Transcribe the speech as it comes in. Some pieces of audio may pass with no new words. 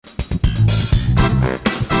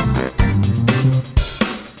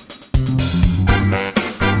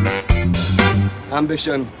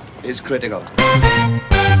ambition is critical.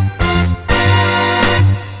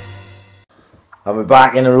 And we're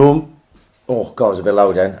back in the room. Oh, God, it was a bit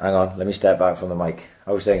loud then. Hang on, let me step back from the mic.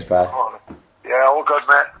 How's things, Pat? Yeah, all good,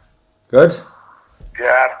 mate. Good?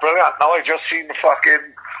 Yeah, brilliant. Now I just seen the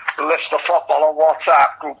list of football on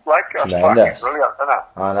WhatsApp group, like, that's Tremendous. fucking brilliant, isn't it?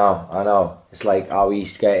 I know. It's like, are we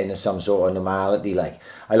getting into some sort of normality? Like,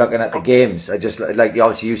 I'm looking at the games. I just, like,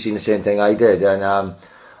 obviously you've seen the same thing I did, and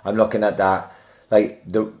I'm looking at that, like,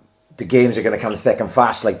 the games are going to come thick and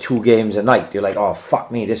fast, like 2 games a night. You're like, oh,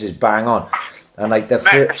 fuck me, this is bang on. And like Mate,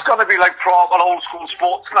 it's going to be like proper old school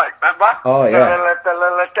sports night, remember? Oh, yeah. It's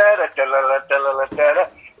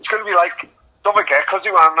going to be like, don't forget, because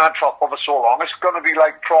you haven't had football for so long, it's going to be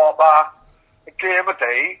like proper a game a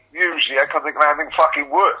day. Usually I can't think of anything fucking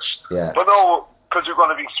worse. Yeah. But no, because you're going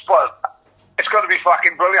to be spoiled, it's going to be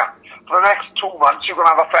fucking brilliant. For the next 2 months, you're going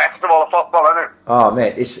to have a festival of football, isn't it? Oh,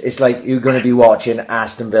 mate, it's like you're going to be watching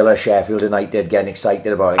Aston Villa, Sheffield United, getting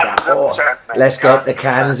excited about it. Like, let's get the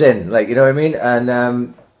cans in, like, you know what I mean? And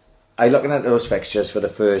I'm looking at those fixtures for the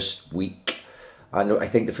first week, and I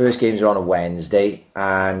think the first games are on a Wednesday,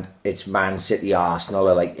 and it's Man City Arsenal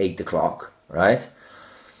at like 8 o'clock, right?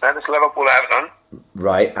 Then it's Liverpool Everton.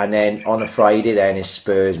 Right, and then on a Friday then is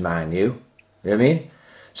Spurs Man U. You know what I mean?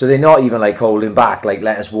 So they're not even like holding back, like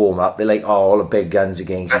let us warm up. They're like, oh, all the big guns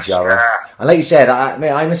against each other. Yeah. And like you said,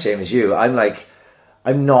 I'm the same as you. I'm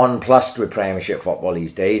nonplussed with Premiership football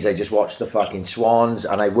these days. I just watch the fucking Swans,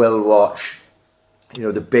 and I will watch,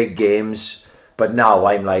 the big games. But now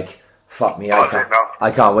I'm like, fuck me,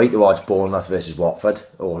 I can't wait to watch Bournemouth versus Watford.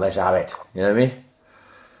 Oh, let's have it. You know what I mean?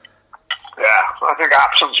 Yeah, I think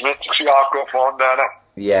absence makes the heart go fond, doesn't it?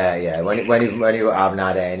 Yeah. When you haven't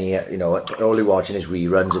had any, only watching his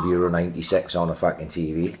reruns of Euro 96 on a fucking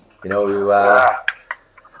TV.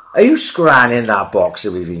 Are you scranning that box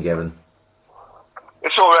that we've been given?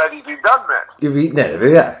 It's already been done, mate. You've eaten it, have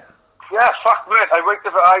you? Yeah, fuck, mate. The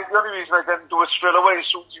only reason I didn't do it straight away as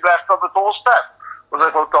soon as you left on the doorstep was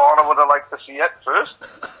I thought, I would have liked to see it first.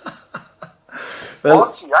 Well,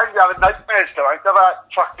 honestly, I'm having nightmares tonight.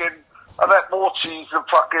 I've had more cheese than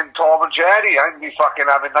fucking Tom and Jerry. I'm be fucking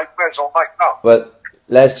having nightmares all night now. Well,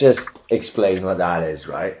 let's just explain what that is,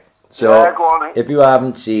 right? So, yeah, go on, if you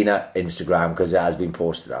haven't seen it, Instagram, because it has been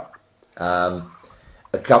posted up,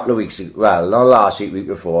 a couple of weeks ago, well, not last week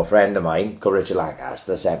before, a friend of mine called Richard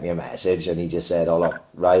Lancaster sent me a message, and he just said, oh, look,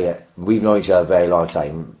 right, we've known each other a very long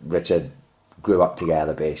time. Richard grew up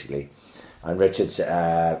together, basically. And Richard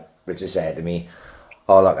said to me,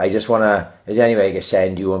 oh, look, I just want to, is there any way I can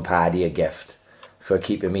send you and Paddy a gift for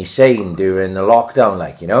keeping me sane during the lockdown,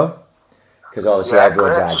 because obviously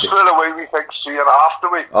everyone's had... Straight away we think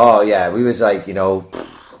 3.5 weeks. Oh, yeah, we was like,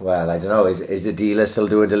 well, I don't know, is the dealer still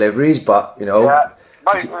doing deliveries, but, Yeah,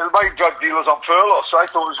 my drug dealer's on furlough, so I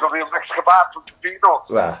thought it was going to be a mixed kebab from Pepino's.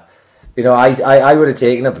 Well, I would have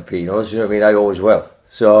taken a Pepino's, you know what I mean, I always will.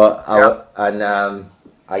 So,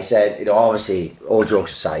 I said, obviously, all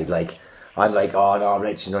jokes aside, I'm like, oh no,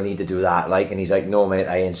 Rich, you don't need to do that. And he's like, no, mate,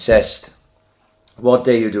 I insist. What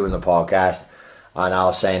day you're doing the podcast, and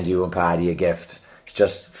I'll send you and Paddy a gift. It's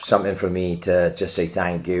just something for me to just say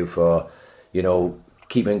thank you for,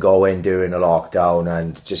 keeping going during the lockdown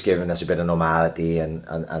and just giving us a bit of normality and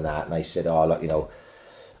that. And I said, oh, look,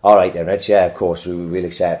 all right then, Rich, yeah, of course, we'll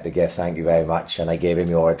accept the gift. Thank you very much. And I gave him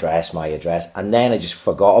your address, my address. And then I just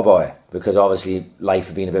forgot about it because obviously life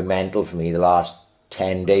had been a bit mental for me the last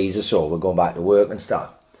 10 days or so. We're going back to work and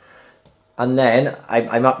stuff. And then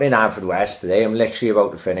I'm up in Haverfordwest today. I'm literally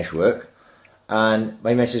about to finish work. And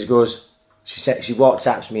my missus goes, she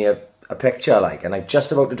WhatsApps me a picture, and I'm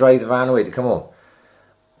just about to drive the van away to come home.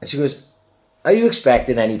 And she goes, are you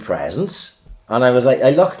expecting any presents? And I was like, I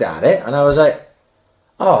looked at it and I was like,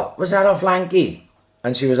 oh, was that off Lanky?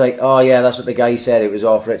 And she was like, oh yeah, that's what the guy said, it was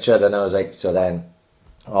off Richard. And I was like, so then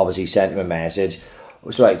obviously sent him a message.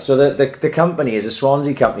 Right, so the company is a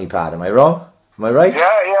Swansea company, Pat, am I wrong? Am I right?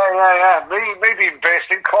 Yeah. Maybe based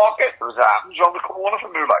in Cork, it was happens on the corner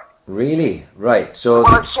from you, Really? Right, so...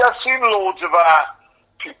 Well, I've seen loads of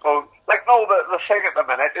people, the thing at the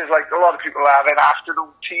minute is a lot of people are having afternoon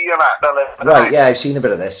tea and that. Right, yeah, I've seen a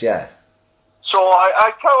bit of this, yeah. So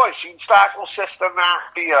I've seen Starkle System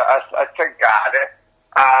I think I had it.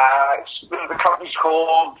 The company's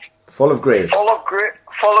called... Full of Grace. Full of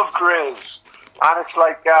Grace. And it's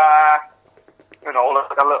like a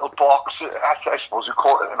little box, I suppose you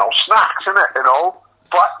call it, snacks, innit,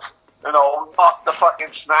 but, not the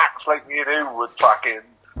fucking snacks like you do with fucking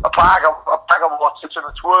a bag of what's in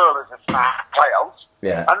a twirl is a snack clouds.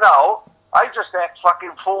 Yeah. And now, I just ate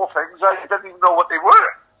fucking 4 things, I didn't even know what they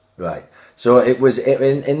were. Right. So it was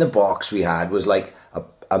in the box we had was like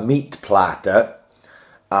a meat platter.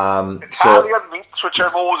 Italian meats, which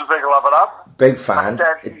I'm always a big lover of. Big fan.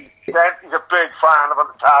 He's a big fan of an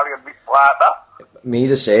Italian meat platter. Me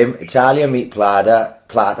the same. Italian meat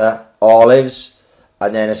platter, olives,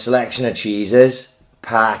 and then a selection of cheeses,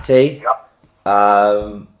 patty, Yep.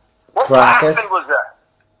 What crackers. patty was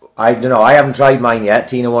it? I don't know. I haven't tried mine yet.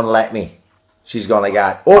 Tina won't let me. She's gone like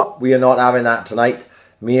that. Oh, we are not having that tonight.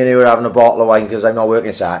 Me and you are having a bottle of wine because I'm not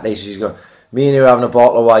working Saturday. So she's going, me and you are having a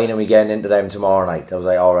bottle of wine and we're getting into them tomorrow night. I was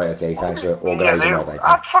like, all right, okay, thanks for organising my night.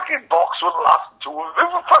 That fucking box would last 2 of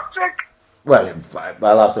them, for fuck's sake. Well,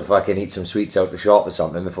 I'll have to fucking eat some sweets out the shop or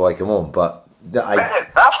something before I come home. But Man,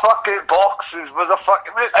 that fucking box was a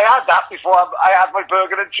fucking... I had that before I had my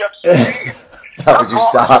burger and chips. that was your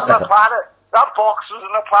starter. That box was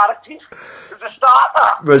an aperitif. It was a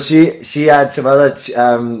starter. Well, she had some other.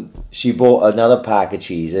 She bought another pack of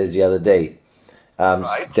cheeses the other day.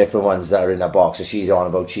 Right. Different ones that are in that box. So she's on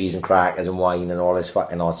about cheese and crackers and wine and all this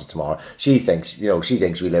fucking nonsense tomorrow. She thinks we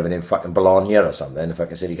living in fucking Bologna or something. The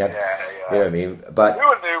fucking city cat. Yeah. You know what I mean? But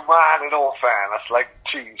you're a new man, in all fairness, like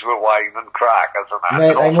cheese with wine and crackers and that.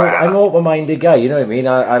 mate, I'm an open-minded guy. You know what I mean?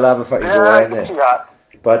 I'll have a fucking go in there. Yeah.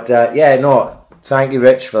 But no. Thank you,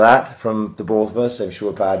 Rich, for that from the both of us. I'm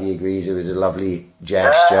sure Paddy agrees. It was a lovely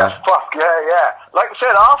gesture. Yeah. Like I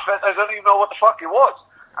said, half it, I don't even know what the fuck it was.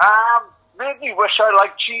 Made me wish I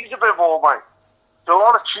liked cheese a bit more, mate. There's a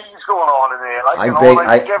lot of cheese going on in there. Like, I'm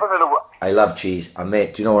big. giving it away. I love cheese. And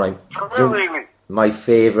mate, do you know what Really? My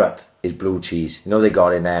favourite is blue cheese. You know they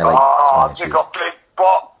got in there like they got big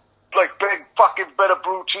fucking bit of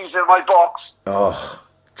blue cheese in my box. Oh,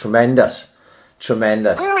 tremendous.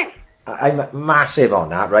 Really? I'm massive on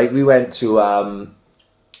that, right? We went to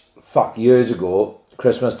years ago,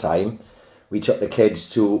 Christmas time. We took the kids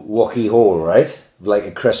to Wookey Hole, right? Like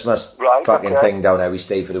a Christmas thing down there. We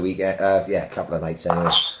stayed for the weekend. A couple of nights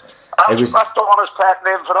anyway. That's Donna's pet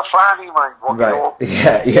name for the fanny, man. Wookey Hole.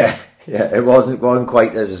 Yeah. It wasn't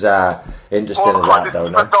quite as interesting as that, though.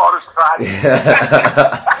 No.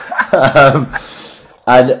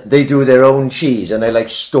 And they do their own cheese and they like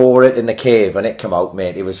store it in the cave and it come out,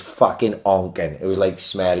 mate. It was fucking onking. It was like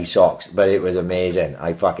smelly socks, but it was amazing.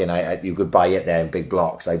 You could buy it there in big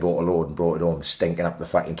blocks. I bought a load and brought it home, stinking up the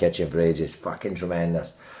fucking kitchen for ages. Fucking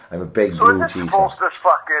tremendous. I'm a big blue cheese fan. Is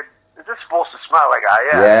this supposed to smell like that?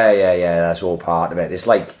 Yeah. That's all part of it. It's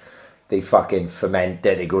like they fucking ferment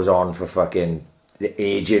it. It goes on for fucking the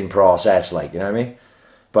aging process, like, you know what I mean?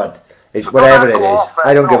 But it's whatever it is.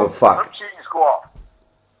 I don't give a fuck.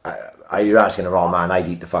 You're asking the wrong man. I'd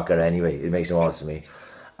eat the fucker anyway. It makes no odds to me.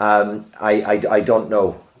 I don't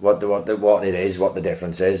know what it is, what the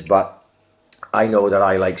difference is, but I know that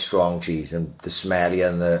I like strong cheese and the smelly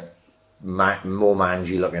and the more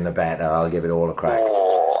mangy looking the better. I'll give it all a crack.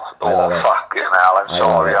 I love it. Fucking hell! I'm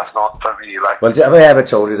sorry, that's not for me. Like, well, have I ever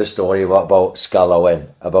told you the story about Skull Owen?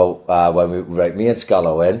 About when me and Skull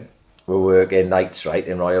Owen were working nights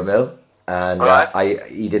in Royal Mill, and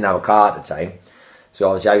he didn't have a car at the time. So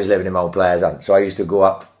obviously I was living in Mount Pleasant. So I used to go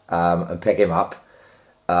up and pick him up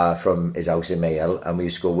from his house in Mayle, and we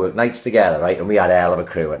used to go work nights together, right? And we had a hell of a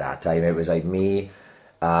crew at that time. It was like me,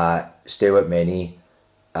 Stuart Minnie,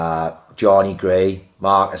 Johnny Gray,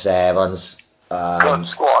 Marcus Evans, good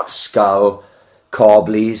squad. Skull,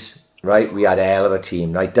 Cobleys, right? We had a hell of a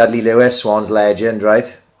team, right? Dudley Lewis, Swan's legend,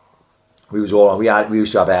 right? We used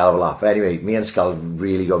to have a hell of a laugh. Anyway, me and Skull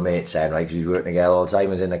really got mates then, right? Because we were working together all the time.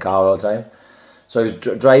 I was in the car all the time. So I was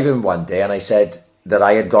driving one day and I said that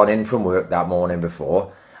I had gone in from work that morning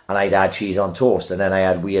before and I'd had cheese on toast and then I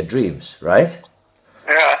had weird dreams, right?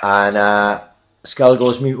 Yeah. And Skull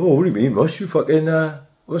goes to me, oh, what do you mean, Mush? You fucking,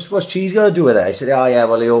 what's cheese got to do with it? I said, oh yeah,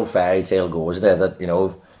 well the old fairy tale goes there that,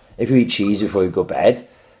 if you eat cheese before you go to bed,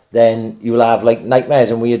 then you'll have like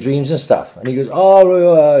nightmares and weird dreams and stuff. And he goes,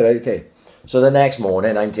 oh, right, okay. So the next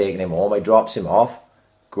morning I'm taking him home, I drops him off,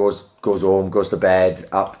 goes home, goes to bed,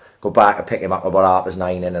 up, go back and pick him up about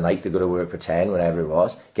 9:30 in the night to go to work for 10, whatever it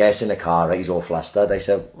was. Gets in the car, right, he's all flustered. I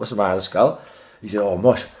said, what's the matter, Skull? He said, oh,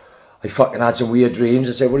 Mush, I fucking had some weird dreams.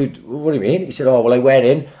 I said, what do you mean? He said, oh, well, I went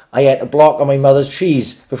in, I ate a block of my mother's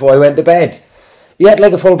cheese before I went to bed. He ate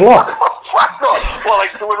like a full block. Well,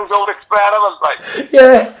 like doing his own experiments, like.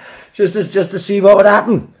 Yeah, just to see what would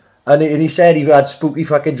happen. And he said he had spooky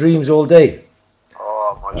fucking dreams all day.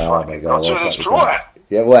 Oh my God. It's true, eh?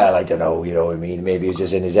 Yeah, well, I don't know, you know what I mean? Maybe it was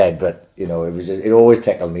just in his head, but, it always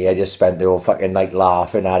tickled me. I just spent the whole fucking night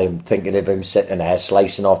laughing at him, thinking of him sitting there,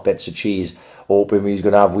 slicing off bits of cheese, hoping he was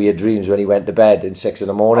going to have weird dreams when he went to bed at 6 in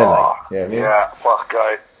the morning, like. You know what I mean? Yeah, fuck,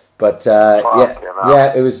 guy. But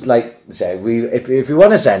it was like I said, if you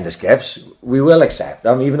want to send us gifts, we will accept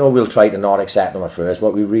them, even though we'll try to not accept them at first.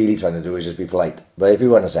 What we're really trying to do is just be polite. But if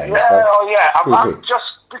you want to send us them, feel free.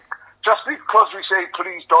 Just because we say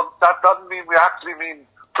please don't, that doesn't mean we actually mean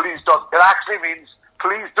please don't. It actually means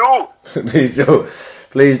please do.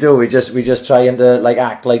 Please do. We just trying to like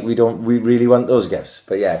act like we really want those gifts.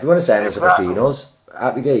 But yeah, if you want to send us a Pepinos,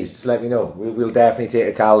 happy days. Just let me know. We'll definitely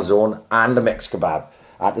take a calzone and a mixed kebab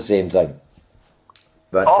at the same time.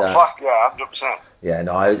 But fuck yeah, 100%. Yeah,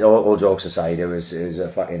 no. All jokes aside, it was a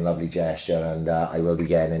fucking lovely gesture, and I will be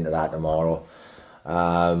getting into that tomorrow.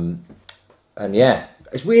 And yeah,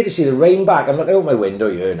 it's weird to see the rain back. I'm looking out my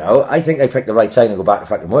window here now. I think I picked the right time to go back to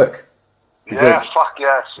fucking work. Yeah, fuck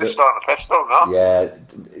yes. It's starting to piss though, no?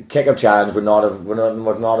 Yeah, kick-up challenge would not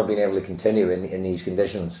have been able to continue in these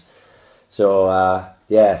conditions. So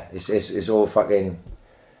yeah, it's all fucking.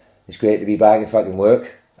 It's great to be back at fucking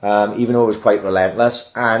work, even though it was quite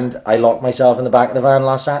relentless. And I locked myself in the back of the van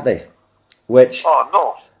last Saturday, which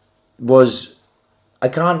was I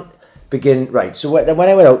can't begin right. So when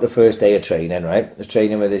I went out the first day of training, right, I was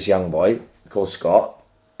training with this young boy called Scott,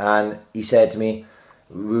 and he said to me,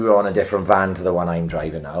 we were on a different van to the one I'm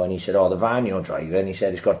driving now, and he said, "Oh, the van you're driving," he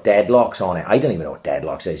said, "it's got deadlocks on it." I don't even know what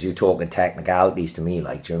deadlocks is. You talking technicalities to me,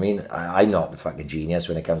 like, do you know what I mean? I'm not the fucking genius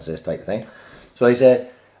when it comes to this type of thing. So I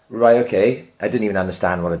said, right, okay. I didn't even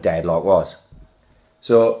understand what a deadlock was.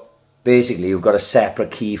 So basically, you've got a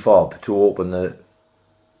separate key fob to open the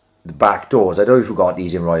back doors. I don't know if you got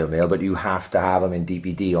these in Royal Mail, but you have to have them in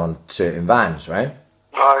DPD on certain vans, right?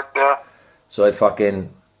 Right, yeah. So you've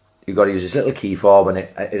got to use this little key fob, and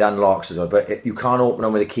it unlocks the door, but you can't open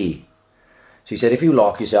them with a key. So he said, if you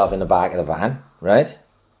lock yourself in the back of the van, right,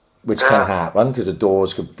 which can happen because the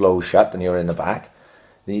doors could blow shut and you're in the back,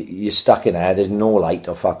 you're stuck in there, there's no light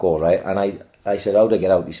or fuck all, right? And I said, how'd I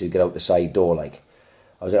get out? He said, get out the side door, like.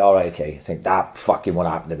 I was like, all right, okay. I think that fucking won't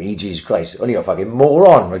happen to me. Jesus Christ, only a fucking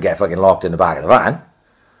moron would get fucking locked in the back of the van.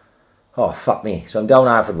 Oh, fuck me. So I'm down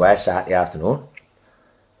Haverfordwest Saturday afternoon.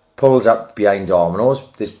 Pulls up behind Domino's.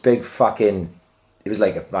 This big fucking, it was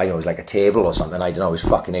like a table or something. I don't know. It was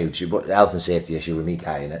fucking huge. Health and safety issue with me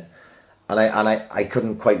carrying it, and I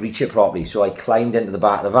couldn't quite reach it properly. So I climbed into the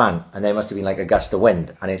back of the van, and there must have been like a gust of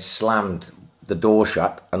wind, and it slammed the door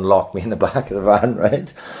shut and locked me in the back of the van.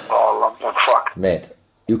 Right? Oh, fuck, mate.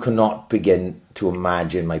 You cannot begin to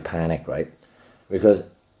imagine my panic, right? Because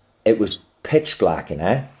it was pitch black in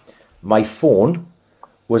there. My phone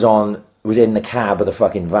was in the cab of the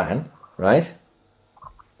fucking van, right?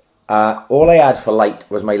 All I had for light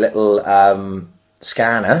was my little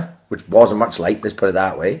scanner, which wasn't much light, let's put it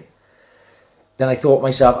that way. Then I thought to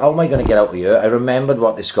myself, how am I going to get out of here? I remembered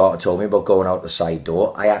what the Scot had told me about going out the side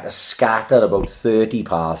door. I had to scatter about 30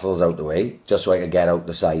 parcels out the way just so I could get out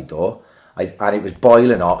the side door. And it was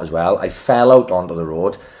boiling hot as well. I fell out onto the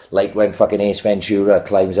road, like when fucking Ace Ventura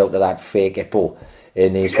climbs out of that fake hippo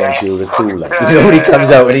in Ace Ventura 2. Like, you know, when he comes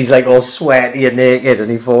out and he's like all sweaty and naked and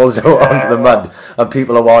he falls out onto the mud and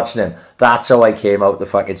people are watching him. That's how I came out the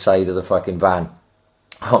fucking side of the fucking van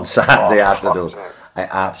on Saturday afternoon. I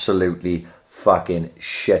absolutely fucking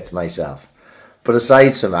shit myself. But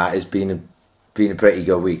aside from that, it's been a pretty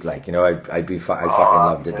good week. Like, you know, I fucking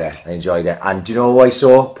loved it there. I enjoyed it. And do you know who I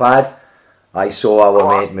saw, Pad? I saw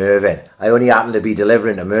our mate Mervyn. I only happened to be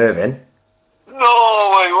delivering to Mervyn. No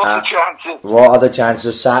way, what are the chances? What are the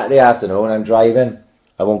chances? Saturday afternoon, I'm driving.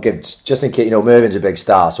 I won't give, just in case, you know, Mervyn's a big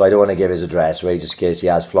star, so I don't want to give his address away just in case he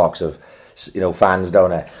has flocks of, you know, fans down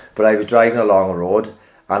there. But I was driving along the road,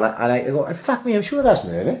 and I go, fuck me, I'm sure that's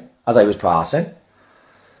Mervyn, as I was passing.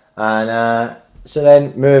 And so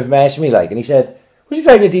then Merv messaged me, like, and he said, was you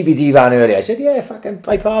driving a DPD van earlier? I said, yeah, fucking,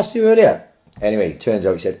 I passed you earlier. Anyway, turns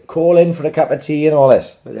out he said, call in for a cup of tea and all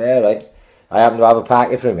this. But yeah, right. I happened to have a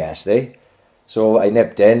packet for him yesterday. So I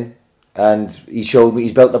nipped in and he showed me,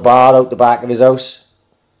 he's built a bar out the back of his house.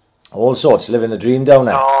 All sorts, living the dream down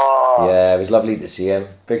there. Oh. Yeah, it was lovely to see him.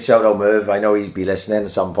 Big shout out Merv. I know he'd be listening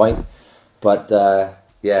at some point. But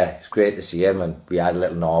yeah, it's great to see him. And we had a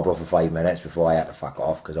little nobble for 5 minutes before I had to fuck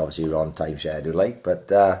off because obviously we were on time schedule. Like,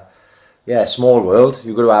 but yeah, small world.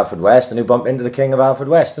 You go to Haverfordwest and you bump into the king of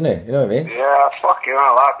Haverfordwest, don't you? You know what I mean? Yeah, fucking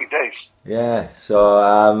hell, happy days. Yeah,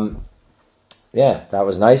 so yeah, that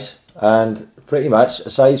was nice. And pretty much,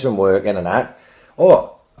 aside from working and that,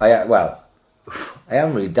 I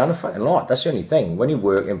haven't really done a fucking lot. That's the only thing. When you're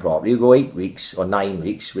working properly, you go 8 weeks or 9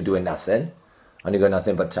 weeks, we're doing nothing, and you got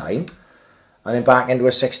nothing but time, and then back into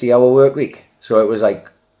a 60-hour work week. So it was like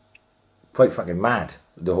quite fucking mad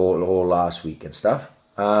the whole last week and stuff.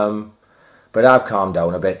 But I've calmed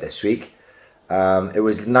down a bit this week. It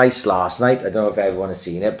was nice last night. I don't know if everyone has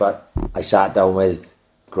seen it, but I sat down with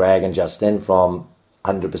Greg and Justin from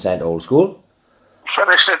 100% Old School.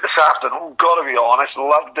 Finished it this afternoon, gotta be honest,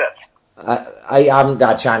 loved it. I haven't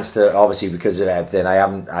had a chance to, obviously because of everything, I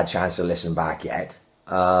haven't had a chance to listen back yet.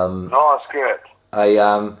 No, it's good.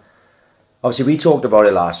 Obviously we talked about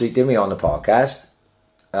it last week, didn't we, on the podcast?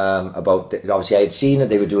 Obviously I had seen that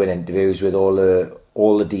they were doing interviews with all the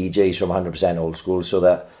DJs from 100% Old School, so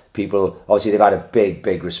that people, obviously they've had a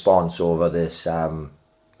big response over this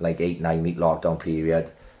 8-9 week lockdown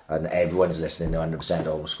period, and everyone's listening to 100%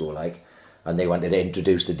 Old School, and they wanted to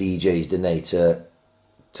introduce the DJs, didn't they, to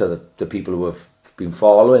the people who have been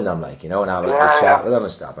following them, and have a chat with them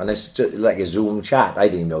and stuff. And it's just like a Zoom chat. I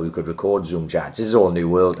didn't even know you could record Zoom chats. This is all new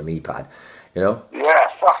world to me, Pad. Yeah,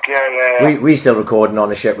 fuck yeah. We still recording on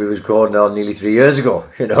the shit we was recording on nearly 3 years ago,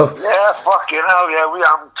 Yeah, fucking hell, yeah, we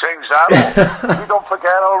haven't changed that. We don't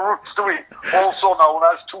forget our roots, do we? Also known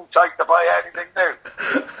as too tight to buy anything new.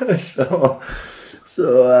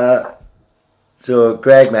 So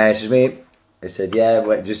Greg messaged me. I said,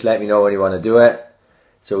 yeah, just let me know when you want to do it.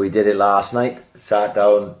 So we did it last night, sat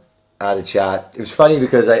down, had a chat. It was funny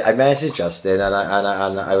because I messaged Justin and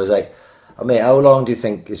I was like, oh, mate, how long do you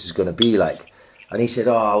think this is going to be like? And he said,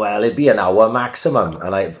 oh, well, it'd be an hour maximum.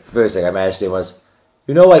 And first thing I messaged him was,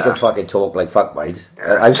 I can fucking talk like fuck, mate.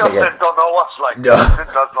 Yeah, I was Justin thinking, don't know what's like. No. Justin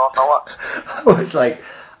does not know what. I was like,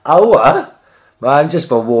 hour? Man, just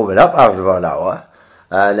for warming up after an hour.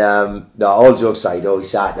 And no, all jokes aside, we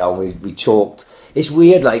sat down, we talked. It's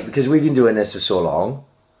weird, because we've been doing this for so long.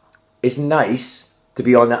 It's nice to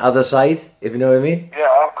be on the other side, if you know what I mean.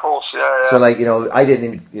 Yeah, of course, yeah. So, I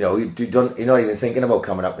didn't, you're not even thinking about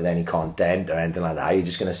coming up with any content or anything like that. You're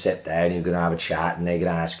just going to sit there and you're going to have a chat and they're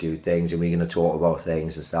going to ask you things and we're going to talk about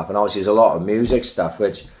things and stuff. And obviously there's a lot of music stuff,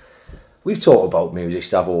 which we've talked about music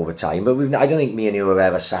stuff over time, but I don't think me and you have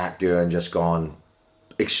ever sat there and just gone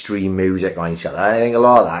extreme music on each other. I think a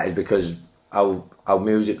lot of that is because our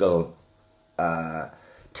musical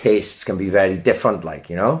tastes can be very different,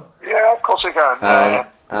 Yeah, of course it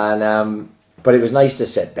can. But it was nice to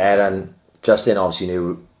sit there, and Justin obviously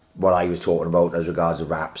knew what I was talking about as regards to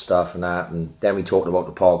rap stuff and that, and then we talked about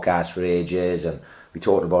the podcast for ages, and we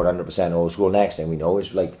talked about 100% Old School. Next thing we know,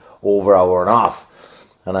 it's over an hour and a half,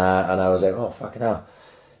 and I was like, oh fucking hell,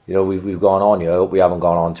 we've gone on here. I hope we haven't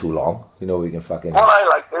gone on too long. We can fucking. What I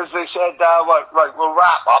like is they said, we'll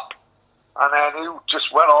wrap up. And then you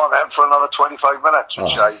just went on then for another 25 minutes,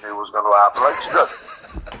 which I knew was going to happen. Good.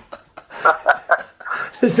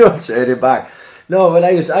 There's no turning back. No, but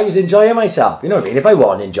I was enjoying myself. You know what I mean? If I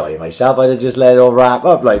wasn't enjoying myself, I'd have just let it all wrap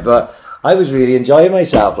up. But I was really enjoying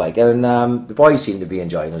myself. And the boys seemed to be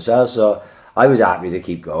enjoying themselves. So I was happy to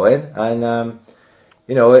keep going. And,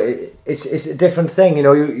 it's a different thing.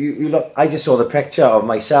 You look. I just saw the picture of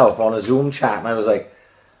myself on a Zoom chat and I was like,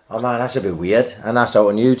 oh man, that's a bit weird. And that's out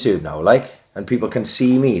on YouTube now, and people can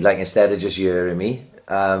see me, instead of just hearing me,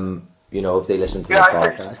 if they listen to the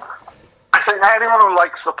podcast. I think anyone who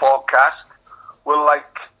likes the podcast will like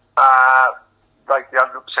the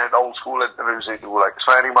 100% Old School interviews they do. It's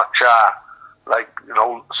very much,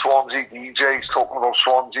 Swansea DJs talking about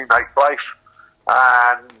Swansea nightlife.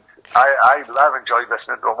 And I've enjoyed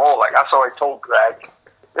listening to them all. That's how I told Greg,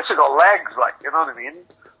 this has got legs, you know what I mean?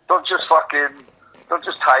 Don't just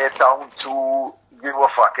tie it down to a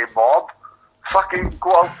fucking mob. Fucking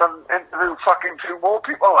go out and interview fucking few more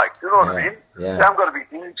people, you know what I mean? Yeah. I'm going to be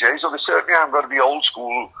DJs, or certainly I'm going to be old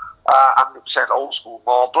school, 100% old school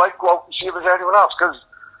mob. Go out and see if there's anyone else, because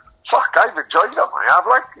I've enjoyed them. I have,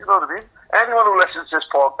 you know what I mean? Anyone who listens to this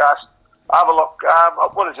podcast, have a look.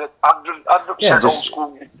 What is it? 100% old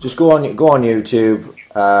school. Just go on YouTube,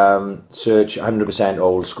 search 100%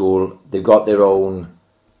 Old School. They've got their own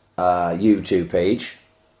YouTube page,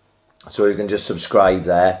 so you can just subscribe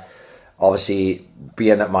there. Obviously,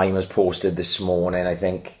 being that mine was posted this morning, I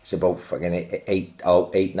think it's about fucking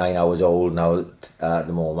 9 hours old now at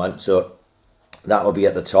the moment, so that will be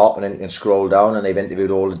at the top, and then you can scroll down and they've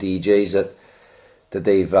interviewed all the DJs that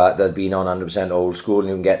they've been on 100% Old School, and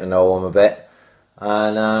you can get to know them a bit.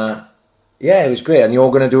 And it was great. And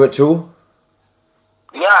you're going to do it too?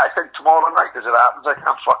 Yeah, I think tomorrow night, as it happens, I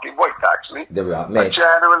can't fucking wait, actually. There we are, mate. I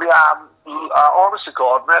genuinely am, honest to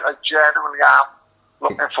God, mate, I genuinely am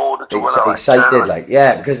looking forward to doing it.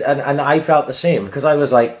 Excited, because, and I felt the same, because I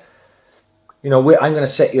was like, I'm going to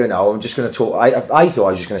sit here now, I'm just going to talk. I thought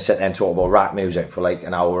I was just going to sit there and talk about rap music for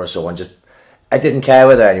an hour or so, and I didn't care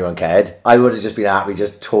whether anyone cared. I would have just been happy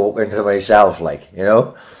just talking to myself,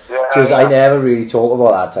 because I never really talk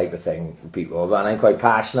about that type of thing with people, and I'm quite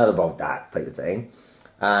passionate about that type of thing.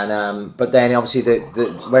 And but then obviously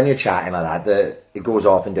when you're chatting like that, it goes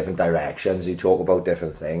off in different directions. You talk about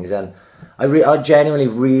different things, and I genuinely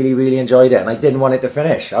really, really enjoyed it, and I didn't want it to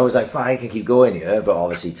finish. I was like, "Fuck, I can keep going here," but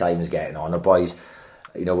obviously time is getting on. The boys,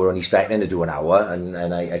 you know, we're only expecting to do an hour,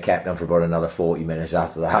 and I kept them for about another 40 minutes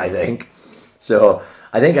after that, I think. So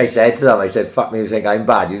I think I said to them, I said, "Fuck me, you think I'm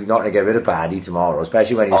bad? You're not going to get rid of Paddy tomorrow,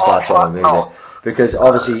 especially when you start talking music." No. Because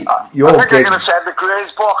obviously you're I think I'm going to send the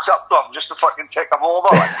Grays box up to them just to fucking take them over.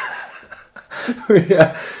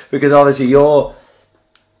 Yeah, because obviously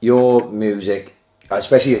your music,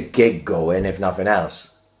 especially a gig going, if nothing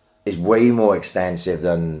else, is way more extensive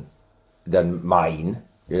than mine,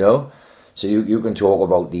 you know. So you can talk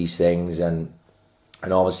about these things and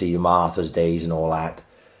obviously your Martha's days and all that.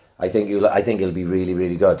 I think it'll be really,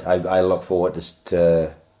 really good. I look forward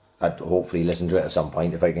to I'd hopefully listen to it at some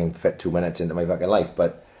point if I can fit 2 minutes into my fucking life.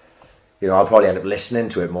 But you know, I'll probably end up listening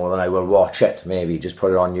to it more than I will watch it. Maybe just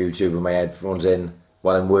put it on YouTube with my headphones in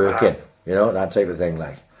while I'm working. You know, that type of thing.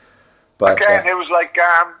 Like, but again, it was like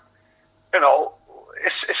you know,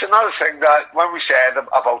 it's another thing that when we said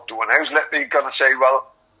about doing it, I was literally going to say,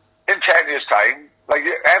 well, in 10 years' time, like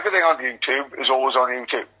everything on YouTube is always on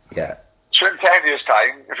YouTube. Yeah. So in 10 years'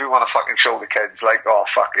 time, if we want to fucking show the kids, like, oh,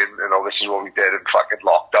 fucking, you know, this is what we did in fucking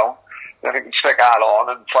lockdown, then we can stick that on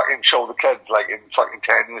and fucking show the kids, like, in fucking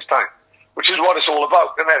 10 years' time. Which is what it's all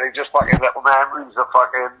about, isn't it? They just fucking little memories of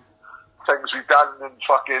fucking things we've done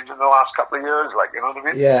in the last couple of years, like, you know what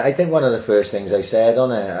I mean? Yeah, I think one of the first things I said on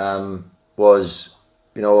it was,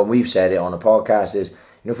 you know, and we've said it on a podcast, is,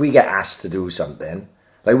 you know, if we get asked to do something,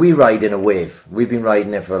 like we ride in a wave. We've been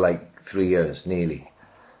riding it for like 3 years, nearly.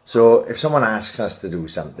 So if someone asks us to do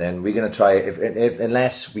something, we're going to try it.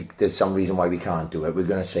 Unless there's some reason why we can't do it, we're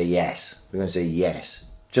going to say yes. We're going to say yes,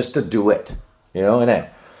 just to do it, you know, innit?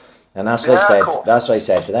 And that's what I said. Cool. That's what I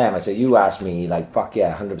said to them. I said, "You asked me, like, fuck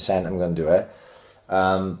yeah, 100%, I'm going to do it."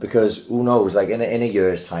 Because who knows? Like in a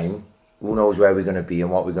year's time, who knows where we're going to be and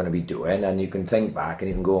what we're going to be doing? And you can think back and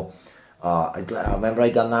you can go, I remember I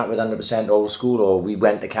done that with 100% Old School, or we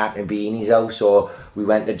went to Captain Beanie's house, or we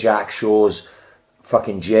went to Jack Shaw's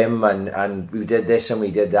fucking gym, and we did this and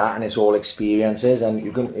we did that, and it's all experiences. And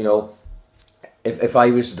you can, you know, if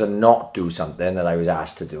I was to not do something that I was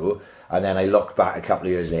asked to do, and then I look back a couple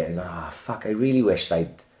of years later and go, oh fuck, I really wished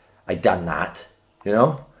I'd done that, you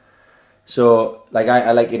know. So like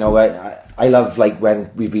I like, you know, I love like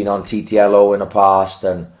when we've been on TTLO in the past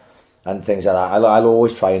and things like that. I'll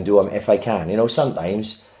always try and do them if I can, you know.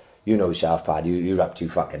 Sometimes, you know yourself, Pad, you're up to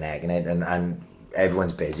fucking egg in it, and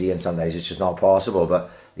everyone's busy, and sometimes it's just not possible.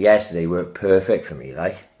 But yesterday worked perfect for me,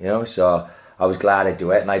 like, you know. So I was glad I'd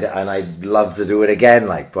do it, and I'd love to do it again,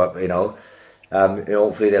 like. But you know,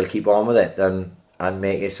 hopefully they'll keep on with it and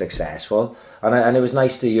make it successful. And it was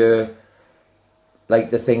nice to hear, like,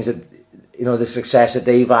 the things that, you know, the success that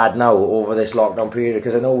they've had now over this lockdown period,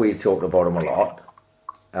 because I know we've talked about them a lot,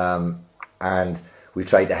 and we've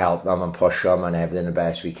tried to help them and push them and everything the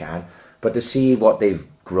best we can. But to see what they've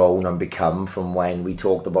grown and become from when we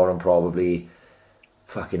talked about them, probably,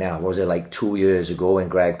 fucking hell, was it like 2 years ago when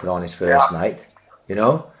Greg put on his first night, you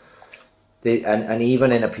know? And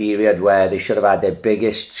even in a period where they should have had their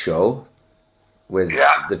biggest show with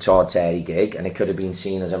the Todd Terry gig, and it could have been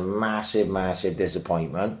seen as a massive, massive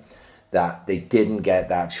disappointment that they didn't get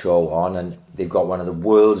that show on, and they've got one of the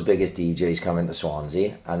world's biggest DJs coming to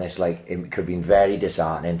Swansea, and it's like, it could have been very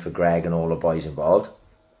disheartening for Greg and all the boys involved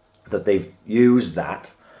that they've used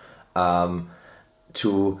that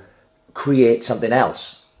to create something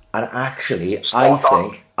else. And actually,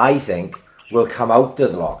 I think will come out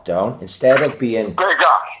of the lockdown, instead of being bigger,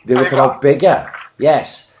 they will come out bigger.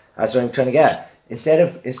 Yes, that's what I'm trying to get.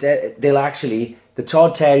 Instead they'll actually, the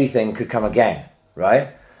Todd Terry thing could come again, right?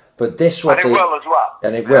 But this will as well,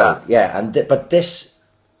 and it will, yeah. And but this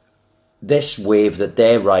wave that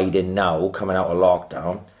they're riding now, coming out of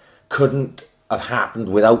lockdown, couldn't have happened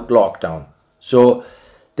without lockdown. So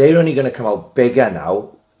they're only going to come out bigger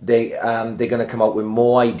now. They're going to come out with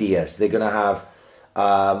more ideas. They're going to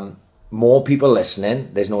have more people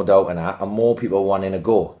listening. There's no doubt in that, and more people wanting to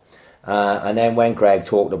go. And then when Greg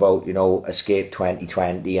talked about, you know, Escape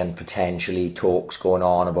 2020 and potentially talks going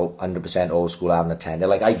on about 100% Old School having a tender,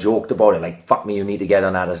 like, I joked about it, like, fuck me, you need to get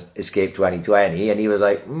on that Escape 2020, and he was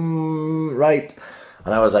like, right,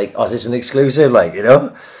 and I was like, oh, is this an exclusive, like, you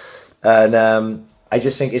know? And I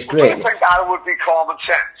just think it's great. I think that would be common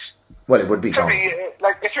sense. Well, it would be common sense.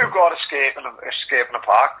 Like, if you've got Escape in a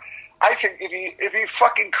park, I think if you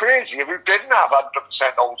fucking crazy, if you didn't have 100%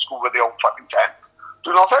 Old School with your own fucking tent, do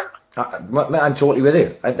you not think? I'm totally with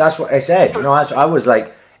you. That's what I said. You know, I was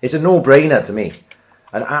like, it's a no-brainer to me,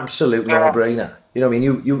 an absolute no-brainer. You know what I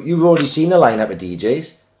mean? You've already seen the lineup of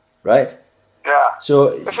DJs, right? Yeah. So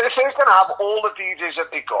if they're going to have all the DJs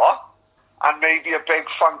that they got, and maybe a big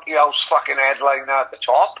funky house fucking headliner at the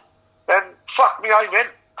top, then fuck me, I'm in.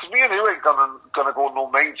 Because me and you ain't gonna go no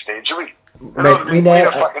main stage, are we?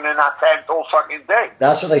 We're fucking in that tent all fucking day.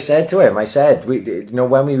 That's what I said to him. I said,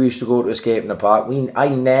 when we used to go to Escape in the Park, I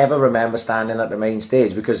never remember standing at the main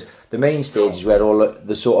stage, because the main stage is where all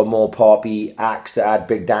the sort of more poppy acts that had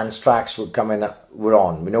big dance tracks were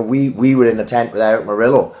on. You know, we were in the tent with Eric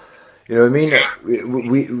Murillo. You know what I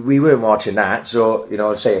mean? We weren't watching that. So, you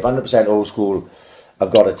know, say if 100% Old School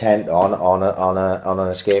have got a tent on an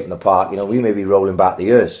Escape in the Park, you know, we may be rolling back the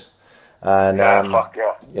years. And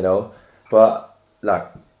you know, but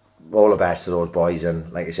look, all the best to those boys,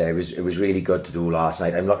 and like I said, it was really good to do last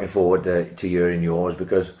night. I'm looking forward to hearing yours,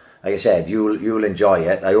 because like I said, you'll enjoy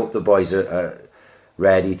it. I hope the boys are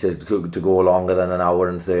ready to go longer than an hour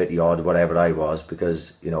and 30 odd, whatever I was,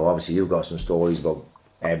 because, you know, obviously you've got some stories about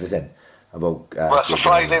everything. Well, it's a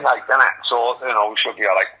Friday night, isn't it? So, you know, we should be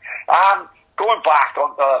alright. Going back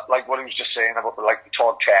on like what he was just saying about the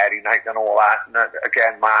Todd Terry night and all that, and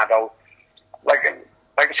again, Mado, like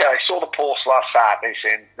I said, I saw the post last Saturday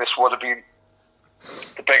saying this would have been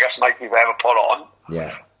the biggest night we've ever put on.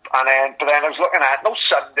 Yeah. But then I was looking at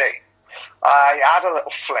Sunday. I had a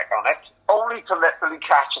little flick on it, only to literally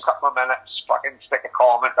catch a couple of minutes, fucking stick a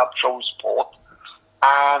comment up, show support,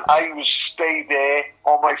 and I stayed there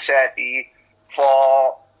on my settee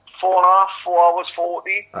for 4 hours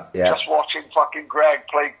 40, just watching fucking Greg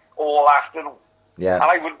play all afternoon. Yeah. And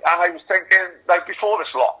I was thinking, like, before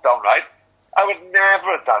this lockdown, right? I would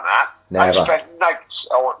never have done that. Never. I spent nights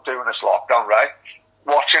doing this lockdown, right?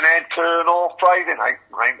 Watching Ed Turner Friday night,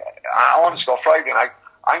 right? Honestly, Friday night,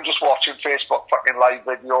 I'm just watching Facebook fucking live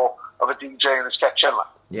video of a DJ in his kitchen, like.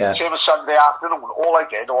 Yeah. Same as Sunday afternoon. All I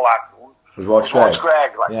did all afternoon was watch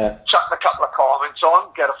Greg, like, chuck a couple of comments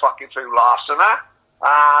on, get a fucking few laughs in that.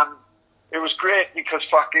 It was great because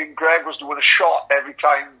fucking Greg was doing a shot every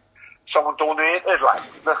time someone donated. Like,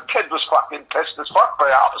 the kid was fucking pissed as fuck by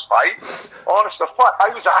 $5. Honest to fuck, I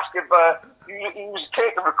was asking for. He was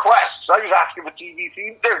taking requests. I was asking for TV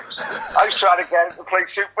theme tunes. I was trying to get him to play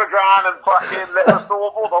Super Grand and fucking Little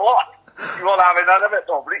Snowball the lot. He won't have none of it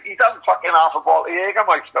though. But he done fucking half a bottle of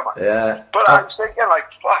Jägermeister, man. Yeah. But I was thinking,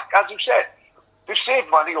 like, fuck, as you said, they've saved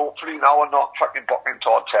money hopefully now and not fucking booking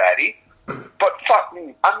Todd Terry. But fuck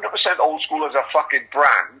me, 100% Old School is a fucking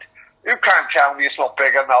brand. You can't tell me it's not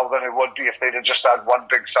bigger now than it would be if they'd have just had one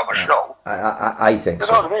big summer show. I think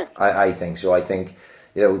so. You know what I mean? I think so. I think,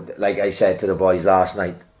 you know, like I said to the boys last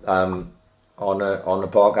night on the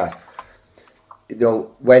podcast, you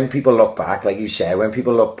know, when people look back, like you said, when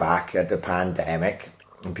people look back at the pandemic,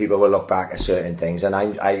 and people will look back at certain things, and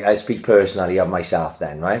I speak personally of myself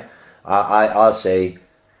then, right? I'll say,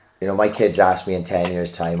 you know, my kids ask me in 10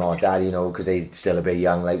 years' time, oh, Dad, you know, because they're still a bit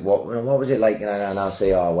young, like, what was it like? And I'll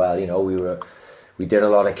say, oh, well, you know, we did a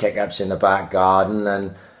lot of kick-ups in the back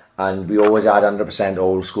garden, and we always had 100%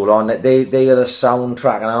 Old School on. They are the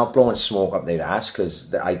soundtrack, and I'm not blowing smoke up their ass,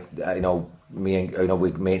 because I know,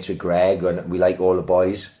 we're mates with Greg, and we like all the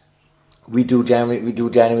boys. We do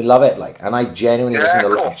genuinely love it, like, and I genuinely listen to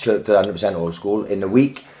 100% Old School in the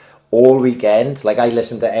week, all weekend. Like, I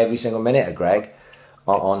listen to every single minute of Greg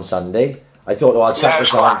on Sunday. I thought, oh, I'll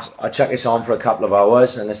chuck this on for a couple of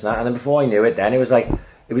hours and this and that, and then before I knew it, then it was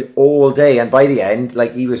all day, and by the end,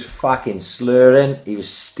 like, he was fucking slurring, he was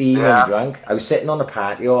steaming drunk. I was sitting on the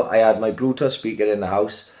patio, I had my Bluetooth speaker in the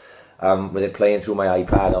house, with it playing through my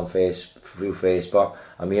iPad through Facebook,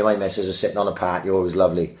 and me and my missus were sitting on the patio. It was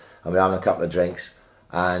lovely, and we were having a couple of drinks,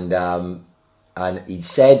 and he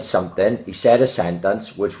said a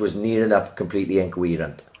sentence which was near enough completely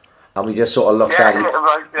incoherent. And we just sort of looked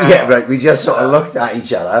we just sort of looked at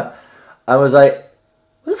each other and was like,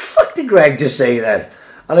 what the fuck did Greg just say then?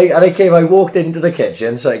 And I walked into the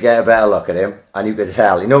kitchen so I could get a better look at him, and you could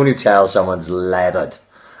tell, you know when you tell someone's leathered.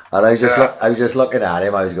 And I was just looking at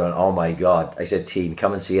him, I was going, oh my God. I said, Teen,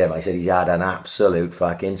 come and see him. I said, he's had an absolute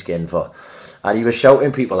fucking skinful. And he was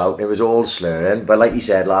shouting people out, and it was all slurring. But like he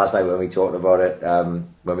said last night when we talked about it,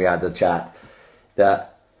 when we had the chat,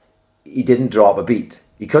 that he didn't drop a beat.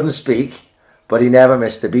 He couldn't speak, but he never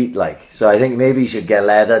missed a beat, like. So I think maybe he should get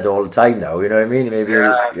leathered all the time now, you know what I mean? Maybe,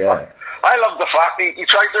 I love the fact he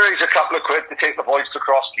tried to raise a couple of quid to take the boys to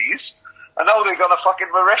Cross Keys, and now they're going to fucking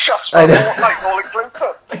Mauritius for a fortnight, all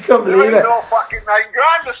inclusive. I can't believe it. No fucking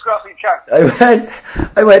 $9,000 to Scruffy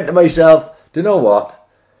Camp. I went to myself, do you know what?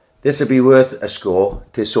 This would be worth a score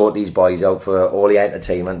to sort these boys out for all the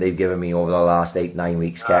entertainment they've given me over the last 8-9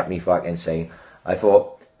 weeks. Kept me fucking sane. I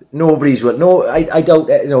thought, I doubt,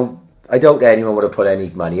 you know, I doubt anyone would have put any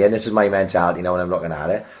money in. This is my mentality now when I'm looking at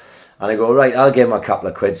it. And I go, right, I'll give them a couple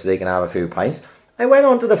of quid so they can have a few pints. I went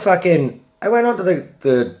onto the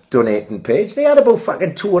donating page. They had about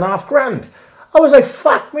fucking $2,500. I was like,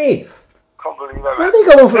 fuck me. Can't believe it. Where are they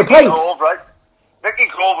going for a pint? Nicky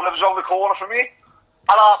Grove lives on the corner from me.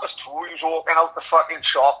 And half past 2, he was walking out the fucking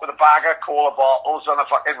shop with a bag of cola bottles and a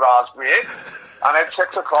fucking raspberry. And then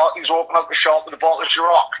 6 o'clock, he's walking out the shop with a bottle of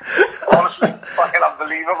Ciroc. Honestly, fucking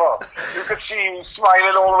unbelievable. You could see him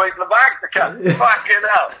smiling all the way to the back. The cat. Fucking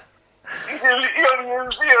hell. He only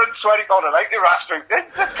earned 20 quid a night, the restaurant.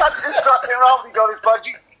 The cat is strutting around. He got his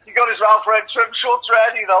budgie. He got his Ralph Lauren swim shorts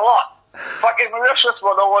ready and a lot. Fucking Mauritius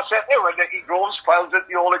will know what's in there when Nicky Grove piles it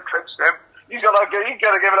the all eclipse him. He's gonna give it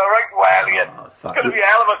a right welly. It's gonna be a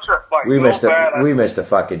hell of a trip, mate. We missed a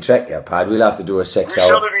fucking trick here, Pad. We'll have to do a 6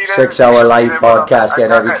 hour live podcast,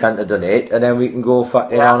 getting every cunt to donate, and then we can go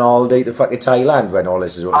fucking on all day to fucking Thailand when all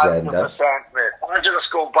this is what's ended. 100%, mate. I'm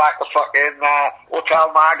just going back to fucking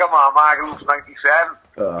Hotel Magaluf 97.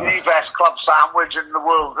 The best club sandwich in the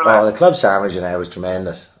world, isn't it? The club sandwich in there was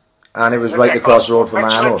tremendous. And it was right across the road from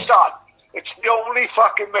Manos. It's the only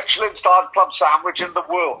fucking Michelin-starred club sandwich in the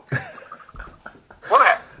world. Wasn't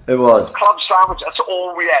it? It was. Club sandwich, that's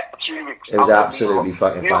all we ate for 3 weeks. It was absolutely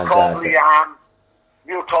fucking fantastic.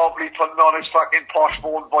 Neil Cobley putting on his fucking posh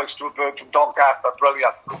born voice to a bird from Doncaster.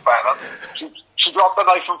 Brilliant. She dropped the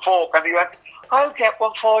knife and fork and he went, I'll get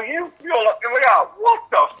one for you. You're looking like, what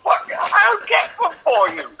the fuck? I'll get one for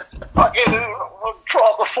you. Fucking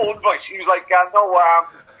proper phone voice. He was like,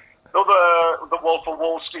 the Wolf of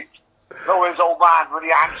Wall Street. No, his old man when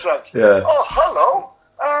he answered. Yeah. Oh, hello.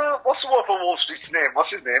 What's the Wolf of Wall Street's name?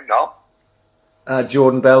 What's his name now?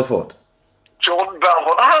 Jordan Belfort. Jordan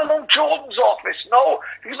Belfort. Hello, Jordan's office. No,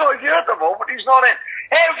 he's not here at the moment. He's not in.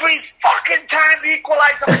 Every fucking time the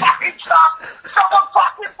Equalizer fucking stops, someone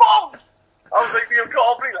fucking phones. I was like, Neil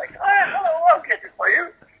Cobley, like, hello, I'll get it for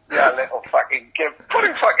you. Yeah, little fucking kid. Put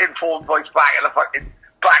his fucking phone voice back in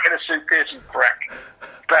the suitcase and brick.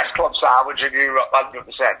 Best club sandwich in Europe,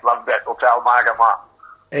 100%. Loved it. Hotel Magamar.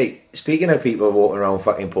 Hey, speaking of people walking around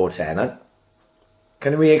fucking Port Tenant,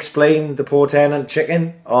 can we explain the Port Tenant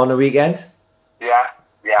chicken on the weekend? Yeah.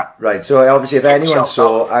 Right, so obviously if anyone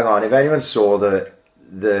saw the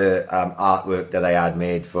artwork that I had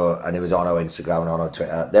made and it was on our Instagram and on our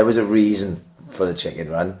Twitter, there was a reason for the chicken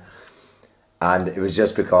run. And it was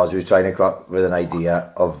just because we were trying to come up with an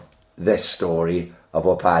idea of this story of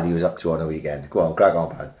what Paddy was up to on the weekend. Go on, crack on,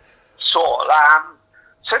 Pad. So,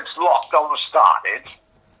 since lockdown was started,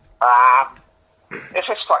 if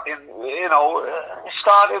it's fucking, it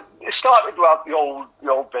started with the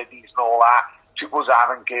old biddies and all that. People was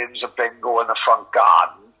having games of bingo in the front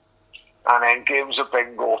garden, and then games of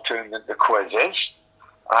bingo turned into quizzes,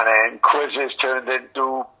 and then quizzes turned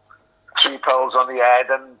into 3 pills on the head,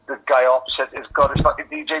 and the guy opposite has got his fucking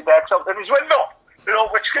DJ decks out in his window.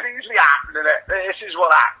 Which can easily happen, and this is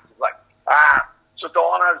what happens. So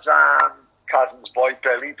Donna's cousin's boy,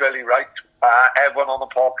 Billy Wright, everyone on the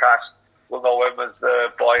podcast will know him as the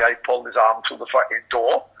boy I pulled his arm through the fucking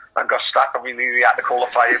door and got stuck, and we nearly had to call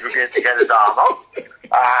the fire brigade to get his arm out.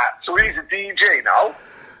 So he's a DJ now,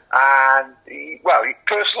 and he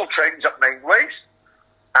personal trains up Mainways,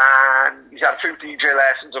 and he's had a few DJ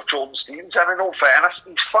lessons of Jordan Steens, and in all fairness,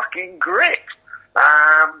 he's fucking great.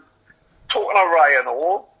 Talking to Ryan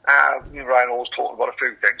Hall, me and Ryan Hall's talking about a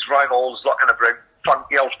few things. Ryan Hall's looking to bring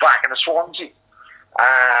Funky House back into Swansea.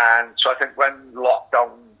 And so I think when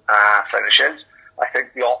lockdown finishes, I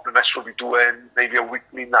think the Optimists will be doing maybe a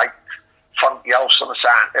weekly night Funky House on a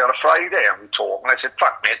Saturday or a Friday. And we talk, and I said,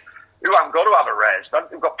 fuck mate, you haven't got to have a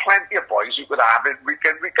resident. We've got plenty of boys you could have in week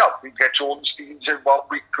in, week out. We can get Jordan Steens in 1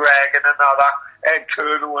 week, Greg in another, Ed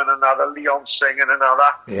Kernow in another, Leon Singh in another.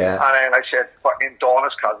 Yeah. And then I said, fucking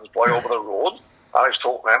Donna's cousin's boy over the road. And I was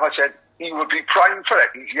talking to him, I said, he would be primed for it.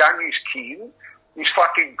 He's young, he's keen, he's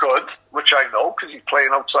fucking good, which I know, because he's playing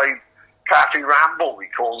outside Cafe Rambo, he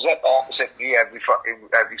calls it, opposite me every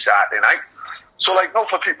Saturday night. So, not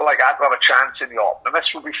for people like that to have a chance in the Optimist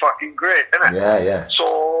would be fucking great, isn't it? Yeah.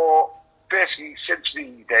 So, basically, since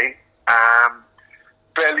the day,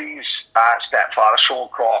 Billy's stepfather, Sean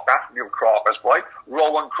Crocker, Neil Crocker's boy,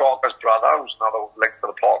 Rowan Crocker's brother, who's another link to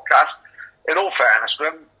the podcast. In all fairness to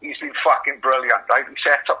him, he's been fucking brilliant. Right? He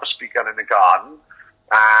sets up a speaker in the garden,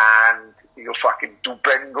 and he'll fucking do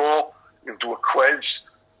bingo, he'll do a quiz,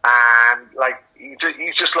 and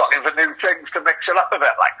he's just looking for new things to mix it up a bit.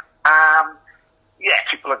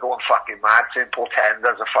 People are going fucking mad, saying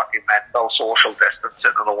portenders are fucking mental, social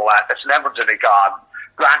distancing and all that. It's lemons in the garden.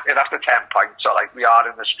 Granted, after 10 pints, we are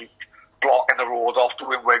in the street blocking the road off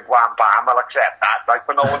doing wigwam bam, I'll accept that, right?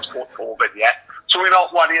 But no one's caught COVID yet, so we're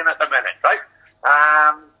not worrying at the minute, right?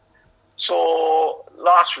 So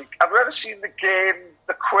last week, have you ever seen the game,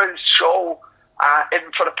 the quiz show,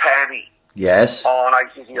 In for a Penny? Yes. On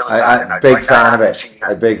ITV on I'm Saturday a big night? fan of it.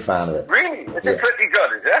 A big fan of it. Really? Is it pretty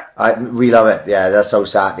good, is it? We love it. Yeah, that's so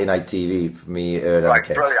Saturday night TV for me and Right,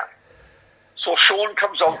 kids. brilliant. So Sean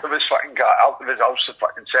comes out of his house at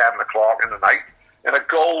fucking 7 o'clock in the night in a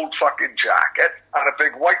gold fucking jacket and a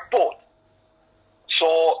big white boat.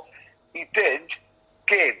 So he did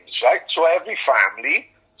games, right? So every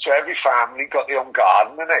family got their own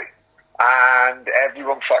garden, innit? And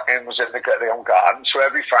everyone fucking was in their own garden. So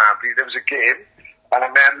every family, there was a game, and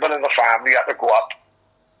a member of the family had to go up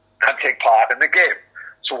and take part in the game.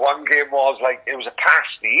 So one game was like, it was a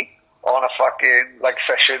pasty on a fucking like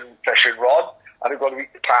fishing rod, and you've got to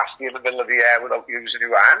eat the pasty in the middle of the air without using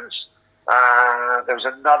your hands. There was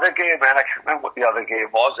another game, and I can't remember what the other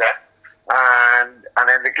game was. And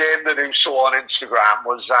then the game that you saw on Instagram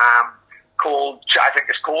was called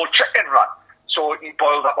Chicken Run. So he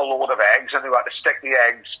boiled up a load of eggs, and you had to stick the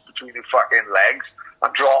eggs between your fucking legs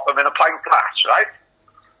and drop them in a pint glass, right?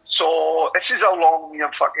 So this is how long me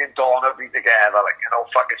and fucking Dawn have been together, like, you know,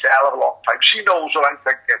 fucking it's a hell of a long time. She knows what I'm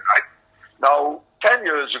thinking, right? Now, 10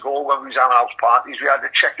 years ago when we was having house parties, we had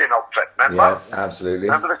the chicken outfit, remember? Yeah, absolutely.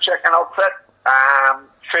 Remember the chicken outfit?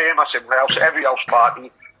 Famous in Wales, every house party,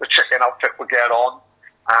 the chicken outfit would get on.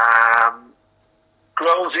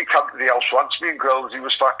 Grillsy come to the house once, me and Grillsy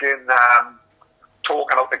was fucking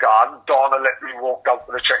talking out the garden. Donna literally walked out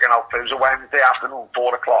with the chicken outfit. It was a Wednesday afternoon,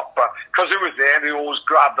 4 o'clock. But because it was there, and he always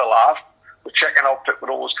grabbed the laugh, the chicken outfit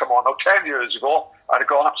would always come on. Now, 10 years ago, I'd have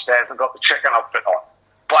gone upstairs and got the chicken outfit on.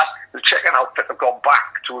 But the chicken outfit had gone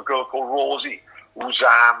back to a girl called Rosie, who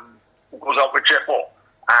goes out with Jippo.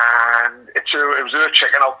 And it was her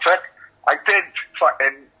chicken outfit. I did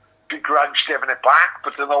fucking begrudge giving it back,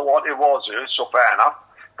 but I don't know what it was, so fair enough.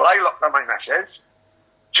 But I looked at my missus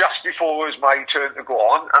just before it was my turn to go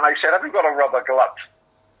on, and I said, have you got a rubber glove?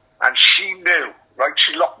 And she knew, right?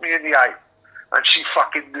 She looked me in the eye, and she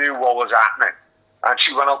fucking knew what was happening. And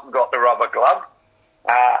she went out and got the rubber glove.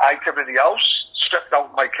 I came in the house, stripped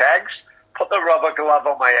out my kegs, put the rubber glove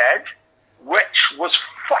on my head, which was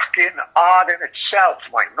fucking hard in itself,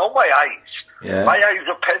 mate. Not my eyes. Yeah. My eyes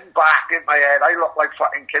were pinned back in my head. I looked like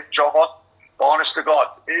fucking Kim Jong-un. Honest to God.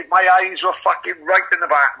 My eyes were fucking right in the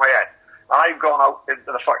back of my head. And I've gone out into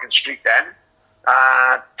the fucking street then,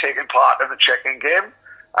 taking part in the chicken game,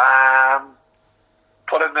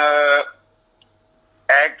 putting the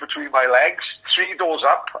egg between my legs, 3 doors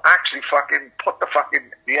up, actually fucking put the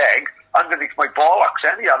egg underneath my bollocks.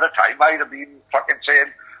 Any other time I'd have been fucking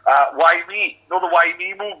saying, why me? No, the why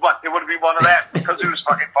me movement. It would have been one of them. Because it was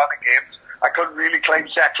fucking fun and games, I couldn't really claim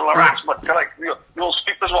sexual harassment. Like, you'll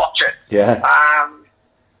speakers watch it. Yeah.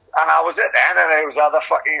 And I was it then, and there was other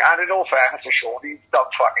fucking, and in all fairness to Sean, he's done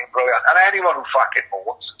fucking brilliant. And anyone who fucking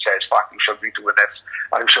moans and says, fuck, you should be doing this,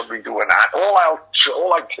 and you should be doing that, all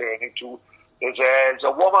I'm turning to is there's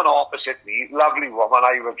a woman opposite me, lovely woman,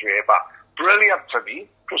 Ira Draper, brilliant for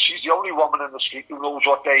me, because she's the only woman in the street who knows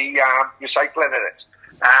what they recycling it is.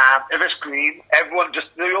 If it's green,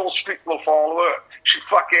 the whole street will follow her. She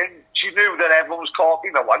knew that everyone was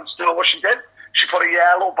copying her once. Do you know what she did? She put a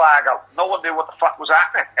yellow bag out. No one knew what the fuck was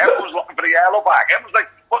happening. Everyone was looking for the yellow bag. Everyone's like,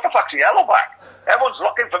 what the fuck's a yellow bag? Everyone's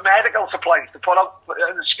looking for medical supplies to put out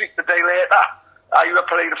in the street the day later. You were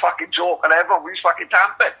playing a fucking joke and everyone was fucking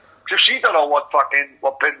tamping. So she don't know what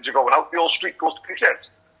bins are going out. The whole street goes to pieces.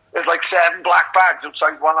 There's like 7 black bags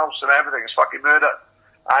outside one house and everything. It's fucking murder.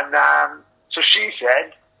 And so she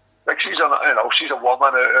said, like, she's a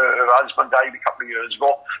woman. Her husband died a couple of years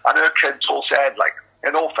ago, and her kids all said, like,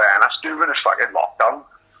 in all fairness, during this fucking lockdown,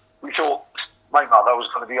 we thought my mother was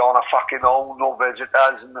going to be on her fucking own, no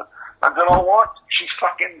visitors, and you know what? She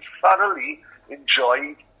fucking thoroughly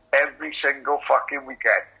enjoyed every single fucking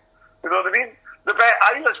weekend. You know what I mean?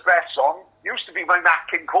 Isla's best song used to be my Nat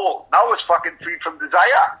King Cole. Now it's fucking Free From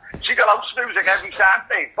Desire. She got house music every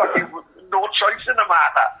Saturday, fucking no choice in the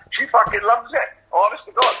matter. She fucking loves it. Honest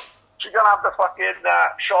to God. She's going to have the fucking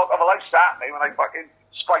shock of a life Saturday when I fucking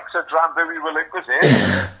spikes her Dranberry Relinquisite.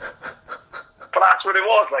 But that's what it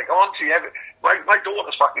was. Like, honestly, my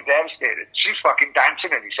daughter's fucking devastated. She's fucking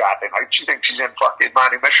dancing every Saturday night. She thinks she's in fucking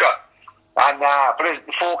Manny Mission. And, but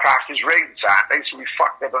the forecast is rain Saturday, so we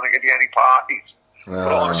fucked it. Don't think there'll be any parties. But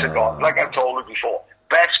honest to God, like I've told you before,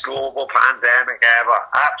 best global pandemic ever.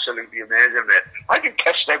 Absolutely amazing, mate. I get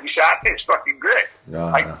pissed every Saturday. It's fucking great.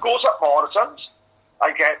 I goes up Morrison's.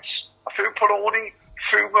 I get a few Peroni,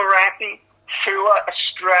 few Moretti, few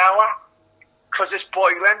Estrella, because it's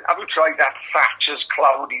boiling. Have you tried that Thatcher's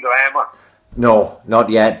Cloudy Lemon? No, not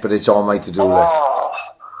yet, but it's on my to-do list.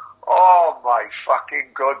 Oh my fucking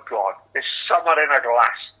good God. It's summer in a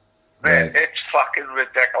glass. Man, Right. it's fucking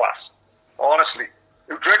ridiculous. Honestly.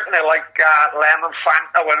 You're drinking it like lemon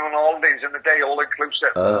Fanta when on holidays in the day, all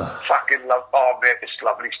inclusive. Fucking love. Oh, mate, it's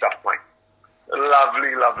lovely stuff, mate.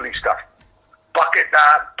 Lovely, lovely stuff. Bucket,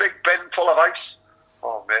 big bin full of ice.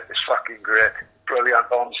 Oh, mate, it's fucking great. Brilliant,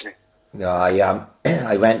 honestly. No,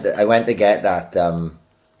 I went to get that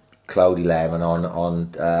cloudy lemon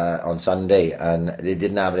on Sunday, and they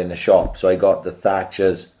didn't have it in the shop, so I got the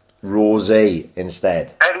Thatcher's Rosé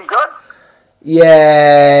instead. Any good?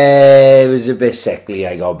 Yeah, it was a bit sickly,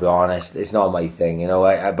 I gotta be honest. It's not my thing, you know.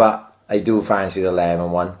 But I do fancy the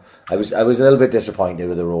lemon one. I was a little bit disappointed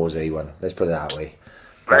with the rosé one. Let's put it that way.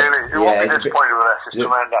 Really? You won't be disappointed with this. It's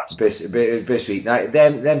tremendous. Bit sweet. Now,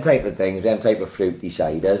 them type of things, them type of fruity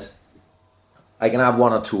ciders, I can have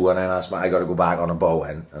one or two, and then I got to go back on a bow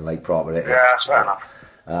and like proper it. Yeah, that's fair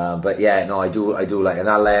enough. But yeah, no, I do like, and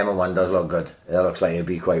that lemon one does look good. It looks like it'd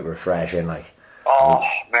be quite refreshing, like. Oh,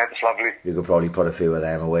 man, it's lovely. You could probably put a few of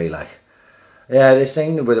them away, like. Yeah, this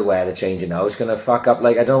thing with the weather changing now is going to fuck up,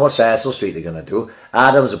 like, I don't know what Cecil Street they're going to do.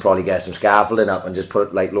 Adams will probably get some scaffolding up and just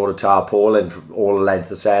put, like, load of tarpaulin for all the length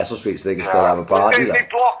of Cecil Street so they can still have a party, They like.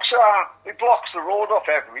 blocks the road off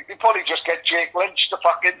every week. They probably just get Jake Lynch to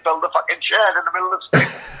fucking build a fucking shed in the middle of the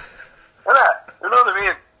street. Innit? You know what I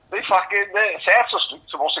mean? Cecil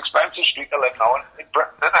Street's the most expensive street to live now in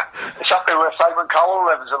Britain, innit? It's up there where Simon Cowell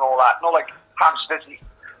lives and all that, not like Hampstead Heath.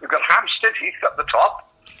 You've got Hampstead Heath at the top.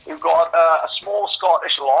 You've got a small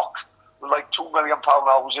Scottish loch with like £2 million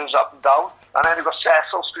houses up and down. And then you've got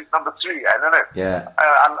Cecil Street number 3, isn't it? Yeah.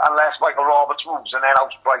 Unless Michael Roberts moves, and then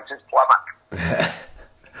House Bright is plummet.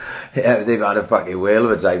 Yeah, they've had a fucking whale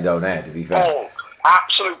of a time down there, to be fair. Ball.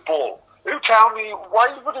 Absolute ball. You tell me, why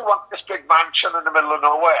would you want this big mansion in the middle of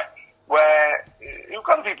nowhere where you've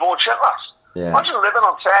got to be bored shitless? Yeah. Imagine living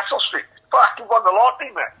on Cecil Street. Fuck, you won the lottery,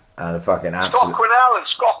 mate. And a fucking Scott absolute...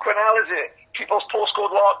 Quinnell is it? People's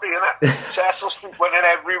postcode lottery, innit? Cecil Street winning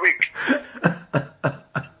every week.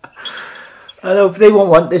 I know, they won't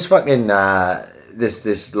want this fucking,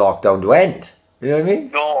 this lockdown to end. You know what I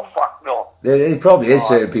mean? No, fuck no. There probably is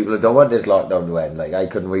certain people that don't want this lockdown to end. Like, I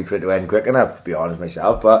couldn't wait for it to end quick enough, to be honest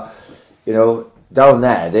myself. But, you know, down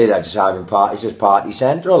there, they're just having parties, just party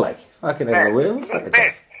central, like, fucking in the world.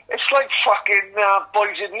 It's like fucking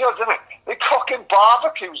Boys in the Hood, isn't it? They're cooking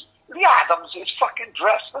barbecues. Lee Adams is fucking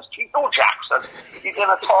dressed as Tito Jackson. He's in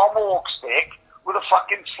a tomahawk steak with a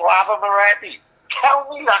fucking slab of Moretti. Tell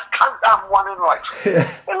me that can't have one in life.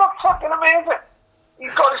 They look fucking amazing.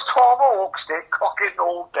 He's got his tomahawk steak cooking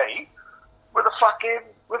all day with a fucking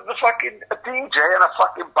a DJ and a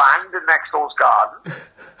fucking band in next door's garden.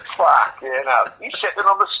 Fucking hell. He's sitting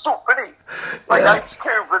on the stoop, isn't he? Like Ice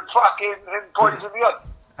Cube and fucking in Boys in the Hood.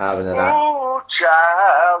 Ooh,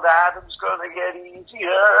 child, Adam's gonna get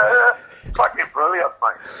easier. Fucking brilliant,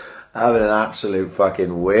 mate. Having an absolute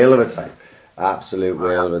fucking whale of a time. Absolute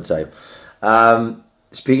whale of a time.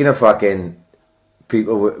 Speaking of fucking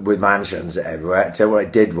people with mansions everywhere, tell you what I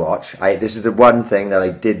did watch. This is the one thing that I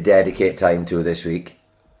did dedicate time to this week,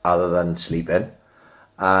 other than sleeping.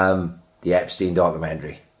 The Epstein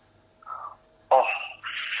documentary. Oh,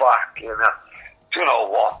 fuck, you know. Do you know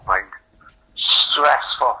what, mate?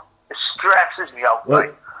 Stressful. It stresses me out,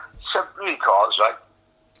 right? Simply because, right,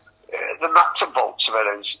 the nuts and bolts of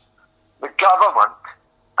it is the government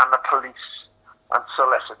and the police and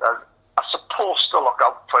solicitors are supposed to look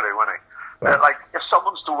out for you, aren't they? Right. Like, if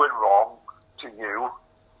someone's doing wrong to you,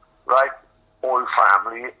 right, or your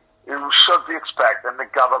family, you should be expecting the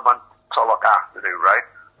government to look after you, right?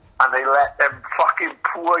 And they let them fucking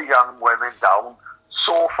poor young women down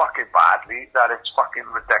so fucking badly that it's fucking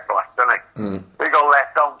ridiculous, isn't it? They got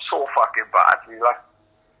let down so fucking badly, like.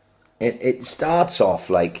 It starts off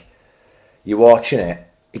like you're watching it.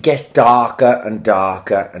 It gets darker and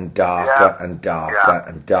darker and darker and darker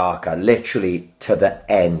and darker, literally to the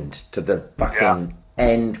end, to the fucking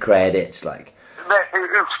end credits, like.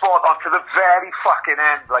 It's spot on to the very fucking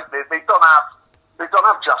end, like they don't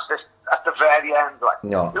have justice at the very end, like.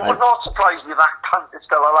 No, it would not surprise me if that cunt is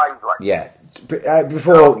still alive, like. Yeah.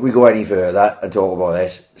 Before we go any further and talk about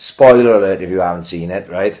this, spoiler alert if you haven't seen it,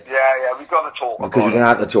 right? Yeah, we're going to talk about it. Because we're going to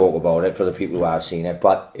have to talk about it for the people who have seen it.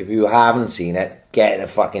 But if you haven't seen it, get to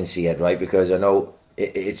fucking see it, right? Because I know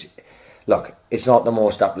it's... Look, it's not the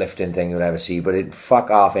most uplifting thing you'll ever see, but it's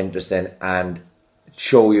fuck off interesting and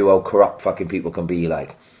show you how corrupt fucking people can be,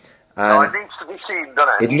 like. No, it needs to be seen,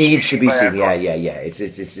 doesn't it? It needs to be seen, yeah. It's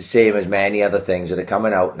the same as many other things that are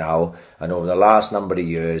coming out now, and over the last number of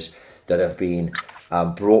years, that have been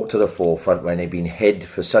brought to the forefront when they've been hid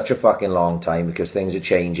for such a fucking long time because things are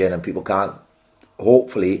changing and people can't,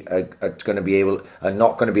 hopefully, are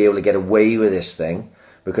not going to be able to get away with this thing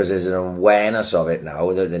because there's an awareness of it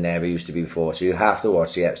now that there never used to be before. So you have to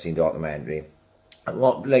watch the Epstein documentary. And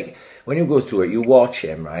when you go through it, you watch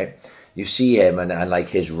him, right? You see him and like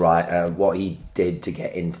his what he did to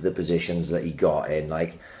get into the positions that he got in,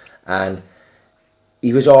 like, and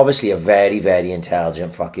he was obviously a very, very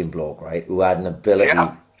intelligent fucking bloke, right? Who had an ability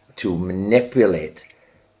to manipulate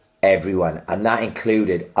everyone, and that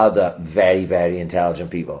included other very, very intelligent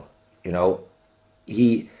people. You know,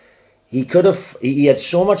 he had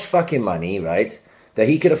so much fucking money, right, that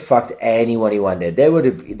he could have fucked anyone he wanted. There would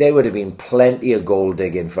have been plenty of gold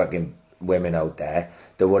digging fucking women out there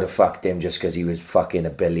that would have fucked him just because he was fucking a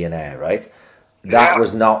billionaire, right? That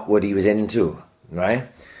was not what he was into, right?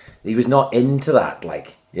 He was not into that,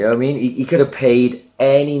 like, you know what I mean? He could have paid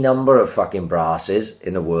any number of fucking brasses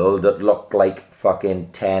in the world that looked like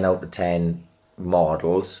fucking 10 out of 10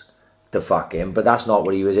 models to fuck him, but that's not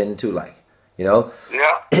what he was into, like, you know?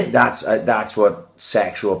 Yeah. That's what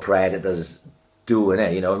sexual predators do,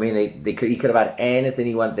 innit? You know what I mean? He could have had anything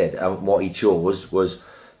he wanted, and what he chose was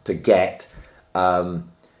to get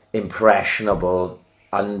impressionable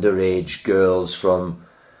underage girls from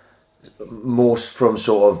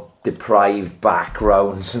sort of deprived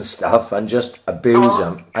backgrounds and stuff, and just abuse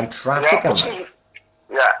them and traffic them.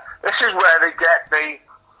 This is where they get the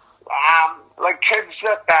like kids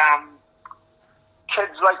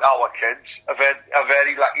like our kids are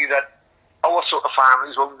very lucky that our sort of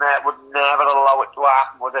families would never allow it to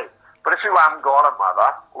happen, would they? But if you haven't got a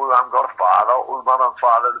mother, or you haven't got a father, or mother and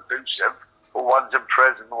father are abusive, or one's in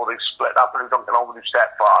prison, or they split up and they don't get on with their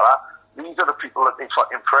stepfather, these are the people that they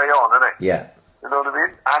fucking prey on, innit? Yeah. You know what I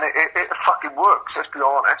mean? And it fucking works, let's be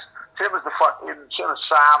honest. Same as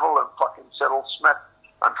Savile and fucking Cyril Smith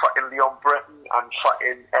and fucking Leon Britton and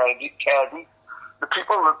fucking Nick Keddy. The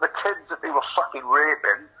kids that they were fucking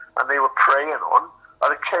raping and they were preying on are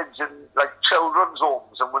the kids in like children's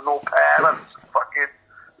homes and with no parents fucking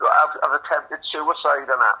have attempted suicide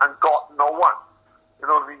and got no one. You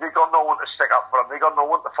know what I mean? They got no one to stick up for them. They got no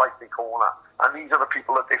one to fight the corner. And these are the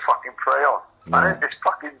people that they fucking prey on. Yeah. And it's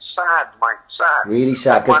fucking sad, mate. Sad. Really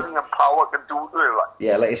sad. Money and power can do to it.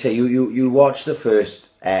 Yeah, like I say, you watch the first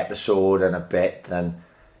episode and a bit, and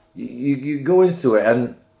you going through it,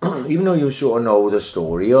 and even though you sort of know the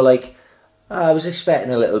story, you're like, I was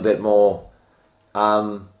expecting a little bit more.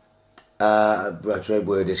 I'll try to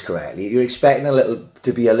word this correctly. You're expecting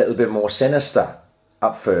to be a little bit more sinister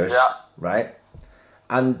at first, right?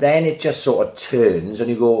 And then it just sort of turns and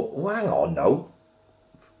you go, oh, hang on now.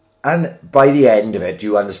 And by the end of it,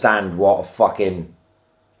 you understand what a fucking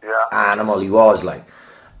animal he was like.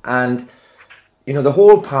 And, you know, the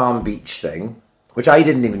whole Palm Beach thing, which I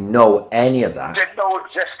didn't even know any of that. Didn't know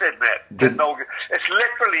existed, mate. It's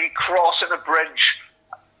literally crossing a bridge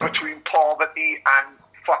between poverty and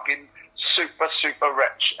fucking super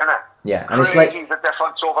rich, innit? Yeah, and it's like the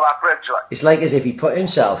difference over that bridge, like. It's like as if he put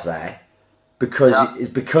himself there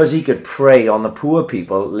because he could prey on the poor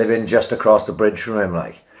people living just across the bridge from him,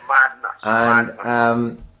 like. Madness.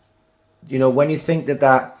 And you know, when you think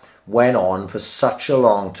that went on for such a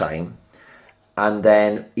long time, and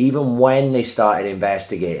then even when they started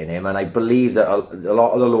investigating him, and I believe that a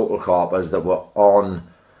lot of the local coppers that were on,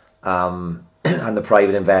 and the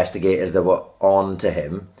private investigators that were on to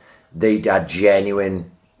him, they had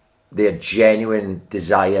genuine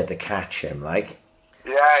desire to catch him, like.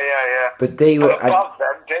 Yeah. But they were above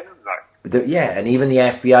them, didn't they? And even the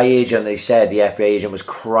FBI agent, they said the FBI agent was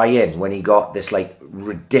crying when he got this like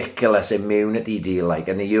ridiculous immunity deal, like,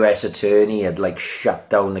 and the US attorney had like shut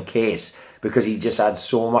down the case because he just had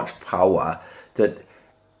so much power that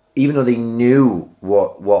even though they knew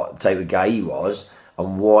what type of guy he was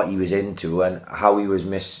and what he was into and how he was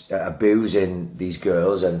abusing these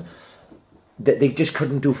girls, and they just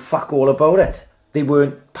couldn't do fuck all about it. They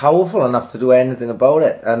weren't powerful enough to do anything about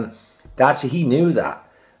it, and he knew that,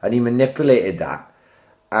 and he manipulated that,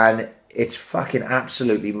 and it's fucking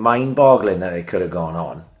absolutely mind-boggling that it could have gone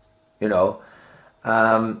on, you know.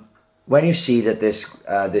 When you see that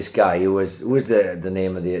this guy who was the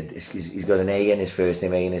name of he's got an A in his first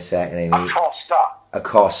name, A in his second name.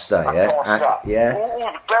 Acosta, yeah.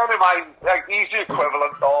 Bear in mind, like, he's the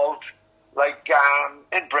equivalent of, like,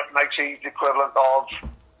 in Britain, like, he's the equivalent of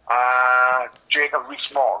Jacob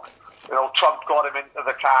Rees-Mogg. You know, Trump got him into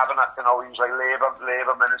the cabinet, you know, he was like Labour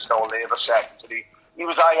Minister or Labour Secretary. He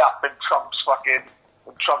was high up in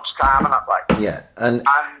Trump's cabinet, like. Yeah, and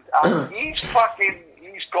he's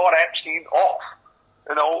got Epstein off,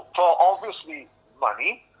 you know, for obviously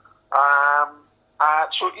money,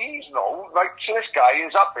 So he's so this guy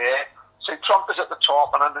is up there. So Trump is at the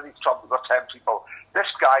top, and underneath Trump we've got 10 people. This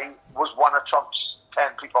guy was one of Trump's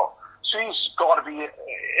 10 people. So he's got to be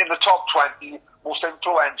in the top 20 most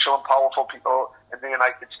influential and powerful people in the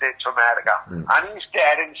United States of America. And he's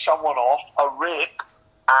getting someone off a rape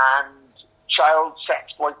and child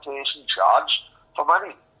sexploitation charge for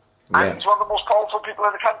money. And he's one of the most powerful people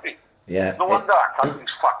in the country. Yeah. No wonder that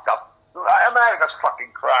country's fucked up. America's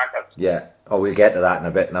fucking crackers. Yeah. Oh, we'll get to that in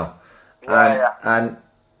a bit now. And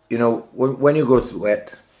you know, when you go through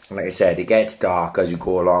it, like I said, it gets dark as you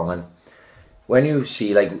go along. And when you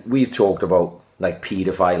see, like, we've talked about, like,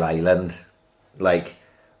 Paedophile Island, like,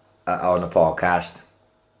 on a podcast.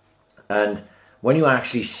 And when you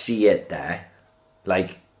actually see it there,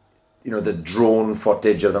 like, you know, the drone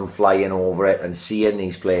footage of them flying over it and seeing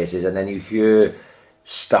these places, and then you hear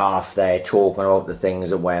staff there talking about the things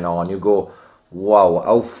that went on, you go, wow,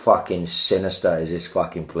 how fucking sinister is this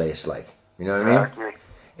fucking place, like? You know what I mean?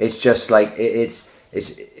 It's just like, it's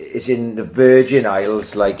in the Virgin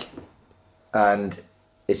Isles, like, and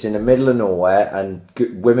it's in the middle of nowhere, and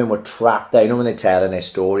women were trapped there. You know when they're telling their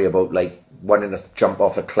story about, like, wanting to jump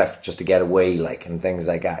off a cliff just to get away, like, and things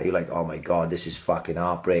like that. You're like, oh my God, this is fucking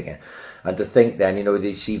heartbreaking. And to think then, you know,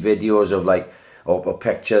 they see videos of, like, or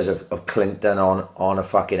pictures of Clinton on a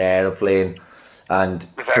fucking aeroplane, and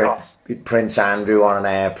Prince Andrew on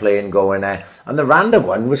an airplane going there. And the random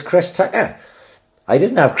one was Chris Tucker. I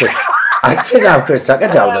didn't have Chris Tucker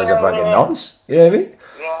down as a fucking nonce. You know what I mean?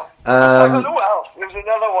 Yeah. I don't know who else. There's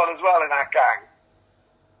another one as well in that gang.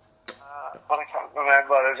 But I can't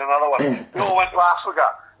remember. There's another one. They all went to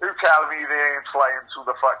Africa. Who tell me they ain't flying through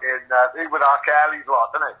the fucking with R. Kelly's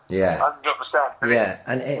lot, isn't it? Yeah. 100%. Yeah,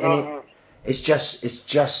 and it's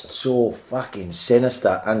just so fucking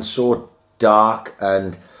sinister and so dark,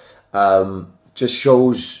 and just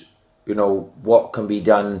shows, you know, what can be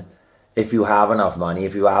done if you have enough money,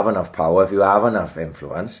 if you have enough power, if you have enough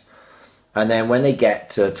influence. And then when they get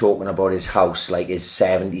to talking about his house, like his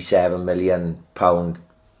 £77 million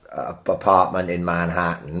apartment in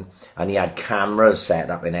Manhattan, and he had cameras set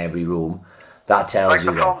up in every room, that tells like you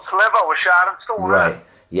the film Sliver with Sharon Stone. Right.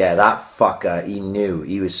 Yeah, that fucker, he knew,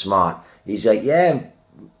 he was smart. He's like, yeah,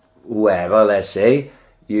 whoever, let's say,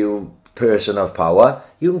 you person of power,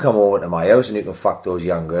 you can come over to my house and you can fuck those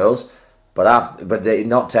young girls. But they're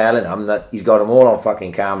not telling him that he's got them all on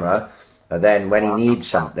fucking camera. And then when he needs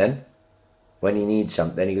something, he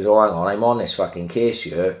goes, oh, hang on, I'm on this fucking case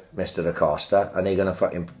here, Mr. Acosta, and they're going to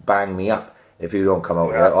fucking bang me up if you don't come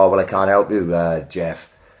out here. Oh, well, I can't help you, Jeff.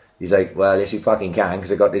 He's like, well, yes, you fucking can,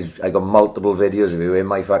 because I got multiple videos of you in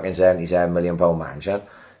my fucking £77 million mansion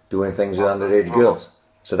doing things with underage girls.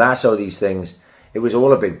 So that's how these things, it was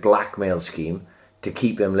all a big blackmail scheme to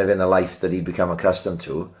keep him living the life that he'd become accustomed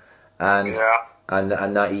to. And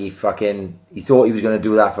that he thought he was going to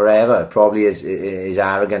do that forever. Probably his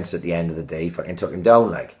arrogance at the end of the day fucking took him down,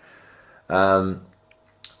 like. And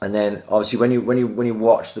then obviously when you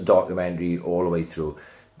watch the documentary all the way through,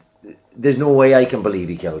 there's no way I can believe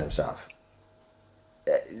he killed himself.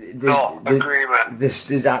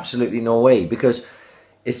 There's absolutely no way, because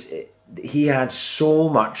he had so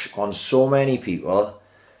much on so many people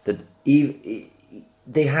that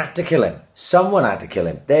they had to kill him. Someone had to kill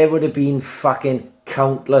him. There would have been fucking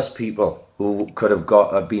countless people who could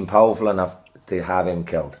have been powerful enough to have him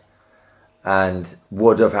killed, and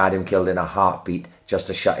would have had him killed in a heartbeat just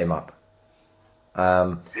to shut him up.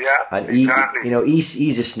 And exactly.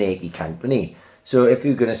 He's a snaky cunt, isn't he? So if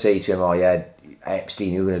you're going to say to him, oh yeah,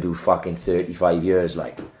 Epstein, you're going to do fucking 35 years,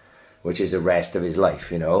 like, which is the rest of his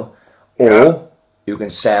life, you know, or you can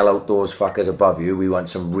sell out those fuckers above you. We want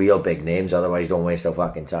some real big names, otherwise don't waste our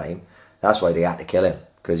fucking time. That's why they had to kill him,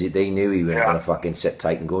 because they knew he wasn't going to fucking sit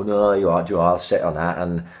tight and go, no, I'll sit on that,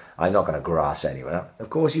 and I'm not going to grass anyone up. Of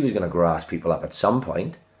course he was going to grass people up at some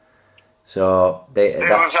point. So there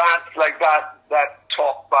was that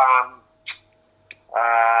top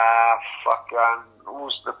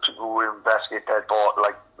who's the people who investigate dead bodies,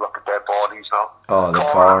 like look at dead bodies now? Oh, the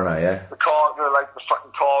coroner, yeah. The coroner, like the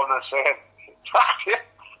fucking coroner said,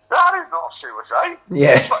 that is not suicide.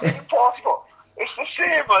 Yeah. It's fucking impossible. It's the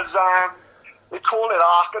same as they call it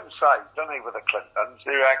Arkansas, don't they, with the Clintons?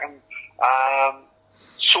 They reckon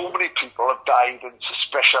so many people have died in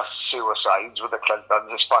suspicious suicides with the Clintons.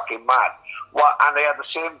 It's fucking mad. And they had the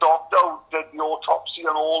same doctor who did the autopsy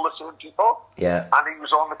on all the same people. Yeah. And he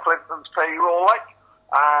was on the Clintons' payroll, like.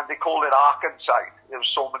 And they called it Arkansas. There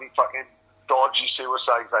was so many fucking dodgy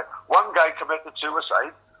suicides. Like, one guy committed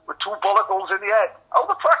suicide with 2 bullet holes in the head. How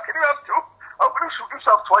the fuck can you have 2? How can you shoot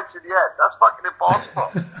yourself twice in the head? That's fucking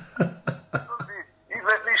impossible. He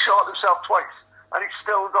literally shot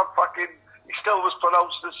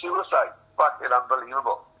pronounced as suicide. Fucking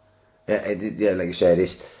unbelievable. Yeah, like you said,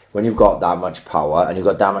 it's when you've got that much power and you've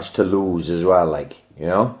got that much to lose as well. Like, you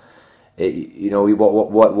know,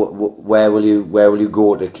 where will you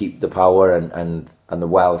go to keep the power and the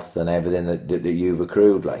wealth and everything that you've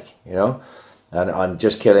accrued? Like, you know, and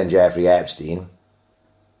just killing Jeffrey Epstein,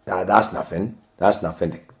 that's nothing. That's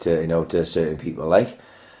nothing to certain people. Like,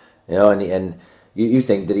 you know, and you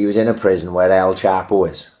think that he was in a prison where El Chapo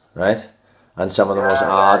is, right? And some of the most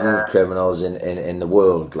ardent criminals in the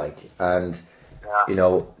world, like, and you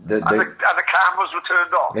know, the cameras were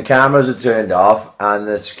turned off. The cameras were turned off, and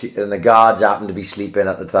the guards happened to be sleeping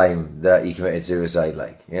at the time that he committed suicide.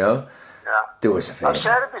 Like, you know, do us a favour. I've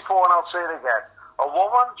said it before, and I'll say it again. A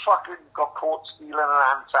woman fucking got caught stealing an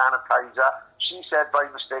hand sanitizer. She said by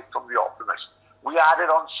mistake from The Optimist. We had it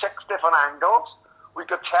on 6 different angles. We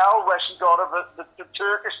could tell where she got the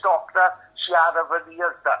Turkish doctor. She had her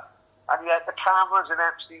veneers done. And yet the cameras in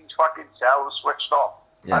Epstein's fucking cell were switched off.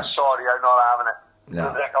 Yeah. I'm sorry, I'm not having it.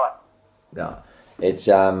 No. It's,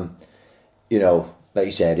 you know, like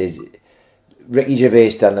you said, Ricky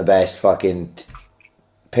Gervais done the best fucking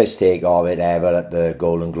piss take of it ever at the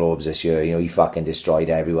Golden Globes this year. You know, he fucking destroyed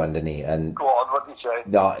everyone, didn't he? And go on, what did you say?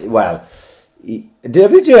 No, well,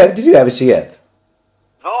 did you ever see it?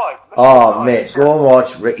 No. Oh, mate, go and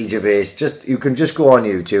watch Ricky Gervais. You can just go on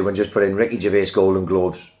YouTube and just put in Ricky Gervais Golden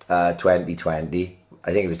Globes 2020.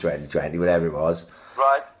 I think it was 2020, whatever it was.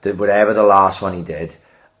 Right. Whatever the last one he did.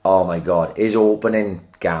 Oh my God, his opening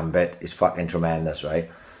gambit is fucking tremendous, right?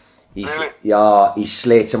 He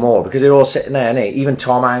slates them all because they're all sitting there, innit? Even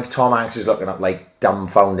Tom Hanks. Tom Hanks is looking up like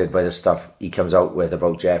dumbfounded by the stuff he comes out with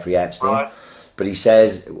about Jeffrey Epstein. Right. But he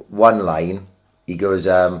says one line. He goes,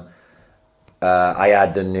 I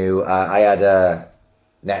had a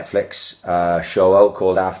Netflix show out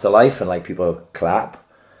called Afterlife, and like people clap.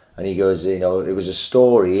 And he goes, you know, it was a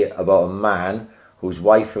story about a man whose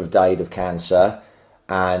wife had died of cancer,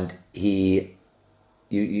 and you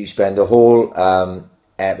spend the whole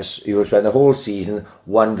you will spend the whole season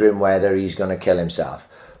wondering whether he's going to kill himself.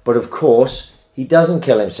 But of course, he doesn't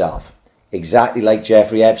kill himself. Exactly like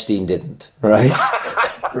Jeffrey Epstein didn't, right?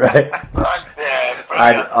 Right.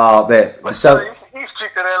 And man, so he's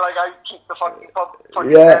treating it like I treat the fucking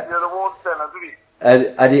the award dinner,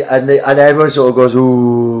 didn't he? And everyone sort of goes,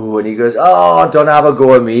 ooh, and he goes, oh, don't have a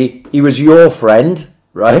go at me. He was your friend,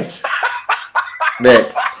 right?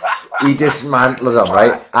 Mate, he dismantles them,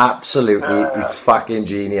 right? Absolutely, he's fucking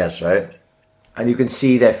genius, right? And you can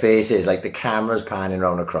see their faces, like the camera's panning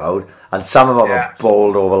around the crowd, and some of them are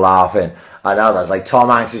bowled over laughing, and others, like Tom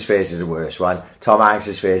Hanks' face is the worst one. Tom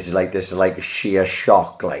Hanks' face is like this, like sheer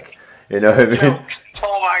shock, like, you know what I mean?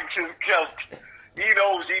 Tom Hanks is guilt. He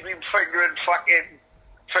knows he's been fingering fucking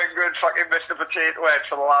Mr. Potato Head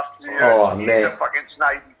for the last 2 years. Oh, he's mate. a fucking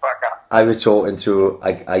snidey fucker. I was talking to,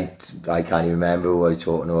 I can't even remember who I was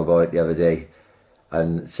talking to about it the other day,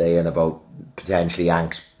 and saying about potentially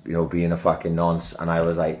Hanks, you know, being a fucking nonce, and I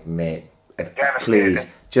was like, mate,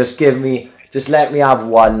 please, just let me have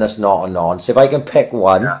one that's not a nonce. If I can pick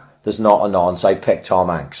one that's not a nonce, I pick Tom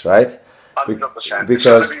Hanks, right? 100%.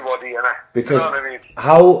 Because you know what I mean?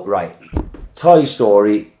 How, right, Toy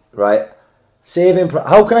Story, right,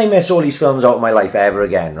 how can I miss all these films out of my life ever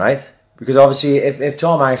again, right? Because obviously if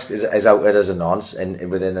Tom Hanks is outed as a nonce in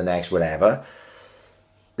within the next whatever,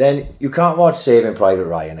 then you can't watch Saving Private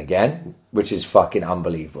Ryan again, which is fucking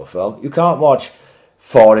unbelievable film. You can't watch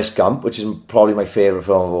Forrest Gump, which is probably my favourite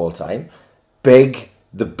film of all time. Big,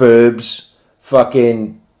 The Burbs,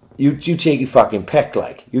 fucking, you take your fucking pick,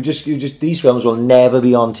 like. You just, these films will never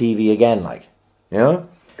be on TV again, like, you know?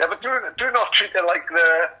 Yeah, but do not treat it like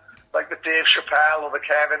the Dave Chappelle or the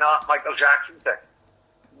Kevin Hart, Michael Jackson thing.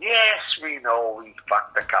 Yes, we know we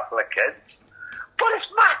fucked a couple of kids, but it's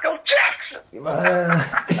Michael Jackson.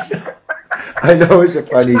 I know it's a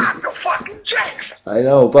funny. Michael fucking Jackson. I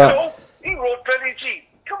know, but you know, he wrote Billie Jean.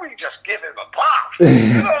 Can we just give him a pass?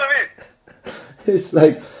 You know what I mean? It's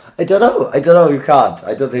like I don't know. You can't.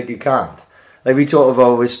 I don't think you can't. Like we talked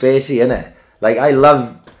about with Spacey, innit? Like I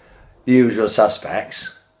love The Usual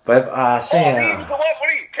Suspects, but if he was the one,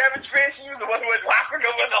 Kevin Spacey, you the one who was laughing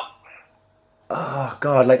over them. Oh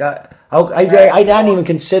God! Like I hadn't even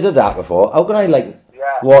considered that before. How can I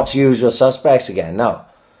watch Usual Suspects again? No.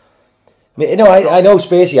 You know, I know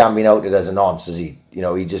Spacey hasn't been outed as a nonce, is he? You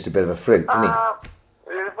know, he's just a bit of a fruit, isn't he? I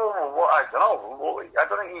don't know. I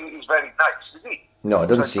don't think he's very nice, is he? No, it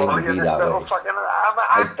doesn't seem to be that way.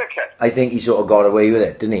 I think he sort of got away with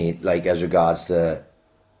it, didn't he? Like as regards to,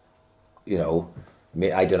 you know,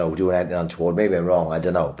 I don't know, doing anything untoward. Maybe I'm wrong. I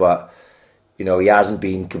don't know, but you know, he hasn't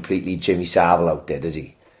been completely Jimmy Savile out there, does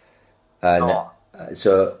he? And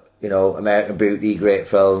So, you know, American Beauty, great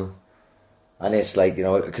film. And it's like, you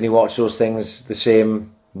know, can you watch those things the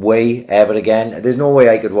same way ever again? There's no way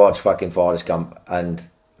I could watch fucking Forrest Gump and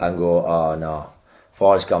go, oh no,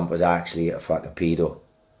 Forrest Gump was actually a fucking pedo.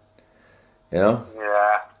 You know?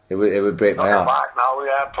 Yeah. It would break my heart. Back now,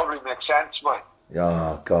 yeah, probably makes sense, mate.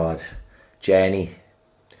 Oh, God. Jenny.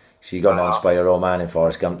 She got announced by her old man in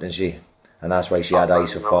Forrest Gump, didn't she? And that's why she had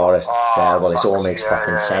eyes for Forrest. Terrible. It all makes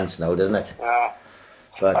fucking sense now, doesn't it? Yeah.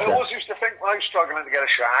 But, I always used to think when I was struggling to get a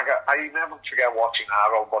shag, I never forget watching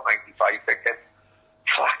Arrow about 95 thinking,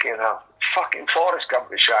 fucking hell, fucking Forrest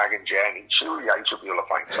Gump is shagging Jenny. Surely I should be able to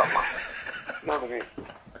find someone. You know what I mean?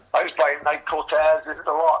 I was buying night hotels, this is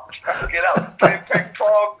a lot. Get out, playing ping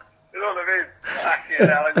pong. You know what I mean? Fucking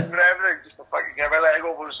hell, I do everything just to fucking get my leg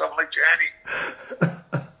over to someone like Jenny.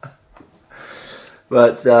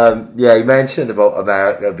 But, yeah, you mentioned about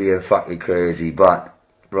America being fucking crazy, but,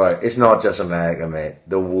 right, it's not just America, mate.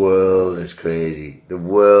 The world is crazy. The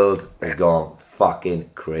world has gone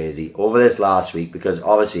fucking crazy over this last week, because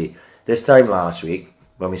obviously, this time last week,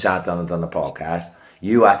 when we sat down and done the podcast,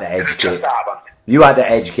 you had to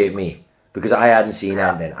educate me, because I hadn't seen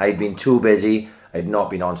anything. I'd been too busy. I'd not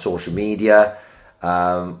been on social media.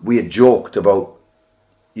 We had joked about,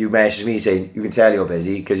 you messaged me saying, you can tell you're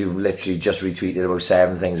busy because you've literally just retweeted about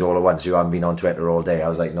 7 things all at once. You haven't been on Twitter all day. I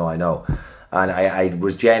was like, no, I know. And I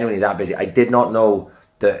was genuinely that busy. I did not know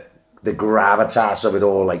the gravitas of it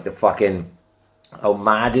all, like the fucking, how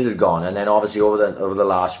mad it had gone. And then obviously over the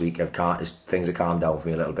last week, things have calmed down for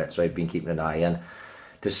me a little bit. So I've been keeping an eye. And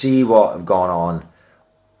to see what have gone on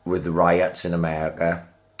with the riots in America,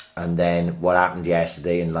 and then what happened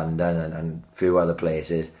yesterday in London and a few other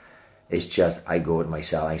places, it's just, I go to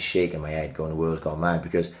myself, I'm shaking my head going, the world's gone mad,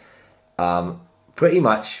 because pretty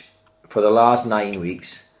much for the last 9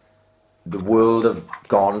 weeks, the world have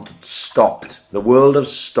stopped. The world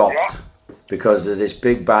has stopped because of this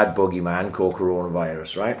big bad boogeyman called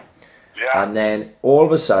coronavirus, right? Yeah. And then all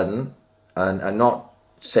of a sudden, and not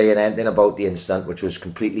saying anything about the incident, which was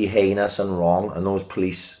completely heinous and wrong, and those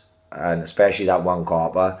police, and especially that one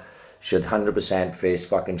copper, should 100% face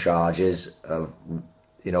fucking charges of,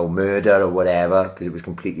 you know, murder or whatever, because it was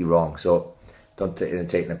completely wrong. So don't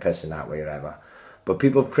taking a piss in that way or whatever. But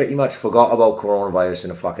people pretty much forgot about coronavirus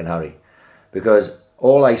in a fucking hurry, because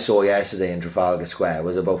all I saw yesterday in Trafalgar Square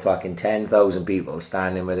was about fucking 10,000 people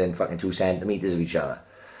standing within fucking 2 centimetres of each other,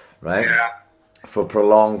 right? Yeah. For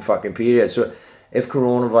prolonged fucking periods. So if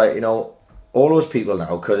coronavirus, you know, all those people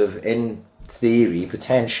now could have, in theory,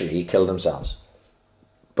 potentially killed themselves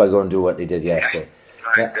by going to do what they did yesterday.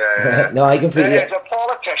 And, no, I completely... There's a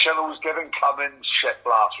politician who was giving Cummins shit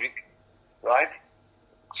last week, right?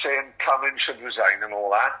 Saying Cummins should resign and all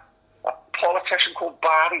that. A politician called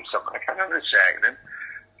Barry something, I can't remember his name.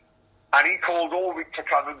 And he called all week for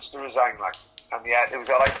Cummins to resign, like. And yet, it was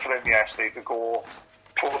alright for him yesterday to go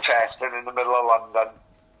protesting in the middle of London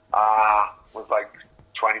with like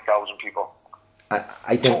 20,000 people.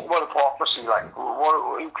 I think... Talk about hypocrisy, like.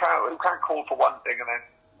 You can't call for one thing and then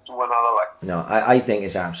do another, like. No, I think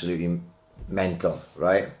it's absolutely mental,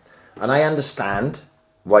 right? And I understand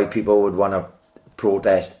why people would want to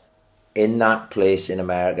protest in that place in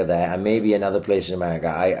America there, and maybe another place in America.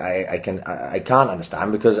 I can't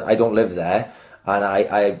understand, because I don't live there, and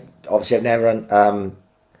I obviously I've never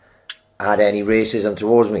had any racism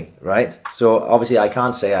towards me, right? So obviously I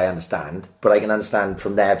can't say I understand, but I can understand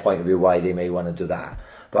from their point of view why they may want to do that.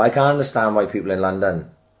 But I can't understand why people in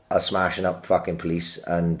London are smashing up fucking police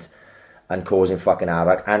and causing fucking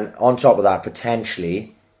havoc, and on top of that,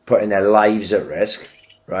 potentially putting their lives at risk,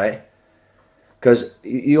 right? Because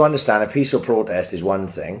you understand, a peaceful protest is one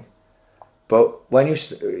thing, but when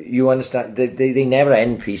you understand, they never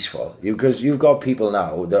end peaceful. Because you've got people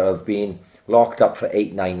now that have been locked up for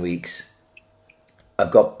 8-9 weeks. I've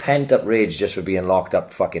got pent-up rage just for being locked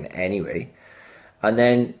up fucking anyway. And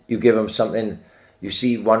then you give them something, you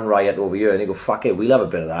see one riot over here, and you go, fuck it, we'll have a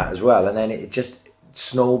bit of that as well. And then it just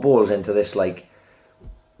snowballs into this, like,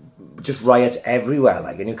 just riots everywhere,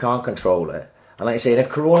 like, and you can't control it. And like I say, if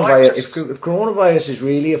coronavirus is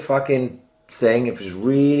really a fucking thing, if it's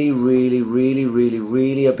really, really, really, really,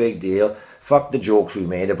 really a big deal, fuck the jokes we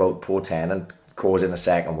made about Portend causing a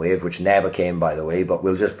second wave, which never came, by the way, but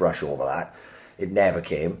we'll just brush over that. It never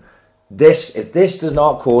came. If this does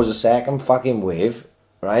not cause a second fucking wave,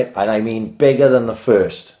 right, and I mean bigger than the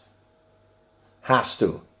first, has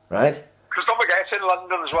to, right? Because don't forget, it's in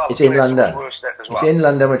London as well. It's in London. It's in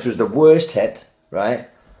London, which was the worst hit, right?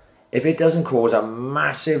 If it doesn't cause a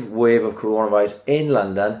massive wave of coronavirus in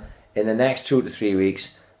London in the next 2 to 3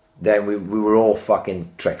 weeks, then we were all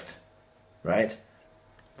fucking tricked, right?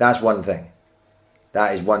 That's one thing.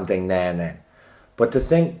 That is one thing there and then. But to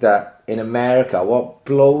think that in America, what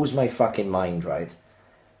blows my fucking mind, right,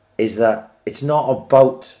 is that it's not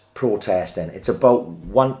about protesting. It's about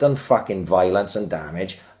wanton fucking violence and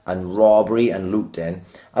damage and robbery and looting.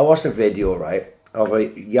 I watched a video, right, of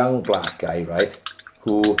a young black guy, right,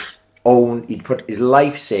 who he'd put his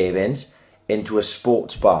life savings into a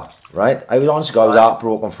sports bar, right? I was honest, I was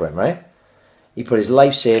heartbroken for him, right? He put his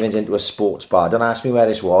life savings into a sports bar. Don't ask me where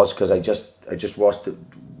this was, because I just watched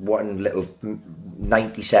one little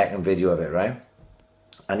 90-second video of it, right?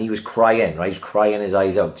 And he was crying, right? He was crying his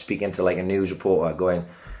eyes out, speaking to like a news reporter, going,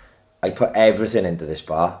 I put everything into this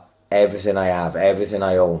bar, everything I have, everything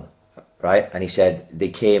I own, right? And he said, they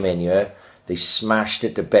came in here, they smashed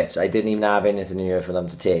it to bits. I didn't even have anything in here for them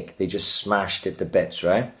to take. They just smashed it to bits,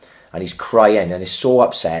 right? And he's crying, and he's so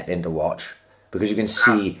upsetting to watch, because you can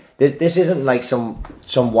see, this isn't like some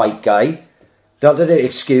white guy. Not that it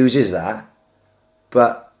excuses that,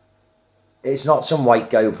 but it's not some white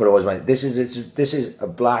guy who put all his money. This is a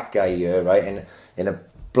black guy here, right, in a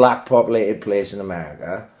black populated place in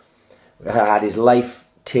America, had his life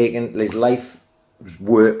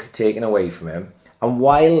work taken away from him, and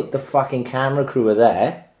while the fucking camera crew are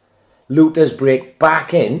there, looters break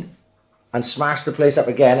back in and smash the place up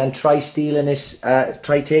again and try taking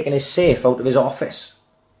his safe out of his office,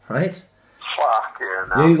 right?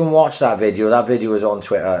 Fucking You can watch that video. That video was on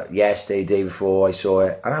Twitter yesterday, day before I saw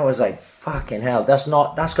it, and I was like, fucking hell, that's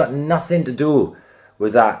got nothing to do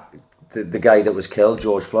with that, the guy that was killed,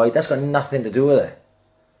 George Floyd. That's got nothing to do with it.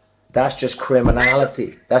 That's just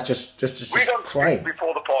criminality. That's just we don't crime. speak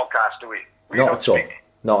before the podcast, do we? Not at all.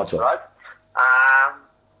 Not at all. Right?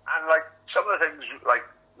 And like some of the things, like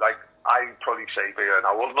I probably say here, and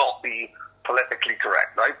I will not be politically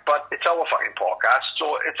correct, right? But it's our fucking podcast,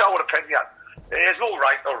 so it's our opinion. There's no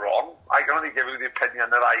right or wrong. I can only give you the opinion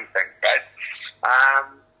that I think, right?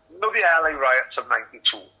 You know the LA riots of '92?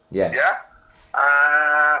 Yes. Yeah?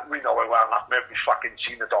 We know it well enough. Maybe fucking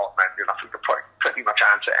seen the documentary enough. We could pretty much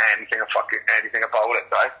answer anything about it,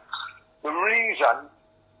 right? The reason,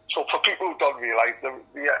 so for people who don't realise,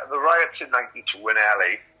 the riots in '92 in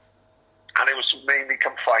LA, and it was mainly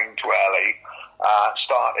confined to LA,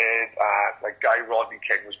 started, like Guy Rodney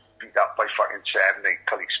King was beat up by fucking 7, 8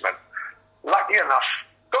 policemen. Lucky enough,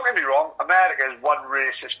 don't get me wrong, America is one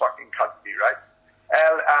racist fucking country, right?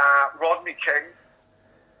 Rodney King,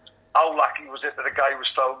 how lucky was it that a guy was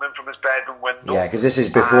filming from his bedroom window? Yeah, because this is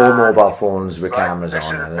before mobile phones with cameras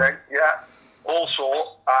on. I think. Yeah.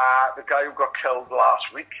 Also, the guy who got killed last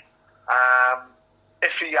week,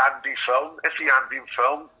 if he hadn't been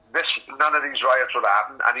filmed, none of these riots would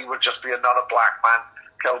happen, and he would just be another black man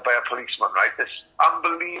killed by a policeman, right? This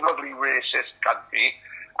unbelievably racist country,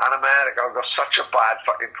 and America have got such a bad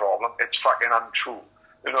fucking problem. It's fucking untrue.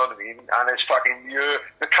 You know what I mean? And it's fucking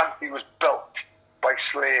the country was built by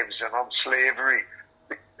slaves and on slavery.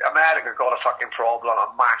 America got a fucking problem,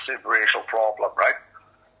 a massive racial problem, right?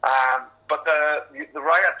 But the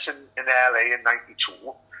riots in LA in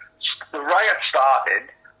 '92, the riot started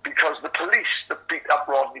because the police that beat up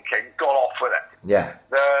Rodney King got off with it. Yeah.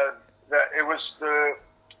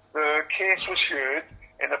 The case was heard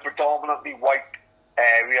in a predominantly white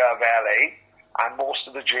area of LA, and most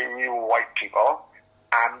of the jury were white people,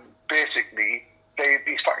 and basically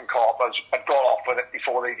these fucking coppers had got off with it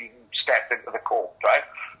before they'd even stepped into the court, right?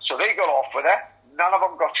 So they got off with it. None of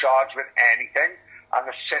them got charged with anything, and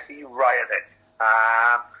the city rioted.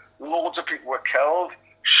 Loads of people were killed.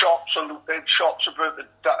 Shops were looted. Shops were burnt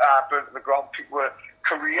to the ground. People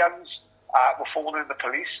Koreans were phoning the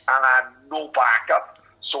police and had no backup.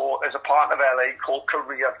 So there's a part of LA called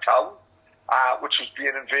Koreatown, which was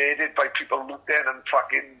being invaded by people looting and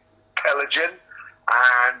fucking pillaging.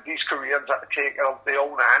 And these Koreans had to take it out their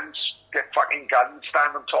own hands, get fucking guns,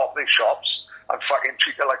 stand on top of their shops, and fucking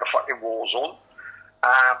treat it like a fucking war zone.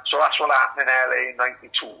 So that's what happened in LA in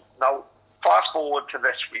 '92. Now, fast forward to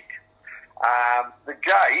this week. The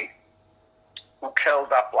guy who killed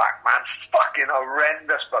that black man, fucking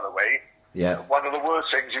horrendous, by the way. Yeah. One of the worst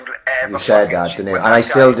things you've ever. You said that, didn't you? And I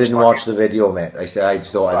still didn't watch the video, mate. I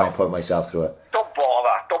just thought I'd not put myself through it. Don't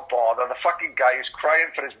bother. The fucking guy is crying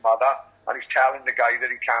for his mother, and he's telling the guy that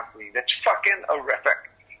he can't breathe. It's fucking horrific.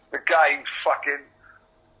 That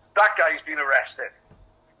guy's been arrested,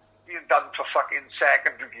 being done for fucking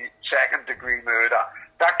second degree murder.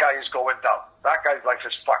 That guy is going down. That guy's life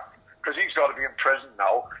is fucked, because he's got to be in prison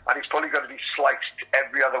now, and he's probably going to be sliced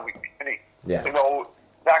every other week, isn't he? Yeah. You know,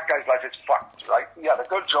 that guy's life is fucked, right? He had a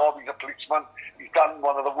good job. He's a policeman. He's done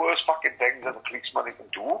one of the worst fucking things as a policeman he can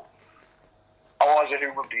do, or as a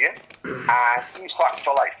human being. And he's fucked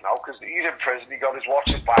for life now because he's in prison. He got his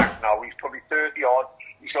watches back now. He's probably 30 odd.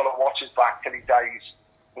 He's got to watch his back till he dies.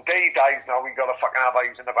 The day he dies now, he got to fucking have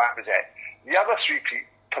eyes in the back of his head. The other three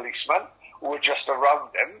policemen who were just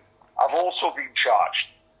around him have also been charged.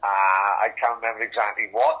 I can't remember exactly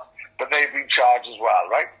what, but they've been charged as well,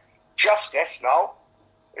 right? Justice now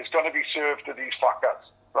is going to be served to these fuckers,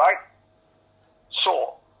 right?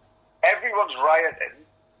 So, everyone's rioting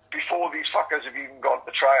before these fuckers have even gone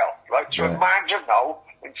to trial, right? So imagine now,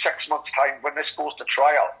 in 6 months' time, when this goes to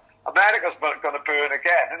trial, America's going to burn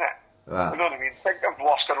again, isn't it? Wow. You know what I mean? Think of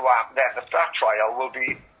what's going to happen then. If that trial will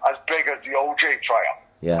be as big as the OJ trial,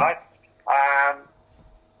 right?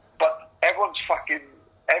 But everyone's fucking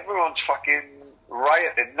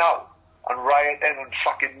rioting now, and rioting and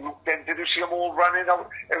fucking looting. Did you see them all running out?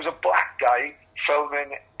 It was a black guy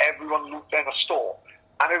filming everyone looting a store,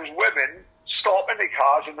 and it was women stopping their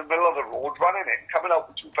cars in the middle of the road, running in, coming out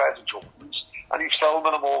with 2 pairs of Jordans, and he's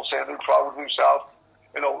filming them all, saying they're proud of himself.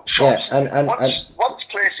 You know, shops. Once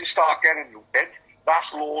places start getting looted, that's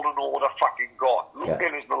law and order fucking gone.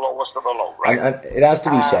 Looting is the lowest of the low, right? And it has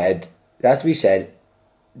to be said. It has to be said.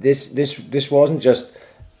 This wasn't just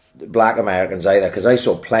black Americans either, because I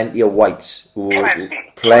saw plenty of whites,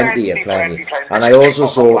 plenty. And I also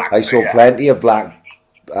saw plenty of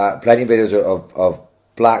plenty of videos of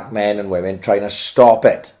black men and women trying to stop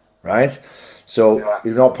it, right? So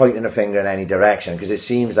you're not pointing a finger in any direction, because it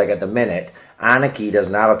seems like at the minute anarchy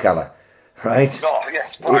doesn't have a colour, right? No,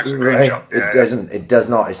 yes, it doesn't. It does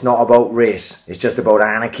not. It's not about race. It's just about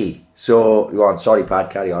anarchy. So go on. Sorry,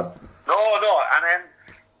 Pat. Carry on. No, and then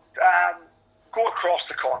go across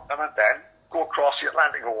the continent. Then go across the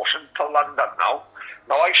Atlantic Ocean to London.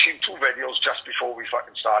 Now I've seen 2 videos just before we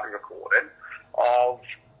fucking started recording of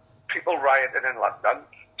people rioting in London.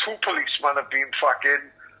 2 policemen have been fucking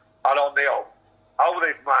on their own. How would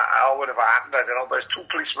have happened? I don't know. There's 2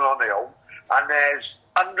 policemen on their own, and there's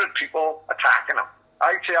 100 people attacking them.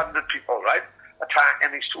 I'd say 100 people, right,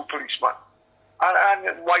 attacking these 2 policemen,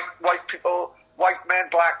 and white people, white men,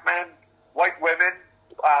 black men, white women,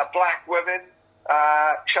 black women,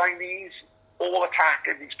 Chinese, all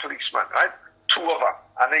attacking these policemen, right? 2 of them,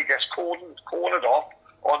 and they get cornered off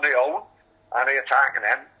on their own, and they attacking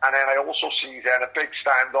them. And then I also see then a big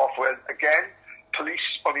standoff with, again, police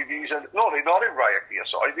only these, no, they're not in riot gear,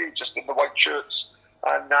 sorry, they're just in the white shirts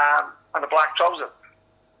and the black trousers.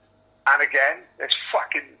 And again, there's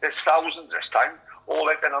thousands this time, all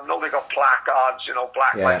in, and I know they got placards, you know,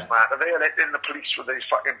 Black Lives Matter. They're in the police with these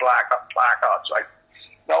fucking placards, right?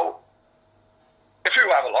 Now, if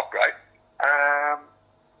you have a look, right, I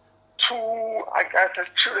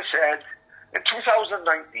should have said, in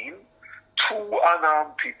 2019, 2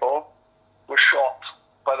 unarmed people were shot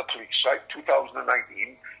by the police, right?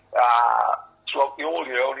 2019. Throughout the whole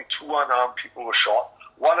year, only 2 unarmed people were shot.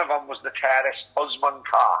 One of them was the terrorist Usman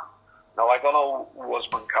Khan. Now, I don't know who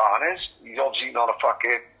Usman Khan is. He's obviously not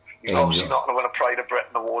obviously not going to win a Pride of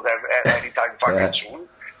Britain award anytime fucking soon.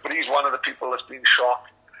 But he's one of the people that's been shot.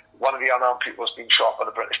 One of the unarmed people has been shot by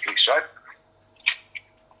the British police, right?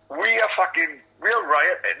 We're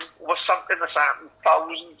rioting over something that's happened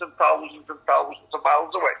thousands and thousands and thousands of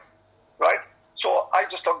miles away, right? So I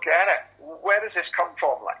just don't get it. Where does this come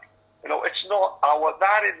from? Like, you know, it's not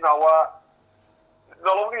that isn't our.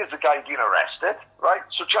 Not only is the guy being arrested, right?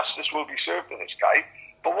 So justice will be served to this guy.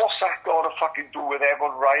 But what's that got to fucking do with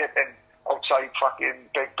everyone rioting outside fucking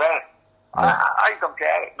Big Ben? I don't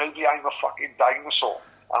get it. Maybe I'm a fucking dinosaur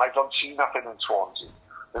and I don't see nothing in Swansea.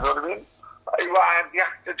 You know what I mean? The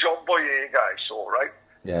actor John Boyega I saw, right?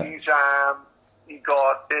 Yeah. He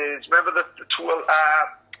got his. Remember the 2.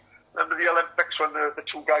 Remember the Olympics when the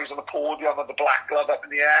 2 guys on the podium had the black glove up in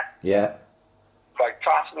the air? Yeah. Right,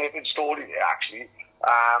 fascinating story there, actually.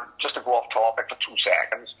 Just to go off topic for 2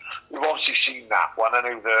 seconds, we've obviously seen that one. I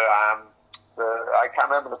know I can't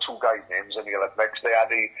remember the 2 guys' names in the Olympics. They had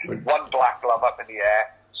the 1 black glove up in the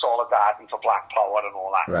air, solidarity for black power and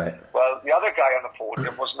all that. Right. Well, the other guy on the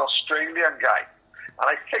podium was an Australian guy, and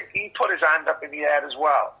I think he put his hand up in the air as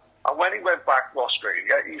well. And when he went back to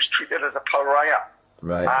Australia, he was treated as a pariah.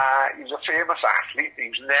 Right. He was a famous athlete. He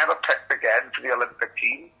was never picked again for the Olympic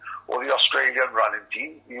team or the Australian running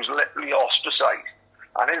team. He was literally ostracised.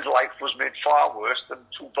 And his life was made far worse than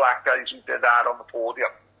 2 black guys who did that on the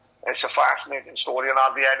podium. It's a fascinating story, and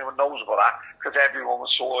hardly anyone knows about that because everyone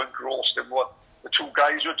was so engrossed in what the 2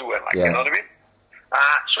 guys were doing. You know what I mean?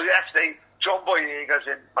 So yesterday, John Boyega's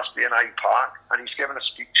must be in Hyde Park, and he's giving a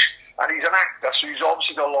speech. And he's an actor, so he's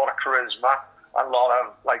obviously got a lot of charisma and a lot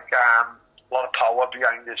of power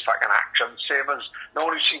behind his fucking action. Same as,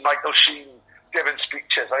 no one who's seen Michael Sheen giving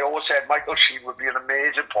speeches. I always said Michael Sheen would be an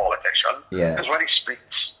amazing politician. Yeah. Because when he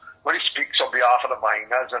speaks on behalf of the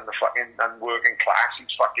miners and the and working class,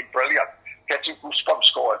 he's fucking brilliant. Gets you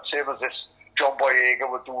goosebumps going. Same as this John Boyega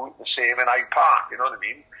would do the same in Hyde Park. You know what I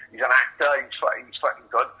mean? He's an actor. He's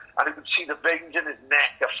fucking good. And you can see the veins in his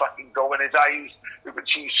neck. They're fucking going. His eyes. You can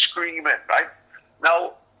see he's screaming. Right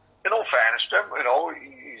now, in all fairness to him, you know,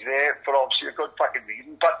 he's there for obviously a good fucking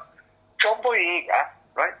reason. But John Boyega,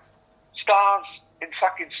 right, stars in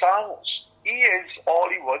fucking Star Wars. He is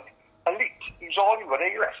Hollywood elite. He's Hollywood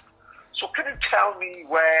A-list. So can you tell me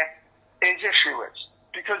where his issue is?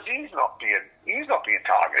 Because he's not being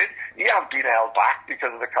targeted. He hasn't been held back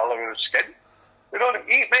because of the colour of his skin. You know what I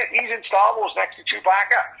mean? He's in Star Wars next to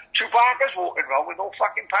Chewbacca. Chewbacca's walking around with no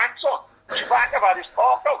fucking pants on. Chewbacca had his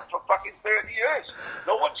cock out for fucking 30 years.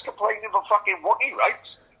 No one's complaining for fucking Wookiee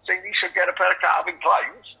rights, saying he should get a pair of Calvin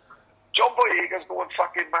Kleins. John Boyega's going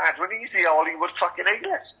fucking mad when he's the Hollywood fucking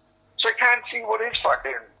A-list. So I can't see what is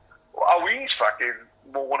fucking, how he's fucking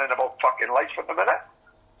moaning about fucking life at the minute.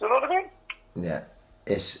 Do you know what I mean? Yeah.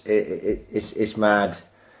 It's mad.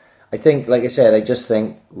 I think, like I said, I just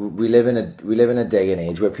think we live in a day and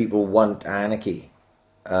age where people want anarchy,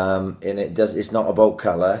 and it's not about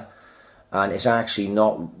colour, and it's actually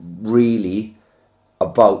not really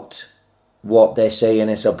about what they're saying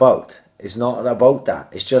it's about. It's not about that.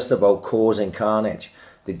 It's just about causing carnage.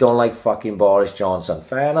 They don't like fucking Boris Johnson.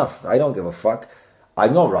 Fair enough. I don't give a fuck.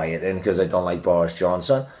 I'm not rioting because I don't like Boris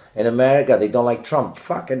Johnson. In America, they don't like Trump.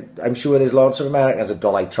 Fucking, I'm sure there's lots of Americans that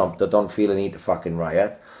don't like Trump, that don't feel the need to fucking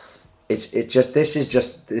riot.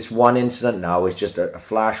 This one incident now is just a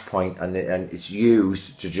flashpoint, and it's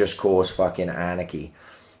used to just cause fucking anarchy.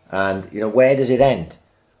 And you know, where does it end?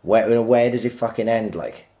 Where does it fucking end?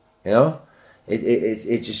 Like, you know,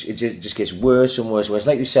 it just gets worse and worse and worse.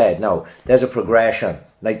 Like you said, no, there's a progression.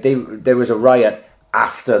 Like there was a riot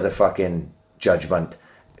after the fucking judgment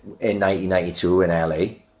in 1992 in LA.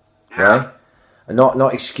 Right? And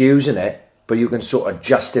not excusing it, but you can sort of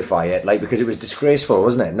justify it, like, because it was disgraceful,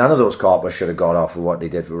 wasn't it? None of those coppers should have got off with what they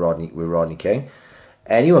did with Rodney King.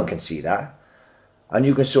 Anyone can see that, and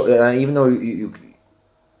you can sort of, and even though you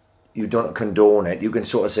don't condone it, you can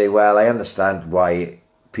sort of say, well, I understand why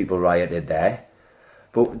people rioted there,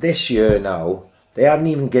 but this year now they haven't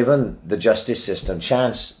even given the justice system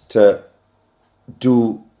chance to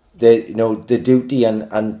do the duty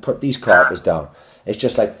and put these coppers down. It's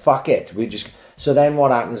just like, fuck it. So then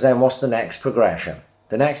what happens then? What's the next progression?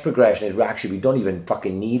 The next progression is we don't even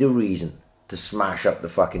fucking need a reason to smash up the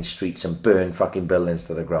fucking streets and burn fucking buildings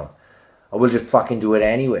to the ground. Or we'll just fucking do it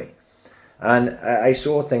anyway. And I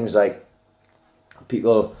saw things like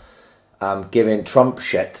people giving Trump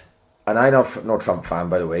shit. And I'm no Trump fan,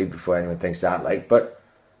 by the way, before anyone thinks that, like, but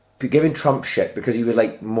giving Trump shit because he was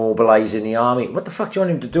like mobilising the army. What the fuck do you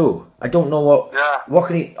want him to do? I don't know what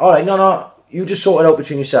can he... Alright, no. You just sort it out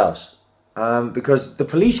between yourselves. Because the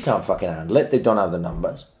police can't fucking handle it. They don't have the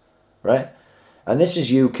numbers. Right? And this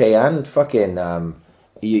is UK and fucking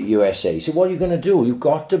USA. So what are you going to do? You've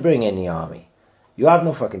got to bring in the army. You have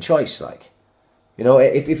no fucking choice, like. You know,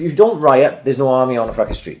 if you don't riot, there's no army on the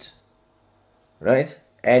fucking streets. Right?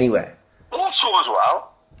 Anywhere. Also as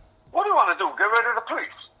well, what do you want to do? Get rid of the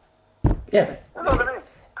police? Yeah. You know what I mean?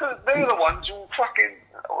 Because they're the ones who fucking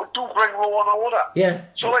do bring law and order. Yeah.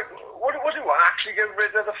 So, like, what do you want? Actually get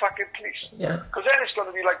rid of the fucking police? Yeah. Because then it's going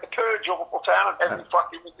to be like the purge over town, and every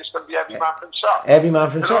fucking week it's going to be every man for himself. Every man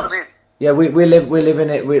for himself. You know what I mean? Yeah, we live in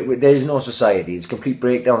it. There's no society. It's a complete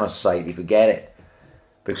breakdown of society. Forget it.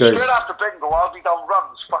 Because straight after bingo, I'll be down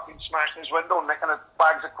runs, fucking smashing his window, nicking his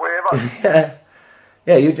bags of quaver.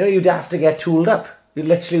 yeah. You'd have to get tooled up. You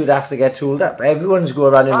literally would have to get tooled up. Everyone's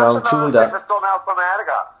going running around tooled up. Don't help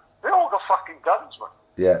America. They all got fucking guns, man.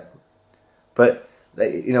 Yeah, but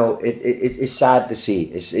you know, it's sad to see.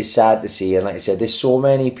 It's sad to see, and like I said, there's so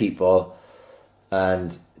many people,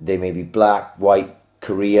 and they may be black, white,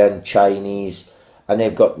 Korean, Chinese, and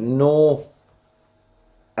they've got no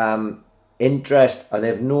interest, and they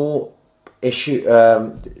have no issue.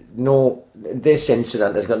 This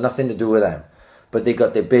incident has got nothing to do with them, but they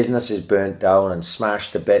got their businesses burnt down and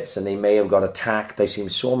smashed to bits, and they may have got attacked. I've seen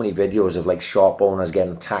so many videos of like shop owners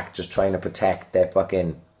getting attacked just trying to protect their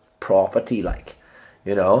fucking property, like,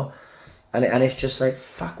 you know, and it's just like,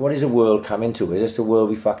 fuck, what is the world coming to? Is this the world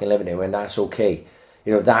we fucking living in when that's okay?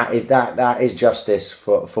 You know, that is justice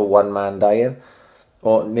for one man dying,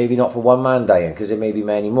 or maybe not for one man dying because there may be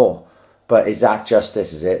many more, but is that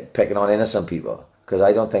justice? Is it picking on innocent people? Because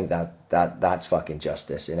I don't think that's fucking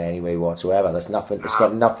justice in any way whatsoever. It's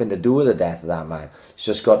got nothing to do with the death of that man. It's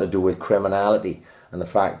just got to do with criminality and the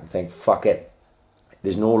fact to think, fuck it,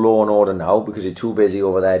 there's no law and order now because they're too busy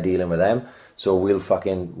over there dealing with them. So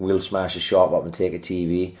we'll smash a shop up and take a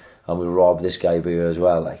TV and we'll rob this guy here as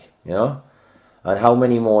well, like, you know? And how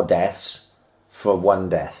many more deaths for one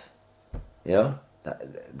death? You know?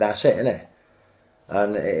 That's it, innit?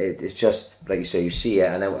 And it's just, like you say, you see it.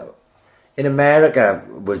 And then, in America,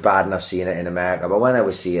 it was bad enough seeing it in America. But when I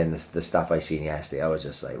was seeing the stuff I seen yesterday, I was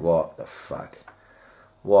just like, what the fuck?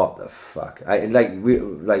 What the fuck? Like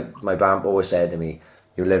my bamp always said to me,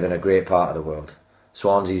 you live in a great part of the world.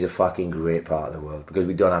 Swansea's a fucking great part of the world because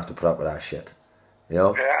we don't have to put up with that shit. You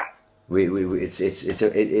know? Yeah.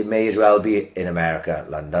 It may as well be in America,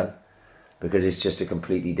 London, because it's just a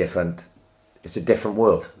completely different. It's a different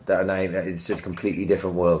world. It's a completely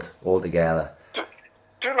different world altogether.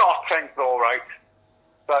 Do not think though, right,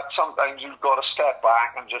 that sometimes you've got to step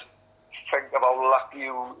back and just think of how lucky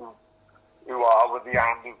you are with the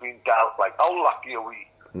hand you've been dealt. Like, how lucky are we?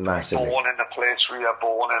 Massively. Born in the place we are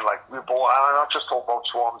born in. Like, we're born, and I'm not just talking about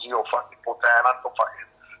Swansea or fucking Port Ellen or fucking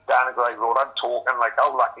Dannegley Road. I'm talking like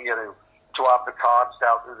how lucky are you to have the cards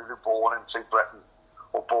dealt with if you're born in, say, Britain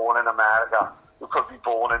or born in America. You could be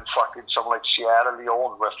born in fucking somewhere like Sierra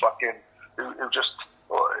Leone where fucking, who just,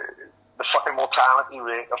 the fucking mortality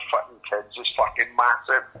rate of fucking kids is fucking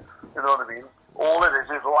massive. You know what I mean? All it is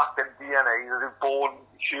lacking DNA that is born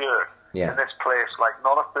here in this place, like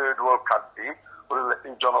not a third world country.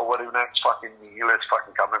 You don't know where the next fucking meal is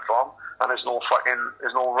fucking coming from, and there's no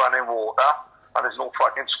running water, and there's no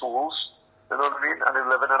fucking schools. You know what I mean? And they're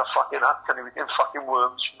living in a fucking hut and they're eating fucking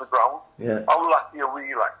worms from the ground. Yeah. How lucky are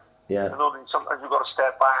we, like? Yeah. You know what I mean? Sometimes you've got to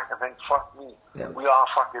step back and think, fuck me. Yeah. We are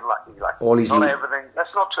fucking lucky, like. Let's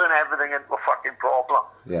not turn everything into a fucking problem.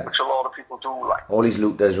 Yeah. Which a lot of people do, like. All these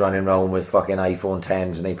looters running around with fucking iPhone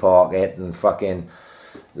 10s in their pocket and fucking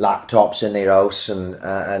laptops in their house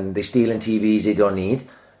and they're stealing TVs they don't need.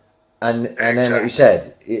 And then, like you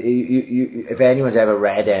said, you if anyone's ever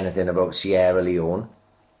read anything about Sierra Leone,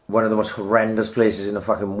 one of the most horrendous places in the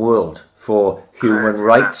fucking world for human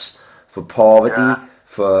rights, for poverty,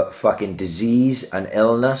 for fucking disease and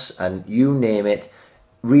illness and you name it.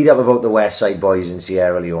 Read up about the West Side Boys in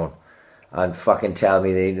Sierra Leone and fucking tell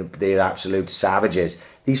me they're absolute savages.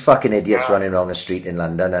 These fucking idiots running around the street in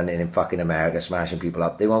London and in fucking America smashing people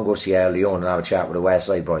up. They won't go Sierra Leone and have a chat with the West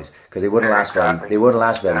Side Boys because they wouldn't last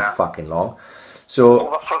very fucking long. So the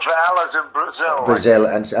favelas in Brazil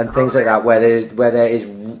and things like that where there is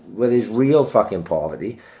real fucking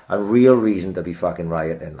poverty and real reason to be fucking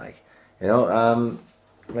rioting, like, you know.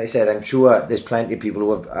 Like I said, I'm sure there's plenty of people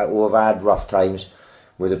who have had rough times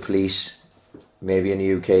with the police, maybe in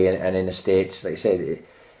the UK and in the States. Like I said,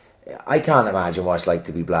 I can't imagine what it's like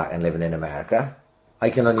to be black and living in America. I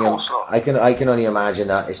can only imagine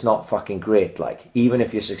that it's not fucking great. Like, even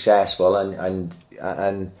if you're successful and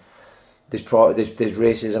there's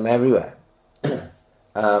racism everywhere.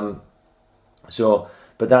 But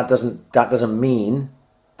that doesn't mean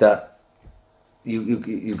that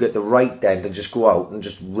you get the right then to just go out and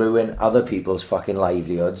just ruin other people's fucking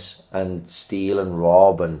livelihoods and steal and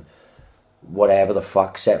rob and whatever the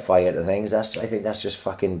fuck, set fire to things. I think that's just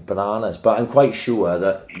fucking bananas. But I'm quite sure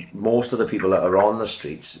that most of the people that are on the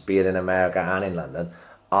streets, be it in America and in London,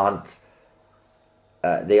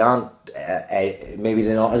 maybe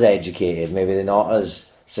they're not as educated, maybe they're not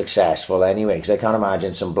as successful anyway, because I can't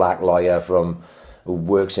imagine some black lawyer who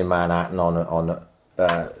works in Manhattan on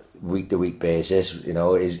a week-to-week basis, you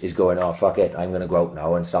know, is going, oh, fuck it, I'm going to go out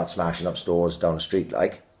now and start smashing up stores down the street,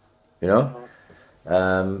 like, you know?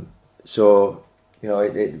 So, you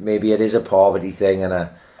know, maybe it is a poverty thing and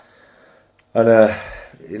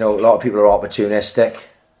you know, a lot of people are opportunistic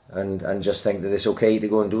and just think that it's okay to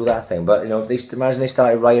go and do that thing. But, you know, imagine they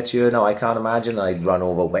started riots here now, I can't imagine I'd run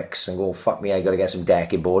over Wicks and go, fuck me, I got to get some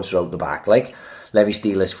decking boards out the back, like, let me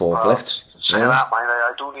steal this forklift.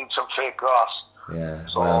 I do need some fake grass. Yeah,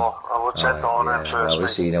 so I would check on it first. Well, we'll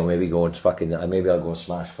see, you know, maybe I'll go and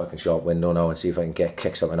smash fucking shop window now and see if I can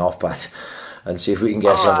kick something off, but and see if we can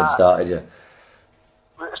get something started. Yeah.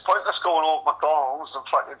 It's pointless going over McDonald's and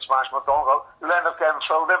fucking smash McDonald's. You'll end up getting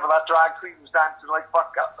filled in with that drag queens dancing like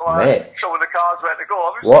fuck up, mate, showing the cars where to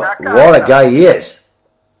go. What a guy he is.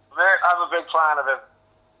 Mate, I'm a big fan of him.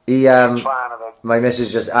 My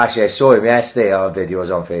missus just, actually I saw him yesterday on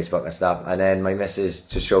videos on Facebook and stuff, and then my missus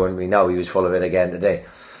just showing me now he was full of it again today,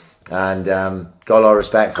 and got a lot of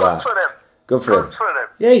respect for that. Good for him.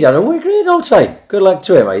 Yeah, he's having a great old time. Good luck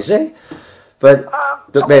to him, I say. But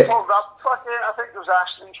mate, pulled up fucking, I think it was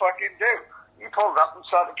Ashton fucking Duke. He pulled up and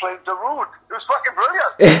started playing Darude. It was fucking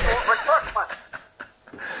brilliant. It was like fuck,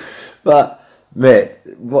 man. But mate,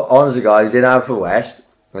 honestly guys, in Haverfordwest,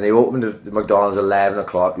 When they opened the McDonald's at 11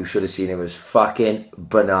 o'clock, you should have seen it was fucking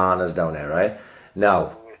bananas down there, right?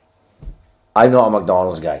 Now, I'm not a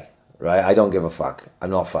McDonald's guy, right? I don't give a fuck. I'm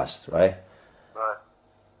not fussed, right?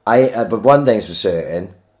 But one thing's for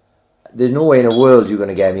certain, there's no way in the world you're going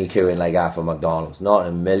to get me queuing like that for McDonald's. Not in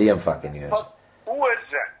a million fucking years. But who is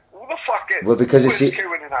it? Who the fuck is? Well, because who it's is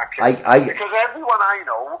queuing in that queue? Because everyone I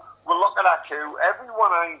know will look at that queue.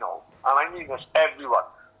 Everyone I know, and I mean this, everyone,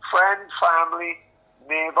 friend, family,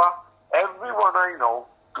 neighbour, everyone I know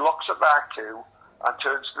looks at that queue and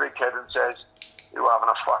turns to the kid and says, "You're having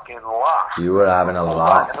a fucking laugh." You were having a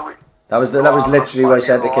laugh. That was literally what I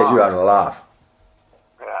said to the kids. You were having a laugh.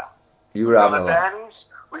 Yeah. You were having a laugh. laugh.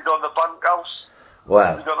 We done the bunkhouse.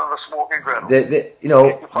 Well, we done on the smoking grill. You know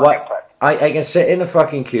what? I can sit in a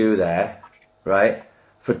fucking queue there, right,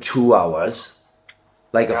 for 2 hours,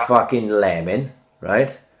 like a fucking lemon,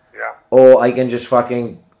 right? Yeah. Or I can just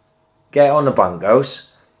fucking get on the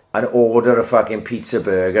bunkhouse and order a fucking pizza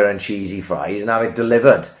burger and cheesy fries and have it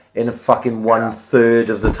delivered in a fucking 1/3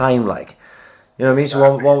 of the time, like. You know what I mean?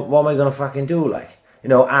 So what am I going to fucking do, like? You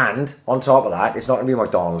know, and on top of that, it's not going to be a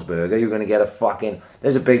McDonald's burger. You're going to get a fucking...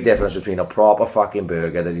 There's a big difference between a proper fucking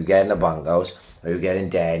burger that you get in a bunkhouse or you get in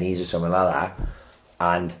Denny's or something like that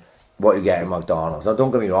and what you get in McDonald's. Now, don't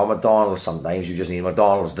get me wrong, McDonald's sometimes you just need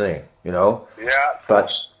McDonald's, don't you? You know? Yeah. But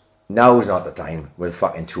now's not the time with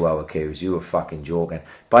fucking 2 hour queues. You were fucking joking.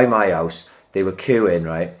 By my house, they were queuing,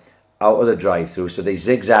 right, out of the drive-thru. So they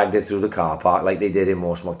zigzagged it through the car park like they did in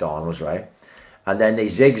most McDonald's, right? And then they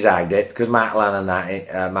zigzagged it, because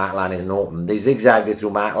Matalan isn't open, they zigzagged it through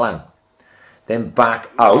Matalan. Then back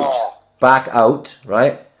out,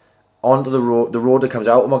 right, onto the road that comes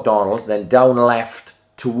out of McDonald's, then down left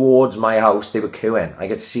towards my house, they were queuing. I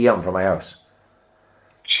could see them from my house.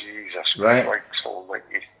 Jesus right? Christ,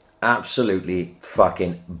 almighty. Absolutely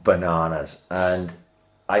fucking bananas. And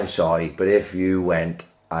I'm sorry, but if you went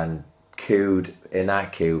and queued in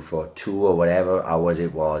that queue for 2 or whatever hours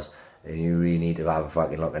it was, then you really need to have a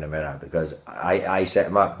fucking look in the mirror, because I set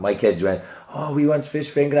them up. My kids went, "Oh, we want fish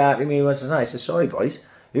finger happy meal, we want this." I said, "Sorry boys,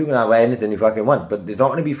 you can have anything you fucking want, but there's not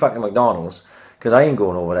going to be fucking McDonald's, because I ain't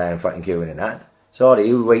going over there and fucking queuing in that. Sorry,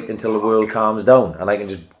 you'll wait until the world calms down and I can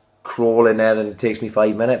just crawl in there and it takes me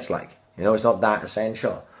 5 minutes, like, you know, it's not that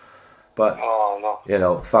essential." But, you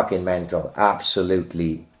know, fucking mental,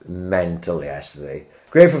 absolutely mental yesterday.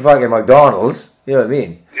 Great for fucking McDonald's, you know what I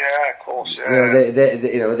mean? Yeah, of course, yeah.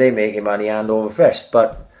 You know, they making money hand over fist,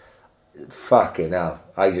 but fucking hell,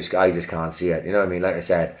 I just can't see it. You know what I mean? Like I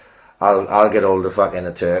said, I'll get hold of fucking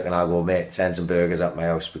the Turk and I'll go, "Mate, send some burgers up my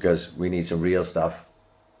house because we need some real stuff."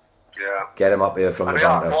 Yeah. Get them up here from the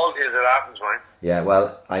bunkhouse. It happens, man. Yeah,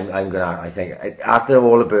 well, I think after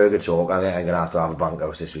all the burger talk, I think I'm gonna have to have a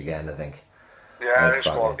bunkhouse this weekend. I think. Yeah, it's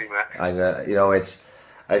quality, man. I'm gonna, you know,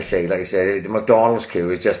 I'd say, like I said, the McDonald's queue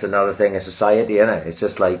is just another thing in society, isn't it? It's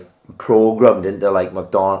just like programmed into like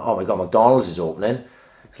McDonald's. Oh my God, McDonald's is opening.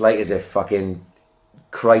 It's like as if fucking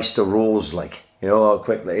Christ arose, like, you know,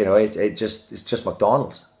 quickly. You know, it's just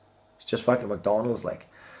McDonald's. It's just fucking McDonald's, like.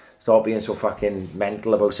 Stop being so fucking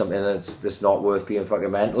mental about something that's not worth being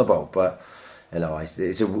fucking mental about. But you know, it's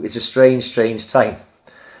a strange time,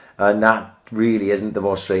 and that really isn't the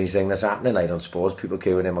most strange thing that's happening. I don't suppose people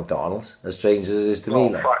queuing in McDonald's, as strange as it is to me.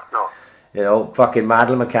 Like, fuck no. You know, fucking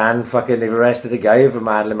Madeleine McCann. Fucking they've arrested a guy over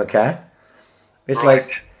Madeleine McCann. It's right.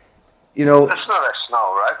 like, you know. Listen to this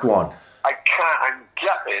now, right? Go on. I'm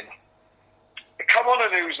gutted. It come on the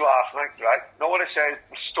news last night, right? Know what it says?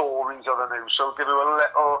 The stories of the news. So I'll give you a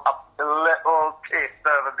little taste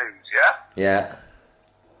of the news, yeah? Yeah.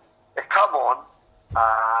 It come on,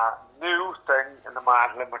 new thing in the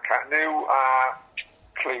Madeleine McCann, new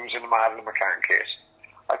clues in the Madeleine McCann case.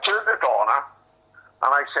 I turned the corner and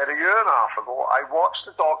I said a year and a half ago, I watched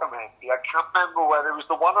the documentary. I can't remember whether it was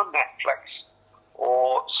the one on Netflix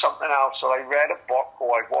or something else, that I read a book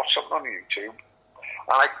or I watched something on YouTube.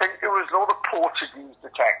 And I think it was the Portuguese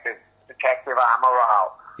detective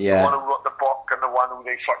Amaral. Yeah. The one who wrote the book and the one who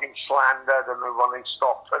they fucking slandered and the one they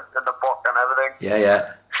stopped in the book and everything.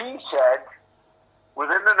 Yeah. He said,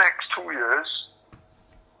 within the next 2 years,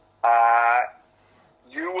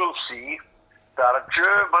 you will see that a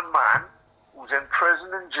German man who's in prison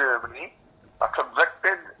in Germany, a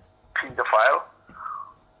convicted paedophile,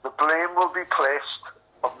 the blame will be placed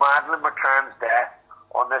of Madeleine McCann's death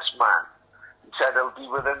on this man. He said it'll be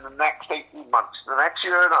within the next 18 months. The next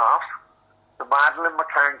year and a half, the Madeleine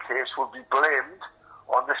McCann case will be blamed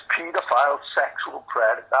on this paedophile sexual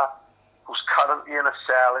predator who's currently in a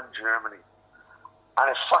cell in Germany. And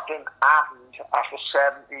it fucking happened after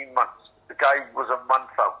 17 months. The guy was a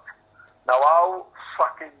month out. Now, how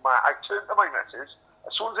fucking mad. I turned to my missus, I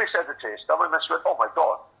as soon as they said the taste, I went, oh my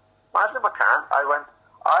God, Madeleine McCann. I went,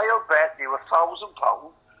 I'll bet you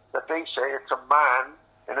 £1,000 that they say it's a man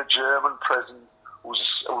in a German prison who's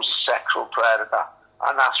a sexual predator,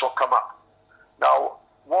 and that's what come up. Now,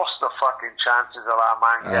 what's the fucking chances of that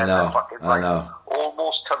man getting the fucking right?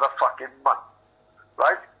 Almost to the fucking month,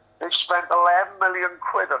 right? They've spent 11 million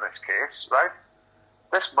quid on this case, right?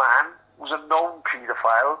 This man, who's a known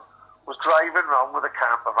paedophile, was driving around with a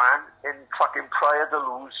camper van in fucking Praia da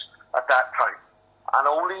Luz at that time. And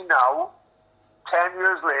only now, 10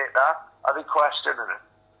 years later, are they questioning it.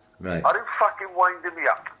 Right. Are you fucking winding me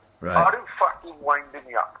up? Right. Are you fucking winding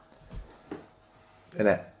me up? Isn't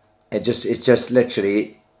it? It's just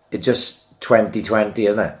literally, it's just 2020,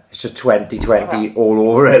 isn't it? It's just 2020 all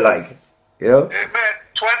over it, like, you know? Mate,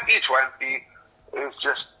 2020 is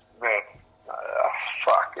just, mate,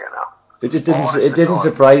 fuck, you know. It just didn't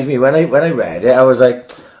surprise me. When I read it, I was like,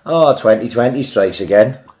 oh, 2020 strikes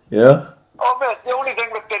again, you know? Oh, mate, the only thing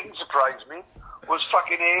that didn't surprise me was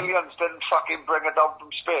fucking aliens didn't fucking bring it down from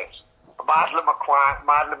space. Madeleine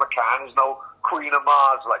McCann is now Queen of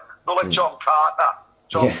Mars, like, not like John Carter.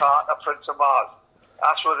 Carter, Prince of Mars.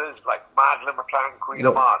 That's what it is, like, Madeleine McCann, Queen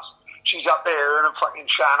of Mars. She's up there and fucking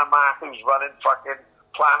Shannon Matthews running fucking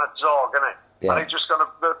Planet Zog, isn't it? Yeah. And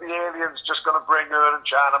the aliens just gonna bring her and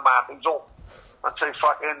Shannon Matthews up and say,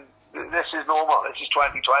 fucking, this is normal, this is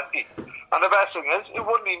 2020. And the best thing is, it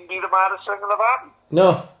wouldn't even be the maddest thing that have happened.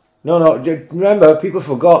 No. Remember, people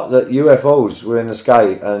forgot that UFOs were in the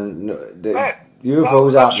sky, and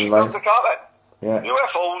UFOs happened, man. Yeah.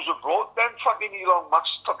 UFOs were brought, then fucking Elon Musk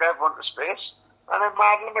took everyone to space, and then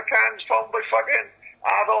Madeleine McCann's found by fucking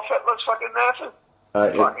Adolf Hitler's fucking nephew.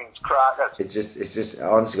 Fucking crackers. It's just,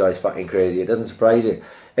 honestly, guys, fucking crazy. It doesn't surprise you.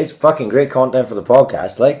 It's fucking great content for the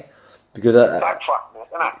podcast, like, because that's fucking it,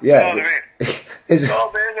 isn't it? Yeah. You know what I mean? It's so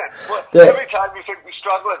amazing. Well, every time we think we're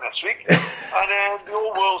struggling this week, and then the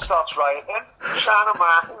whole world starts rioting, Shannon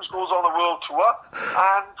Matthews goes on a world tour,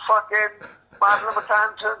 and fucking Madeleine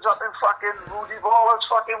McCann turns up in fucking Rudy Baller's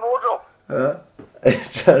fucking wardrobe.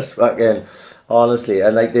 It's just fucking, honestly,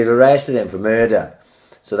 and like, they've arrested him for murder,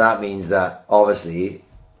 so that means that obviously,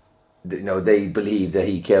 you know, they believe that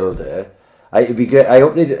he killed her. It'd be great. I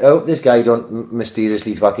hope this guy don't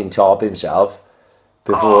mysteriously fucking top himself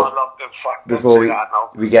before. I love them fucking before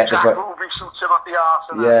we get the movie shoots him up the arse.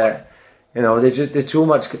 And yeah, you know, there's too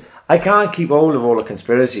much. I can't keep hold of all the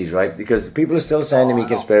conspiracies, right? Because people are still sending me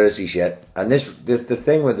conspiracy shit. And the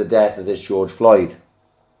thing with the death of this George Floyd,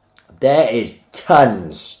 there is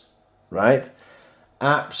tons, right?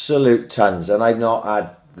 Absolute tons. And I've not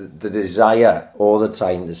had the desire or the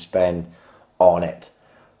time to spend on it.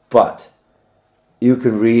 But you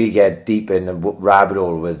can really get deep in the rabbit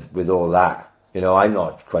hole with all that. You know, I'm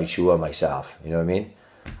not quite sure myself. You know what I mean?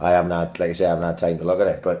 I haven't had, like I say, I haven't had time to look at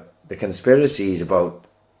it. But the conspiracies about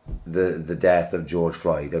the death of George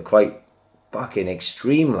Floyd are quite fucking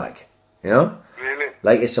extreme, like, you know? Really?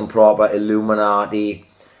 Like, it's some proper Illuminati,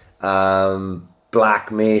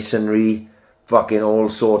 black masonry, fucking all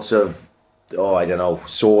sorts of, I don't know,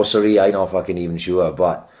 sorcery. I'm not fucking even sure,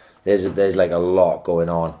 but there's like a lot going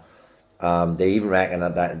on. They even reckon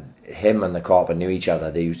that him and the copper knew each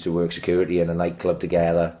other. They used to work security in a nightclub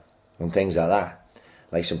together and things like that.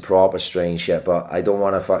 Like some proper strange shit, but I don't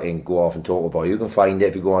want to fucking go off and talk about it. You can find it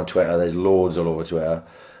if you go on Twitter. There's loads all over Twitter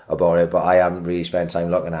about it, but I haven't really spent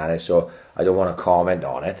time looking at it, so I don't want to comment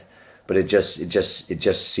on it. But it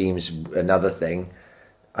just seems another thing.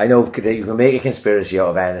 I know that you can make a conspiracy out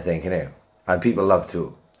of anything, can you? And people love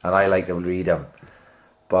to, and I like to read them.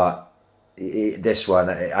 But this one,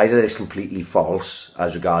 either it's completely false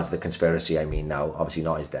as regards the conspiracy. I mean, now obviously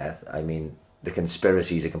not his death. I mean, the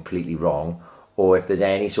conspiracies are completely wrong. Or if there's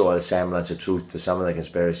any sort of semblance of truth to some of the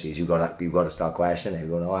conspiracies, you've got to start questioning it.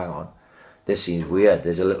 You go, no, hang on, this seems weird.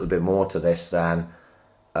 There's a little bit more to this than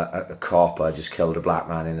a copper just killed a black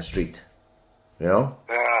man in the street, you know?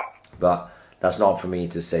 Yeah. But that's not for me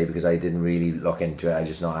to say because I didn't really look into it. I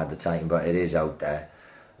just not had the time. But it is out there,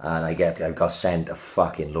 and I got sent a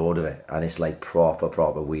fucking load of it, and it's like proper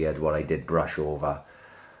weird. What I did brush over.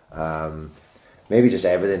 Maybe just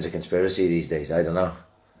everything's a conspiracy these days. I don't know,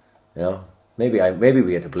 you know. Maybe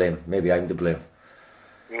we are to blame. Maybe I'm to blame.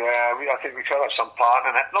 Yeah, I think we could have some part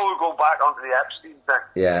in it. No, we'll go back onto the Epstein thing.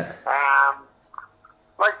 Yeah.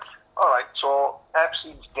 Alright, so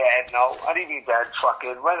Epstein's dead now. And he been dead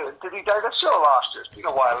fucking, did he die this year or last year? It's been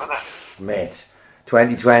a while, hasn't it? Mate,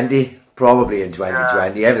 2020? Probably in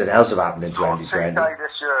 2020. Yeah. Everything else have happened in 2020. So he died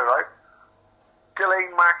this year, right?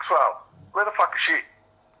 Ghislaine Maxwell. Where the fuck is she?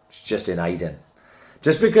 She's just in hiding.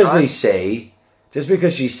 Just because they say Just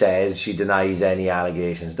because she says she denies any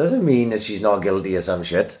allegations doesn't mean that she's not guilty of some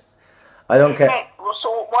shit. I don't care.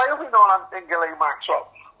 So why are we not on Ghislaine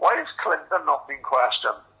Maxwell? Why is Clinton not being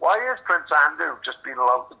questioned? Why is Prince Andrew just being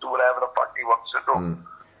allowed to do whatever the fuck he wants to do?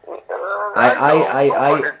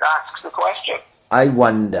 Nobody asks the question. I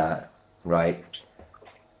wonder, right?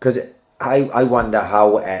 Because I wonder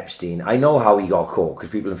how Epstein. I know how he got caught because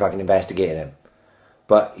people are fucking investigating him.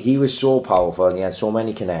 But he was so powerful and he had so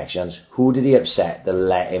many connections. Who did he upset that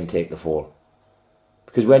let him take the fall?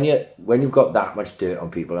 Because when you've got that much dirt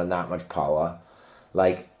on people and that much power,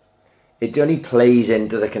 like, it only plays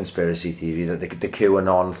into the conspiracy theory that the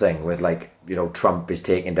QAnon thing with, like, you know, Trump is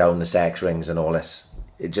taking down the sex rings and all this.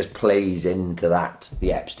 It just plays into that,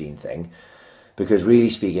 the Epstein thing. Because really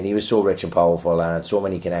speaking, he was so rich and powerful and had so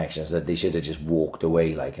many connections that they should have just walked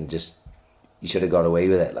away, like, and just, he should have got away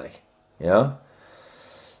with it, like, you know?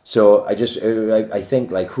 So I think,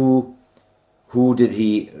 like, who did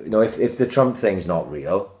he, you know, if the Trump thing's not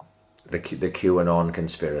real, the QAnon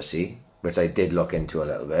conspiracy, which I did look into a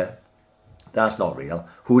little bit, that's not real.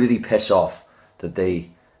 Who did he piss off that they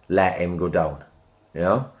let him go down, you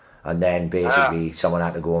know? And then basically someone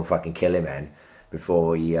had to go and fucking kill him then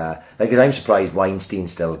before he, like, because I'm surprised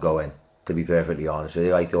Weinstein's still going, to be perfectly honest with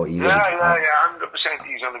you. I thought he would. Yeah, 100%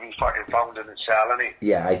 he's going to be fucking found in the cell, isn't he?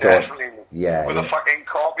 Yeah, I thought. Definitely. Yeah. With a fucking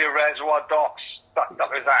copy of Reservoir Dogs stuck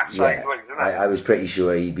up his ass sideways, isn't it? I was pretty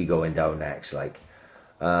sure he'd be going down next, like.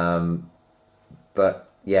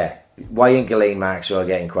 But, yeah, why ain't Ghislaine Maxwell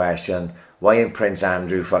getting questioned? Why ain't Prince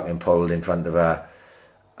Andrew fucking pulled in front of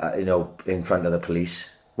in front of the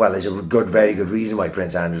police? Well, there's a very good reason why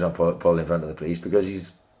Prince Andrew's not pulled in front of the police, because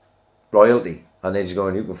he's royalty. And they're just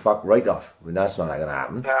going, you can fuck right off. I mean, that's not going to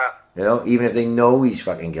happen. Yeah. You know, even if they know he's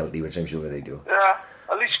fucking guilty, which I'm sure they do. Yeah,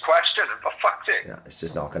 at least question him, for fuck's sake. Yeah, it's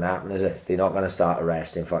just not going to happen, is it? They're not going to start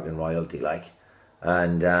arresting fucking royalty, like.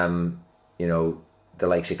 And, you know, the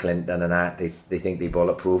likes of Clinton and that, they think they're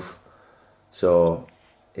bulletproof. So,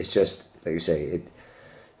 it's just, like you say,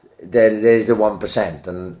 there's the 1%,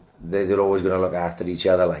 and they're always going to look after each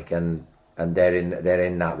other, like, and they're in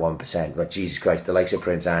that 1%. But Jesus Christ, the likes of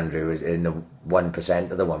Prince Andrew is in the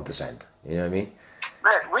 1% of the 1%. You know what I mean?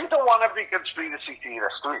 Mate, we don't want to be conspiracy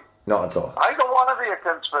theorists, do we? Not at all. I don't want to be a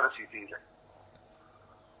conspiracy theorist.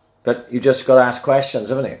 But you just got to ask questions,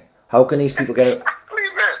 haven't you? How can these people get? Exactly,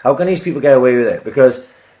 mate. How can these people get away with it? Because,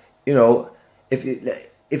 you know,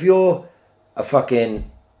 if you're a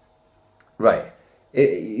fucking right.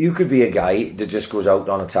 You could be a guy that just goes out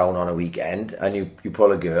on a town on a weekend and you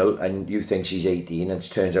pull a girl and you think she's 18 and it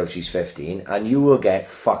turns out she's 15, and you will get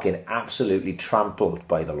fucking absolutely trampled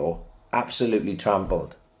by the law. Absolutely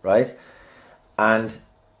trampled, right? And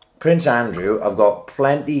Prince Andrew, I've got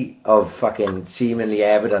plenty of fucking seemingly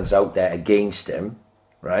evidence out there against him,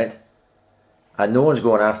 right? And no one's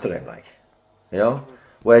going after him, like, you know?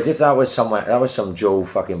 Whereas if that was some Joe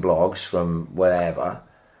fucking blogs from wherever,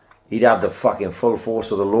 he'd have the fucking full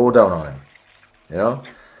force of the law down on him, you know?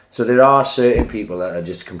 So there are certain people that are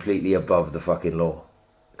just completely above the fucking law.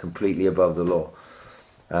 Completely above the law.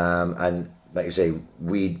 And like you say,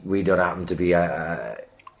 we don't happen to be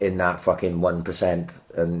in that fucking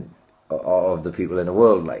 1% of the people in the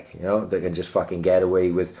world, like, you know, that can just fucking get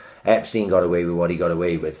away with. Epstein got away with what he got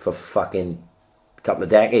away with for fucking a couple of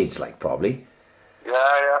decades, like, probably.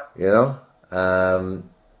 Yeah. You know?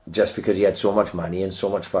 Just because he had so much money and so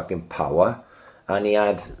much fucking power, and he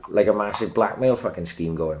had like a massive blackmail fucking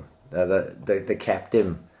scheme going that kept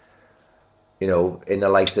him, you know, in the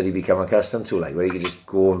life that he become accustomed to, like, where he could just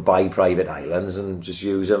go and buy private islands and just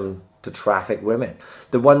use them to traffic women.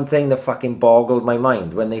 The one thing that fucking boggled my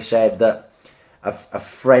mind when they said that a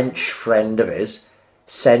French friend of his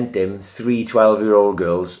sent him 3 12-year-old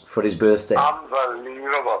girls for his birthday.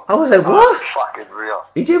 Unbelievable. I was like, what? That's fucking real.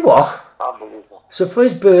 He did what? Unbelievable. So for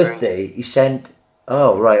his birthday, he sent...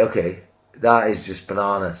 Oh, right, okay. That is just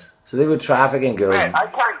bananas. So they were trafficking girls. Mate, I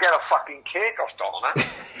can't get a fucking cake off Donna.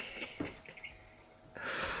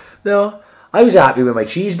 No, I was happy with my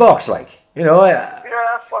cheese box, like, you know. Yeah,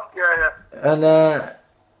 fuck yeah. And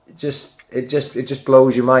it just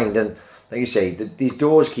blows your mind. And like you say, these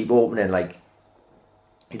doors keep opening. Like,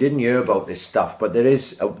 you didn't hear about this stuff, but there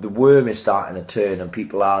is the worm is starting to turn, and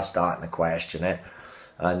people are starting to question it.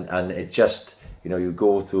 And it just, you know, you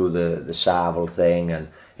go through the Savile thing, and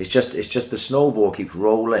it's just the snowball keeps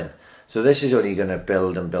rolling. So this is only going to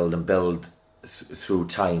build and build and build through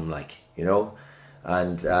time, like, you know.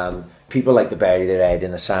 And people like to bury their head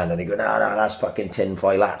in the sand, and they go, no, that's fucking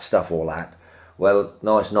tinfoil hat stuff, all that. Well,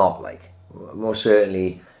 no, it's not. Like, most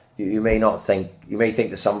certainly, you may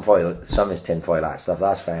think that some is tinfoil hat stuff.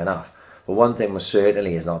 That's fair enough. But one thing most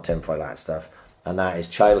certainly is not tinfoil hat stuff, and that is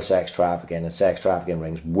child sex trafficking and sex trafficking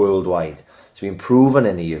rings worldwide. It's been proven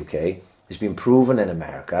in the UK. It's been proven in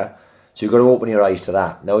America. So you've got to open your eyes to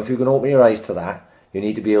that. Now, if you're going to open your eyes to that, you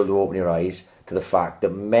need to be able to open your eyes to the fact that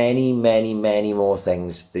many, many, many more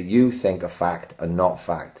things that you think are fact are not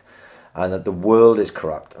fact. And that the world is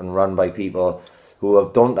corrupt and run by people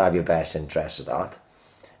who don't have your best interests at heart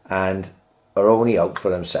and are only out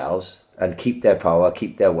for themselves and keep their power,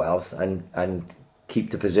 keep their wealth, and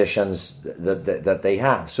keep the positions that they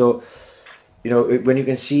have. So, you know, when you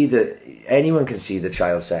can see anyone can see the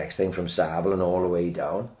child sex thing from Savile and all the way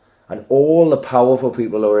down, and all the powerful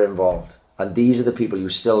people who are involved, and these are the people you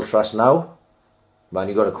still trust now, man,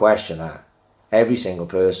 you got to question that. Every single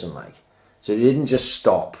person, like. So they didn't just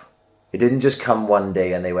stop. It didn't just come one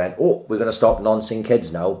day and they went, oh, we're going to stop noncing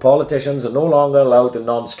kids now. Politicians are no longer allowed to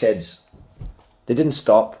nonce kids. They didn't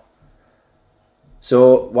stop.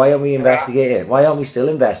 So why aren't we investigating? Why aren't we still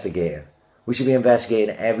investigating? We should be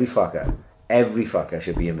investigating every fucker. Every fucker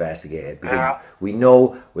should be investigated. Because we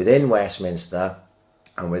know within Westminster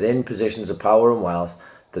and within positions of power and wealth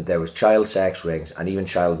that there was child sex rings and even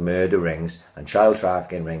child murder rings and child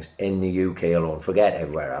trafficking rings in the UK alone. Forget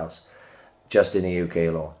everywhere else. Just in the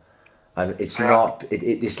UK alone. And it's not,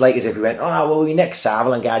 it's like as if we went, oh, well, we next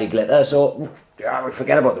Savile and Gary Glitter, so we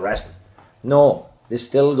forget about the rest. No, there's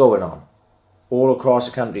still going on all across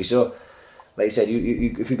the country. So, like I said,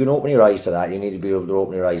 you if you can open your eyes to that, you need to be able to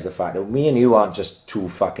open your eyes to the fact that me and you aren't just two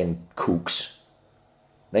fucking kooks.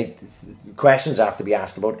 Like, questions have to be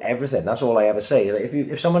asked about everything. That's all I ever say. Is like,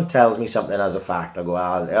 if someone tells me something as a fact, I go,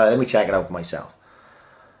 let me check it out for myself.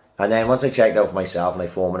 And then once I check it out for myself and I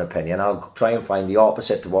form an opinion, I'll try and find the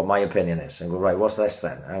opposite to what my opinion is. And go, right, what's this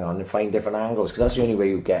then? Hang on, and find different angles. Because that's the only way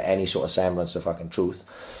you get any sort of semblance of fucking truth.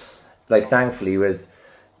 Like, thankfully, with,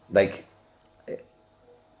 like,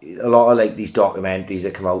 a lot of, like, these documentaries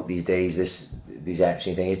that come out these days, these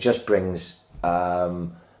Epstein thing, it just brings,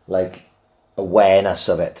 like, awareness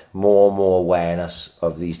of it. More and more awareness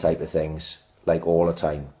of these type of things, like, all the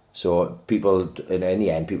time. So people, in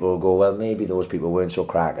the end, people will go, well, maybe those people weren't so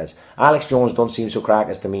crackers. Alex Jones don't seem so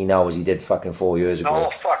crackers to me now as he did fucking 4 years ago.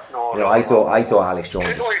 No, fuck no. You know, I thought Alex Jones.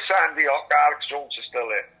 It's only Sandy Hook. Alex Jones is still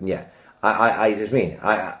there. Yeah, I just mean,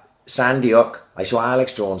 Sandy Hook. I saw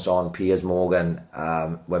Alex Jones on Piers Morgan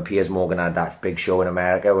when Piers Morgan had that big show in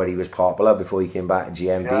America where he was popular before he came back to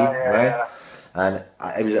GMB, right? Yeah. And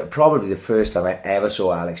it was probably the first time I ever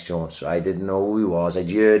saw Alex Jones. I didn't know who he was. I'd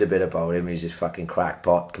heard a bit about him. He's this fucking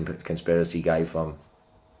crackpot conspiracy guy from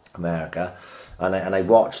America. And I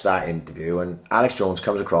watched that interview, and Alex Jones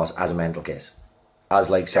comes across as a mental case, as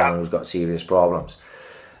like someone who's got serious problems.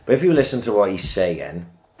 But if you listen to what he's saying,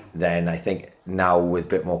 then I think now with a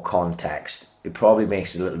bit more context, it probably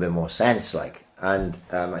makes a little bit more sense. Like, and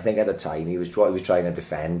I think at the time he was trying to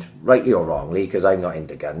defend, rightly or wrongly, because I'm not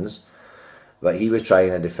into guns. But he was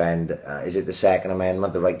trying to defend, is it the Second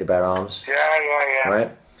Amendment, the right to bear arms? Yeah.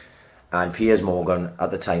 Right? And Piers Morgan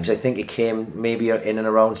at the time, so I think it came maybe in and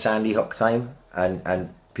around Sandy Hook time,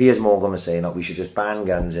 and Piers Morgan was saying that we should just ban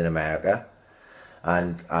guns in America,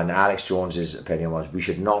 and Alex Jones's opinion was we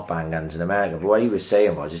should not ban guns in America. But what he was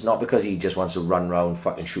saying was, it's not because he just wants to run around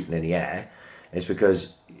fucking shooting in the air, it's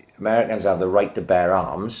because Americans have the right to bear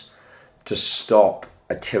arms to stop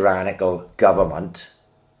a tyrannical government,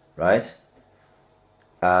 right?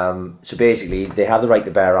 So basically, they have the right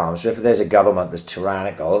to bear arms. So if there's a government that's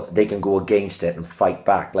tyrannical, they can go against it and fight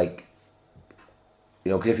back. Like,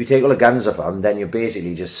 you know, because if you take all the guns off them, then you're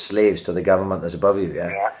basically just slaves to the government that's above you.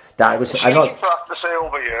 Yeah. That was. I'm not. For us to say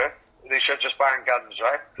over here, they should just ban guns,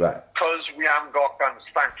 right? Right. Because we haven't got guns.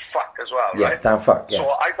 Thank fuck as well. Yeah. Right? Thank fuck. Yeah. So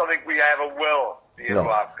I don't think we ever will be able No.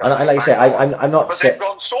 to have guns. And like I say, I'm not. But they've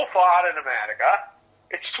gone so far in America.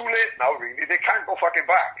 It's too late now. Really, they can't go fucking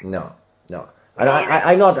back. No. And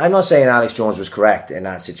I'm not saying Alex Jones was correct in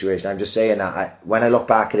that situation. I'm just saying that when I look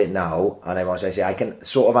back at it now, and I can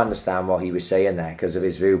sort of understand what he was saying there because of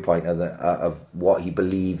his viewpoint of what he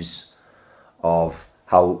believes of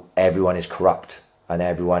how everyone is corrupt and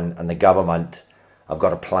everyone and the government have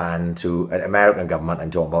got a plan to an American government I'm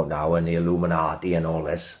talking about now and the Illuminati and all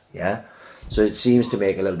this. Yeah, so it seems to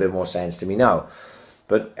make a little bit more sense to me now.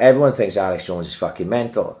 But everyone thinks Alex Jones is fucking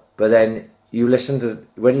mental. But then you listen to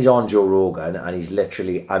when he's on Joe Rogan and he's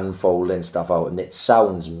literally unfolding stuff out and it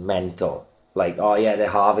sounds mental. Like, oh yeah, they're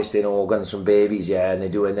harvesting organs from babies, yeah, and they're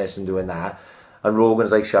doing this and doing that. And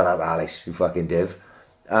Rogan's like, shut up, Alex, you fucking div.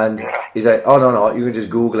 And he's like, oh no, you can just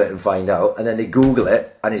Google it and find out. And then they Google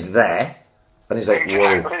it and it's there. And he's like,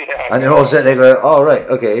 whoa. And then all of a sudden they go, oh right,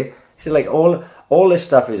 okay. So like all this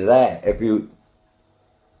stuff is there if you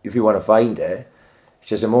want to find it. It's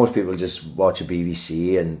just that most people just watch a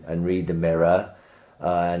BBC and read the Mirror,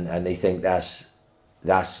 and they think that's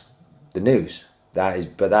the news.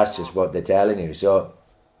 But that's just what they're telling you. So,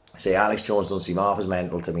 say Alex Jones don't seem half as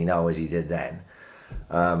mental to me now as he did then.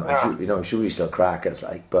 I'm sure he's still crackers,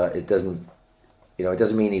 like, but it doesn't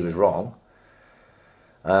mean he was wrong.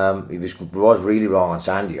 He was really wrong on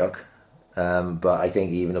Sandy Hook, but I think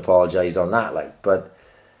he even apologised on that, like, but.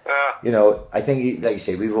 I think, like you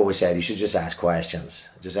say, we've always said you should just ask questions.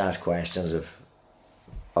 Just ask questions of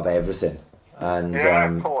everything. And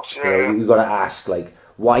of course, you've got to ask, like,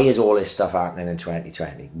 why is all this stuff happening in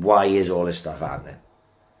 2020? Why is all this stuff happening?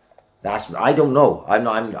 I don't know. I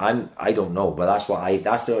don't know, but that's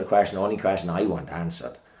the only question I want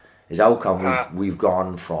answered. Is how come we've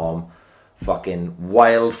gone from fucking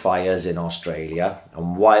wildfires in Australia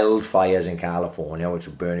and wildfires in California, which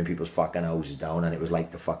were burning people's fucking houses down, and it was like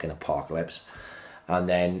the fucking apocalypse. And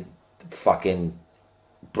then fucking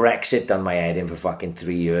Brexit done my head in for fucking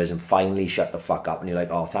 3 years and finally shut the fuck up. And you're like,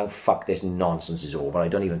 oh, thank fuck this nonsense is over. I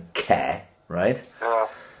don't even care, right? Yeah.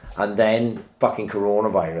 And then fucking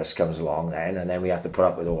coronavirus comes along then, and then we have to put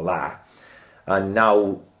up with all that. And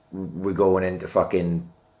now we're going into fucking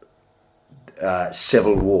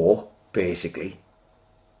civil war, basically,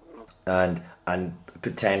 and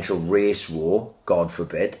potential race war, God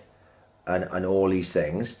forbid, and all these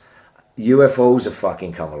things. UFOs have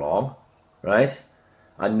fucking come along, right?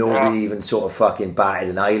 And nobody even sort of fucking batted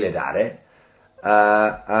an eyelid at it.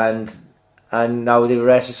 And now they've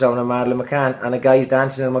arrested someone on Madeleine McCann, and a guy's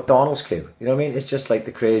dancing in a McDonald's queue. You know what I mean? It's just like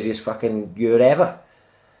the craziest fucking year ever.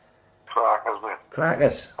 Crackers, man.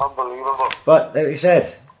 Crackers. Unbelievable. But like you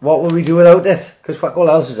said, what would we do without it? Because fuck all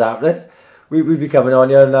else is happening. We'd be coming on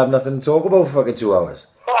here and have nothing to talk about for fucking 2 hours.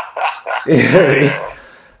 You know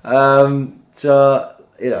what I mean? So,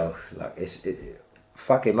 look, it's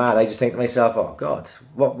fucking mad. I just think to myself, oh God,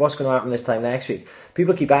 what's going to happen this time next week?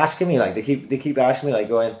 People keep asking me, like, they keep asking me, like,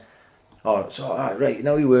 going, oh, so, right,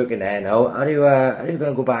 now you're working there now, are you going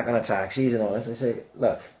to go back on a taxis and all this? And I say,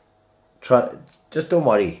 look, just don't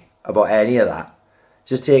worry about any of that.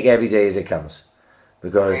 Just take every day as it comes.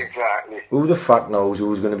 Because who the fuck knows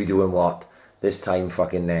who's going to be doing what this time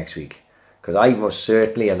fucking next week? Because I most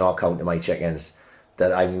certainly am not counting my chickens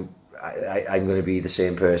that I'm going to be the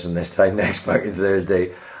same person this time next fucking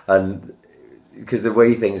Thursday, and because the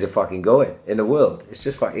way things are fucking going in the world, it's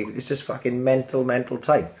just fucking mental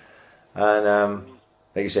time. And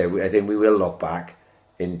like you said, I think we will look back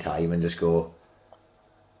in time and just go,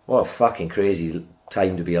 what a fucking crazy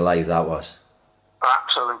time to be alive that was.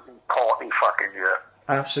 Absolutely party fucking year.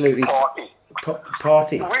 Absolutely party.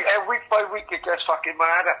 Week by week it gets fucking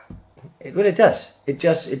madder. It does. It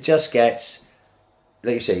just gets,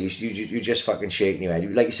 like you say, you just fucking shaking your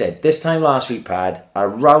head. Like you said, this time last week, Pad,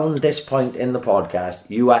 around this point in the podcast,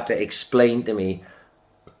 you had to explain to me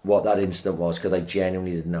what that incident was, because I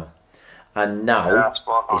genuinely didn't know. And now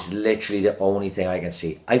it's literally the only thing I can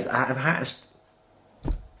see. I've had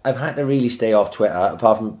to really stay off Twitter,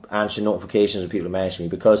 apart from answering notifications of people who message me,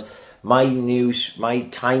 because my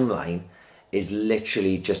timeline is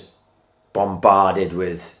literally just bombarded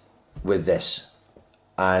with this,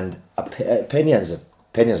 and opinions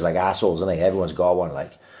like assholes, and everyone's got one,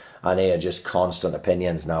 like, and they are just constant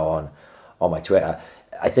opinions now on my Twitter.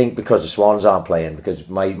 I think because the Swans aren't playing, because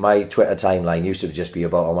my Twitter timeline used to just be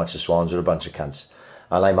about how much the Swans are a bunch of cunts,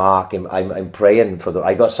 and I'm praying for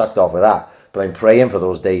I got sucked off with that, but I'm praying for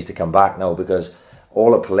those days to come back now, because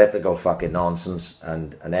all the political fucking nonsense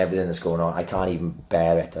and everything that's going on, I can't even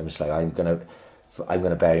bear it. I'm just like, I'm gonna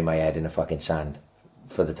bury my head in the fucking sand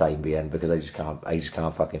for the time being, because I just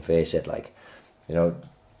can't fucking face it, like,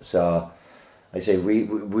 so I say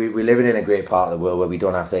we're living in a great part of the world where we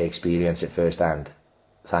don't have to experience it firsthand,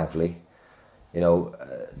 thankfully,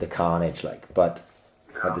 the carnage, like, but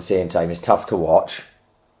at the same time it's tough to watch.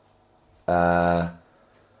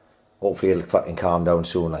 Hopefully it'll fucking calm down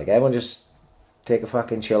soon, like, everyone just take a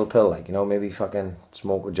fucking chill pill, like, maybe fucking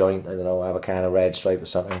smoke a joint, I don't know, have a can of Red Stripe or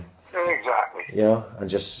something. Exactly. And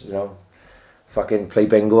just, fucking play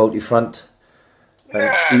bingo out your front.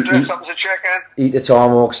 And dress up as a chicken. Eat a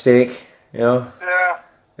tomahawk steak, Yeah.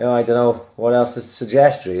 I don't know what else to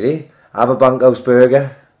suggest, really. Have a bunkhouse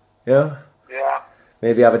burger, Yeah.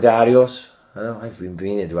 Maybe have a Dario's. I don't know, I've been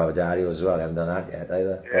meaning to have a Dario's as well, I haven't done that yet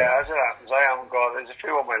either. Yeah, as it happens, I haven't got, there's a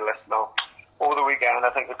few on my list now. Over the weekend, I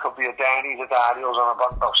think there could be a Denny's, a Dario's, and a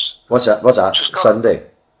bunkhouse. What's that? Sunday?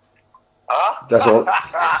 Huh? That's all.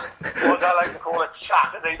 What I like to call it,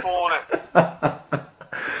 Saturday morning.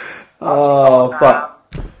 Oh, fuck.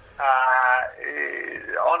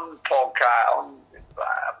 On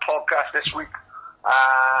podcast this week,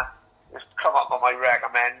 there's come up on my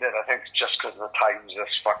recommended. I think it's just because of the times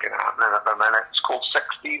that's fucking happening at the minute. It's called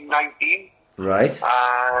 1619. Right.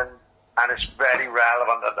 And it's very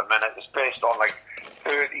relevant at the minute. It's based on like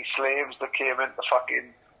 30 slaves that came into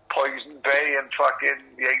fucking Poison Bay in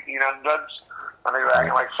fucking the 1800s. And they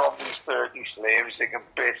reckon like from these 30 slaves they can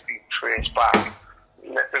basically trace back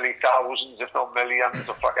literally thousands, if not millions,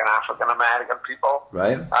 of fucking African American people.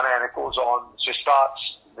 Right. And then it goes on. So it starts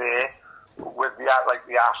there with the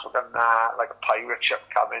African like a pirate ship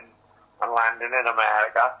coming and landing in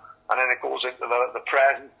America. And then it goes into the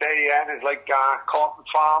present day, and it's like cotton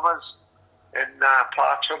farmers in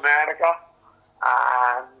parts of America.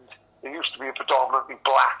 And there used to be a predominantly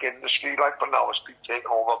black industry, like, but now it's been taken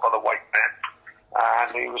over by the white men. And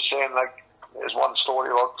he was saying, like, there's one story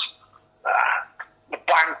about the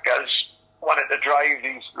bankers wanted to drive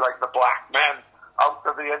these, like, the black men out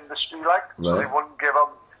of the industry, like, so they wouldn't give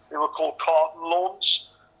them, they were called cotton loans.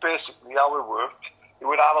 Basically, how it worked, you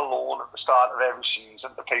would have a loan at the start of every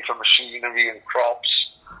season to pay for machinery and crops,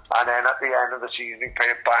 and then at the end of the season you pay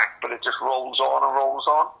it back, but it just rolls on and rolls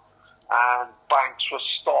on. And banks were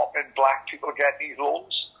stopping black people getting these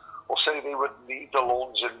loans, or say they would need the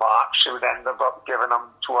loans in March, they would end up giving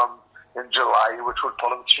them to them in July, which would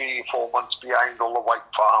put them 3 or 4 months behind all the white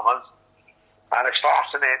farmers. And it's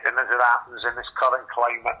fascinating as it happens in this current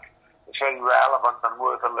climate. It's very relevant and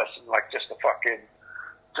worth a listen, like just to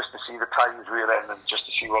see the times we're in, and just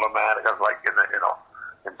to see what America's like in the,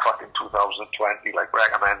 in fucking 2020. Like,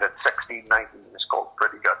 recommended 1619 is called,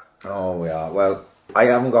 pretty good. Oh yeah, well, I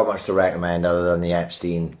haven't got much to recommend other than the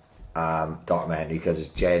Epstein documentary, because it's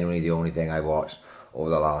genuinely the only thing I've watched over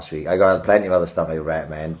the last week. I got plenty of other stuff I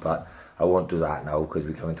recommend, but I won't do that now because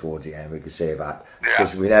we're coming towards the end. We could save that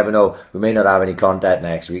because we never know. We may not have any content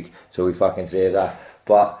next week, so we fucking save that.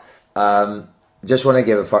 But just want to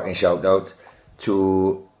give a fucking shout out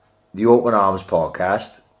to the Open Arms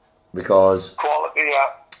podcast, because quality,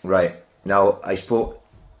 yeah. Right now I spoke.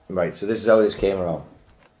 Right, so this is how this came around.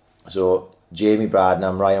 So Jamie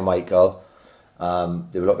Bradnam, Ryan Michael,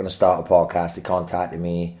 they were looking to start a podcast. They contacted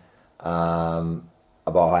me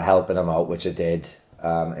about helping them out, which I did.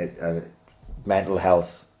 A mental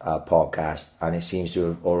health podcast, and it seems to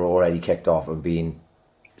have already kicked off and been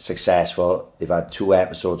successful. They've had 2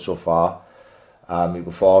 episodes so far. You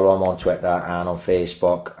can follow them on Twitter and on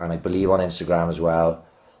Facebook, and I believe on Instagram as well.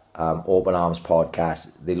 Open Arms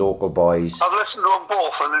Podcast, the local boys. I've listened to them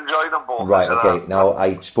both and enjoyed them both. Right, okay. Now,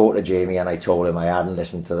 I spoke to Jamie and I told him I hadn't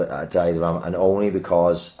listened to either of them, and only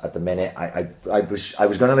because at the minute I was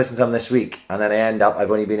going to listen to them this week, and then I end up,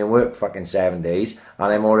 I've only been in work fucking 7 days,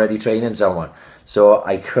 and I'm already training someone. So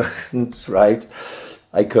I couldn't, right?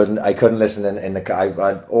 I couldn't listen in the car. I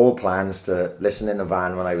had all plans to listen in the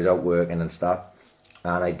van when I was out working and stuff,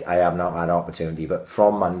 and I have not had opportunity. But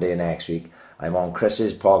from Monday next week, I'm on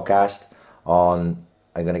Chris's podcast. I'm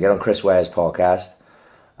going to get on Chris Ware's podcast,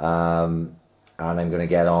 and I'm going to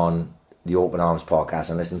get on the Open Arms podcast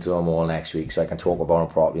and listen to them all next week, so I can talk about them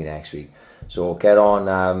properly next week. So get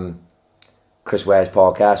on Chris Ware's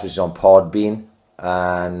podcast, which is on Podbean,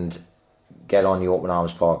 and get on the Open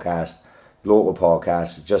Arms podcast, local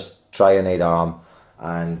podcast. Just try an 8 arm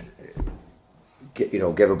and give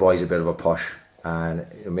the boys a bit of a push, and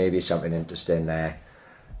maybe something interesting there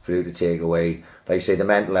for you to take away. Like I say, the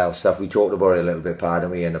mental health stuff, we talked about it a little bit, pardon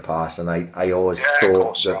me, in the past, and I always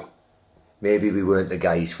thought that maybe we weren't the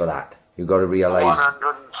guys for that. You've got to realise 110%.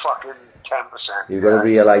 You've got to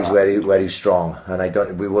realise where he's strong,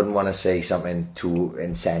 and we wouldn't want to say something too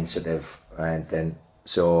insensitive, and then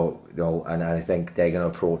and I think they're going to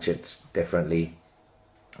approach it differently,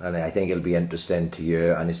 and I think it'll be interesting to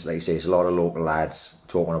you. And it's like I say, it's a lot of local lads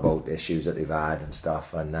talking about issues that they've had and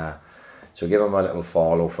stuff, and so give them a little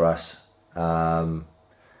follow for us, and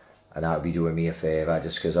that would be doing me a favour,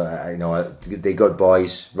 just because I know they're good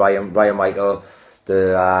boys. Ryan Michael,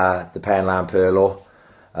 the Penland Perlo,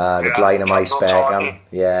 the Blind and Ice Beckham.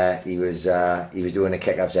 Yeah, he was doing the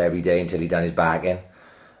kick ups every day until he done his back in,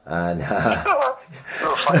 and but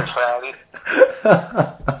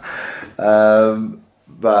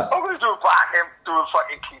I'm gonna do back in doing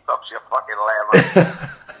fucking keep ups, you fucking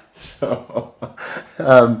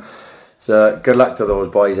lemon. So good luck to those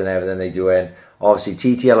boys and everything they're doing. Obviously,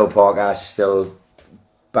 TTLO podcast is still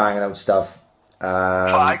banging out stuff.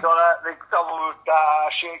 I got they doubled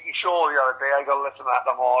Shaky Show the other day. I got to listen to that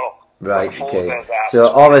tomorrow. Right, okay. So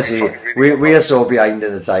obviously, we are so behind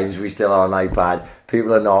in the times. We still are on iPad.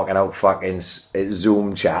 People are knocking out fucking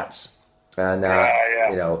Zoom chats, and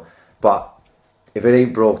but if it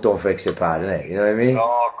ain't broke, don't fix it, pad, innit? You know what I mean?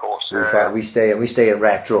 Oh, of course. We stay in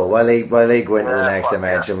retro while they go into the next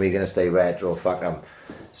dimension. We're gonna stay retro. Fuck them.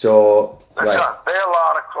 So They're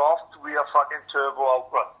Lara Croft, we are fucking Turbo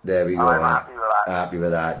Outrun. There we go. I'm happy with that. Happy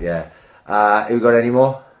with that, yeah. Have we got any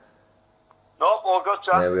more? No, all good,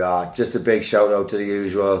 John. There we are. Just a big shout out to the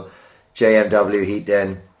usual JMW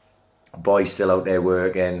Heating. Boys still out there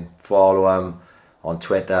working. Follow them on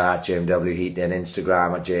Twitter at JMW Heating,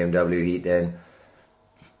 Instagram at JMW Heating.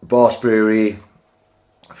 Boss Brewery.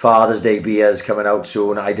 Father's Day beers coming out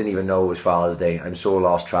soon. I didn't even know it was Father's Day. I'm so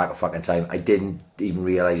lost track of fucking time. I didn't even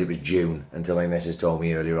realise it was June until my missus told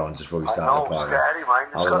me earlier on just before we started the podcast.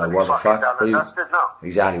 I was like, what the fuck?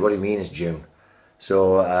 Exactly, what do you mean it's June?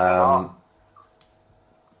 So,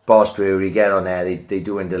 Boss Brewery, get on there. They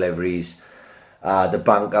doing deliveries. The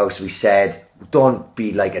Bunkhouse, we said, don't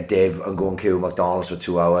be like a div and go and queue McDonald's for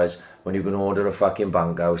 2 hours when you can order a fucking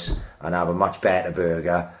Bunkhouse and have a much better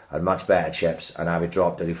burger and much better chips and have it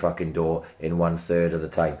dropped at your fucking door in 1/3 of the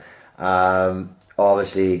time.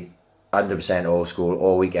 Obviously, 100% old school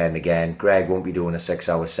all weekend again. Greg won't be doing a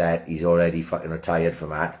 6-hour set. He's already fucking retired from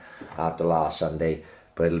that after last Sunday,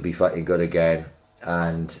 but it'll be fucking good again.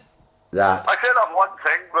 And that... I did have one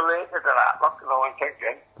thing related to that. Look, I'm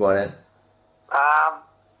thinking. Go on in.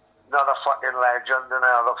 Another fucking legend in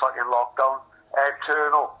another fucking lockdown. Ed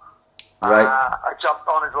Colonel. Right. I jumped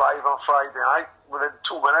on his live on Friday night. Within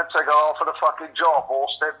 2 minutes, I got offered a fucking job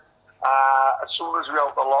hosting. As soon as we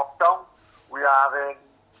out the lockdown, we are in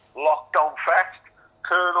Lockdown Fest,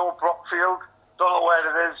 Colonel, Brookfield. Don't know where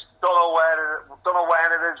it is. Don't know when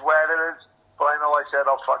it is. Where it is. But I know I said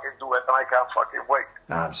I'll fucking do it, and I can't fucking wait.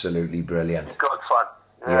 Absolutely brilliant. Good fun.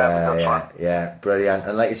 Yeah, brilliant.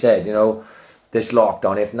 And like you said, you know, this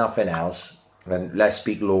lockdown, if nothing else. And let's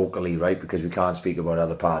speak locally, right? Because we can't speak about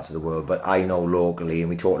other parts of the world. But I know locally, and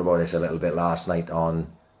we talked about this a little bit last night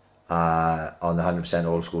on the 100%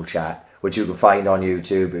 Old School chat, which you can find on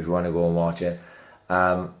YouTube if you want to go and watch it.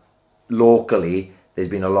 Locally, there's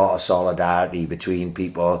been a lot of solidarity between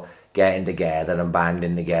people getting together and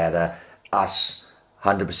banding together. Us,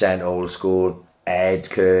 100% Old School,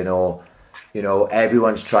 Ed, Colonel, you know,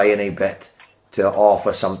 everyone's trying a bit to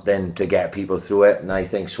offer something to get people through it, and I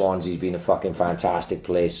think Swansea's been a fucking fantastic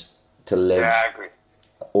place to live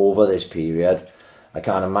over this period. I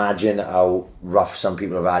can't imagine how rough some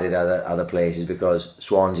people have had it at other places, because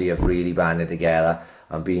Swansea have really banded together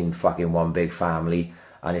and been fucking one big family,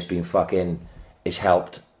 and it's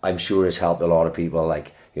helped. I'm sure it's helped a lot of people.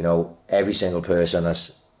 Like, you know, every single person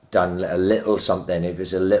has done a little something. If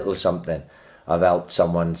it's a little something, I've helped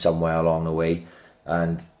someone somewhere along the way,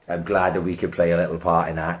 and I'm glad that we could play a little part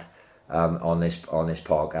in that on this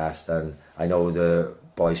podcast. And I know the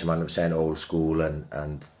boys from 100% Old School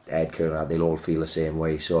and Ed Colonel, they'll all feel the same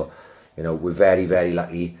way. So, you know, we're very, very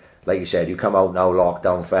lucky. Like you said, you come out now,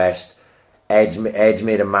 Lockdown Fest. Ed's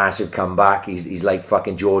made a massive comeback. He's like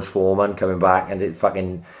fucking George Foreman coming back and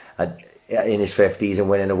in his 50s and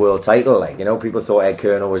winning a world title. Like, you know, people thought Ed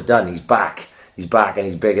Colonel was done. He's back and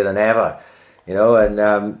he's bigger than ever. You know,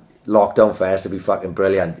 and Lockdown Fest will be fucking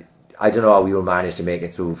brilliant. I don't know how you'll manage to make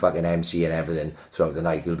it through fucking MC and everything throughout the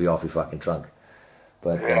night. You'll be off your fucking trunk.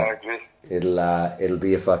 But I agree. It'll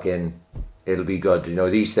be good. You know,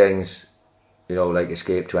 these things, you know, like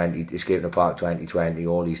Escape in the Park 2020,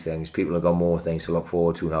 all these things, people have got more things to look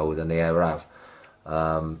forward to now than they ever have.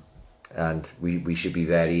 And we should be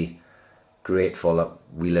very grateful that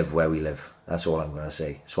we live where we live. That's all I'm going to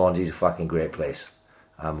say. Swansea's a fucking great place.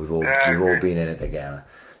 We've all been in it together.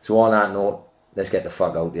 So on that note, let's get the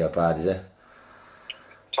fuck out there, pad, is it?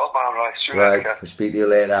 Top man, right. Right, we'll speak to you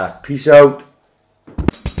later. Peace out.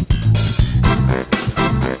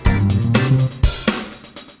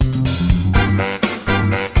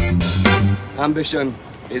 Ambition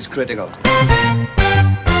is critical.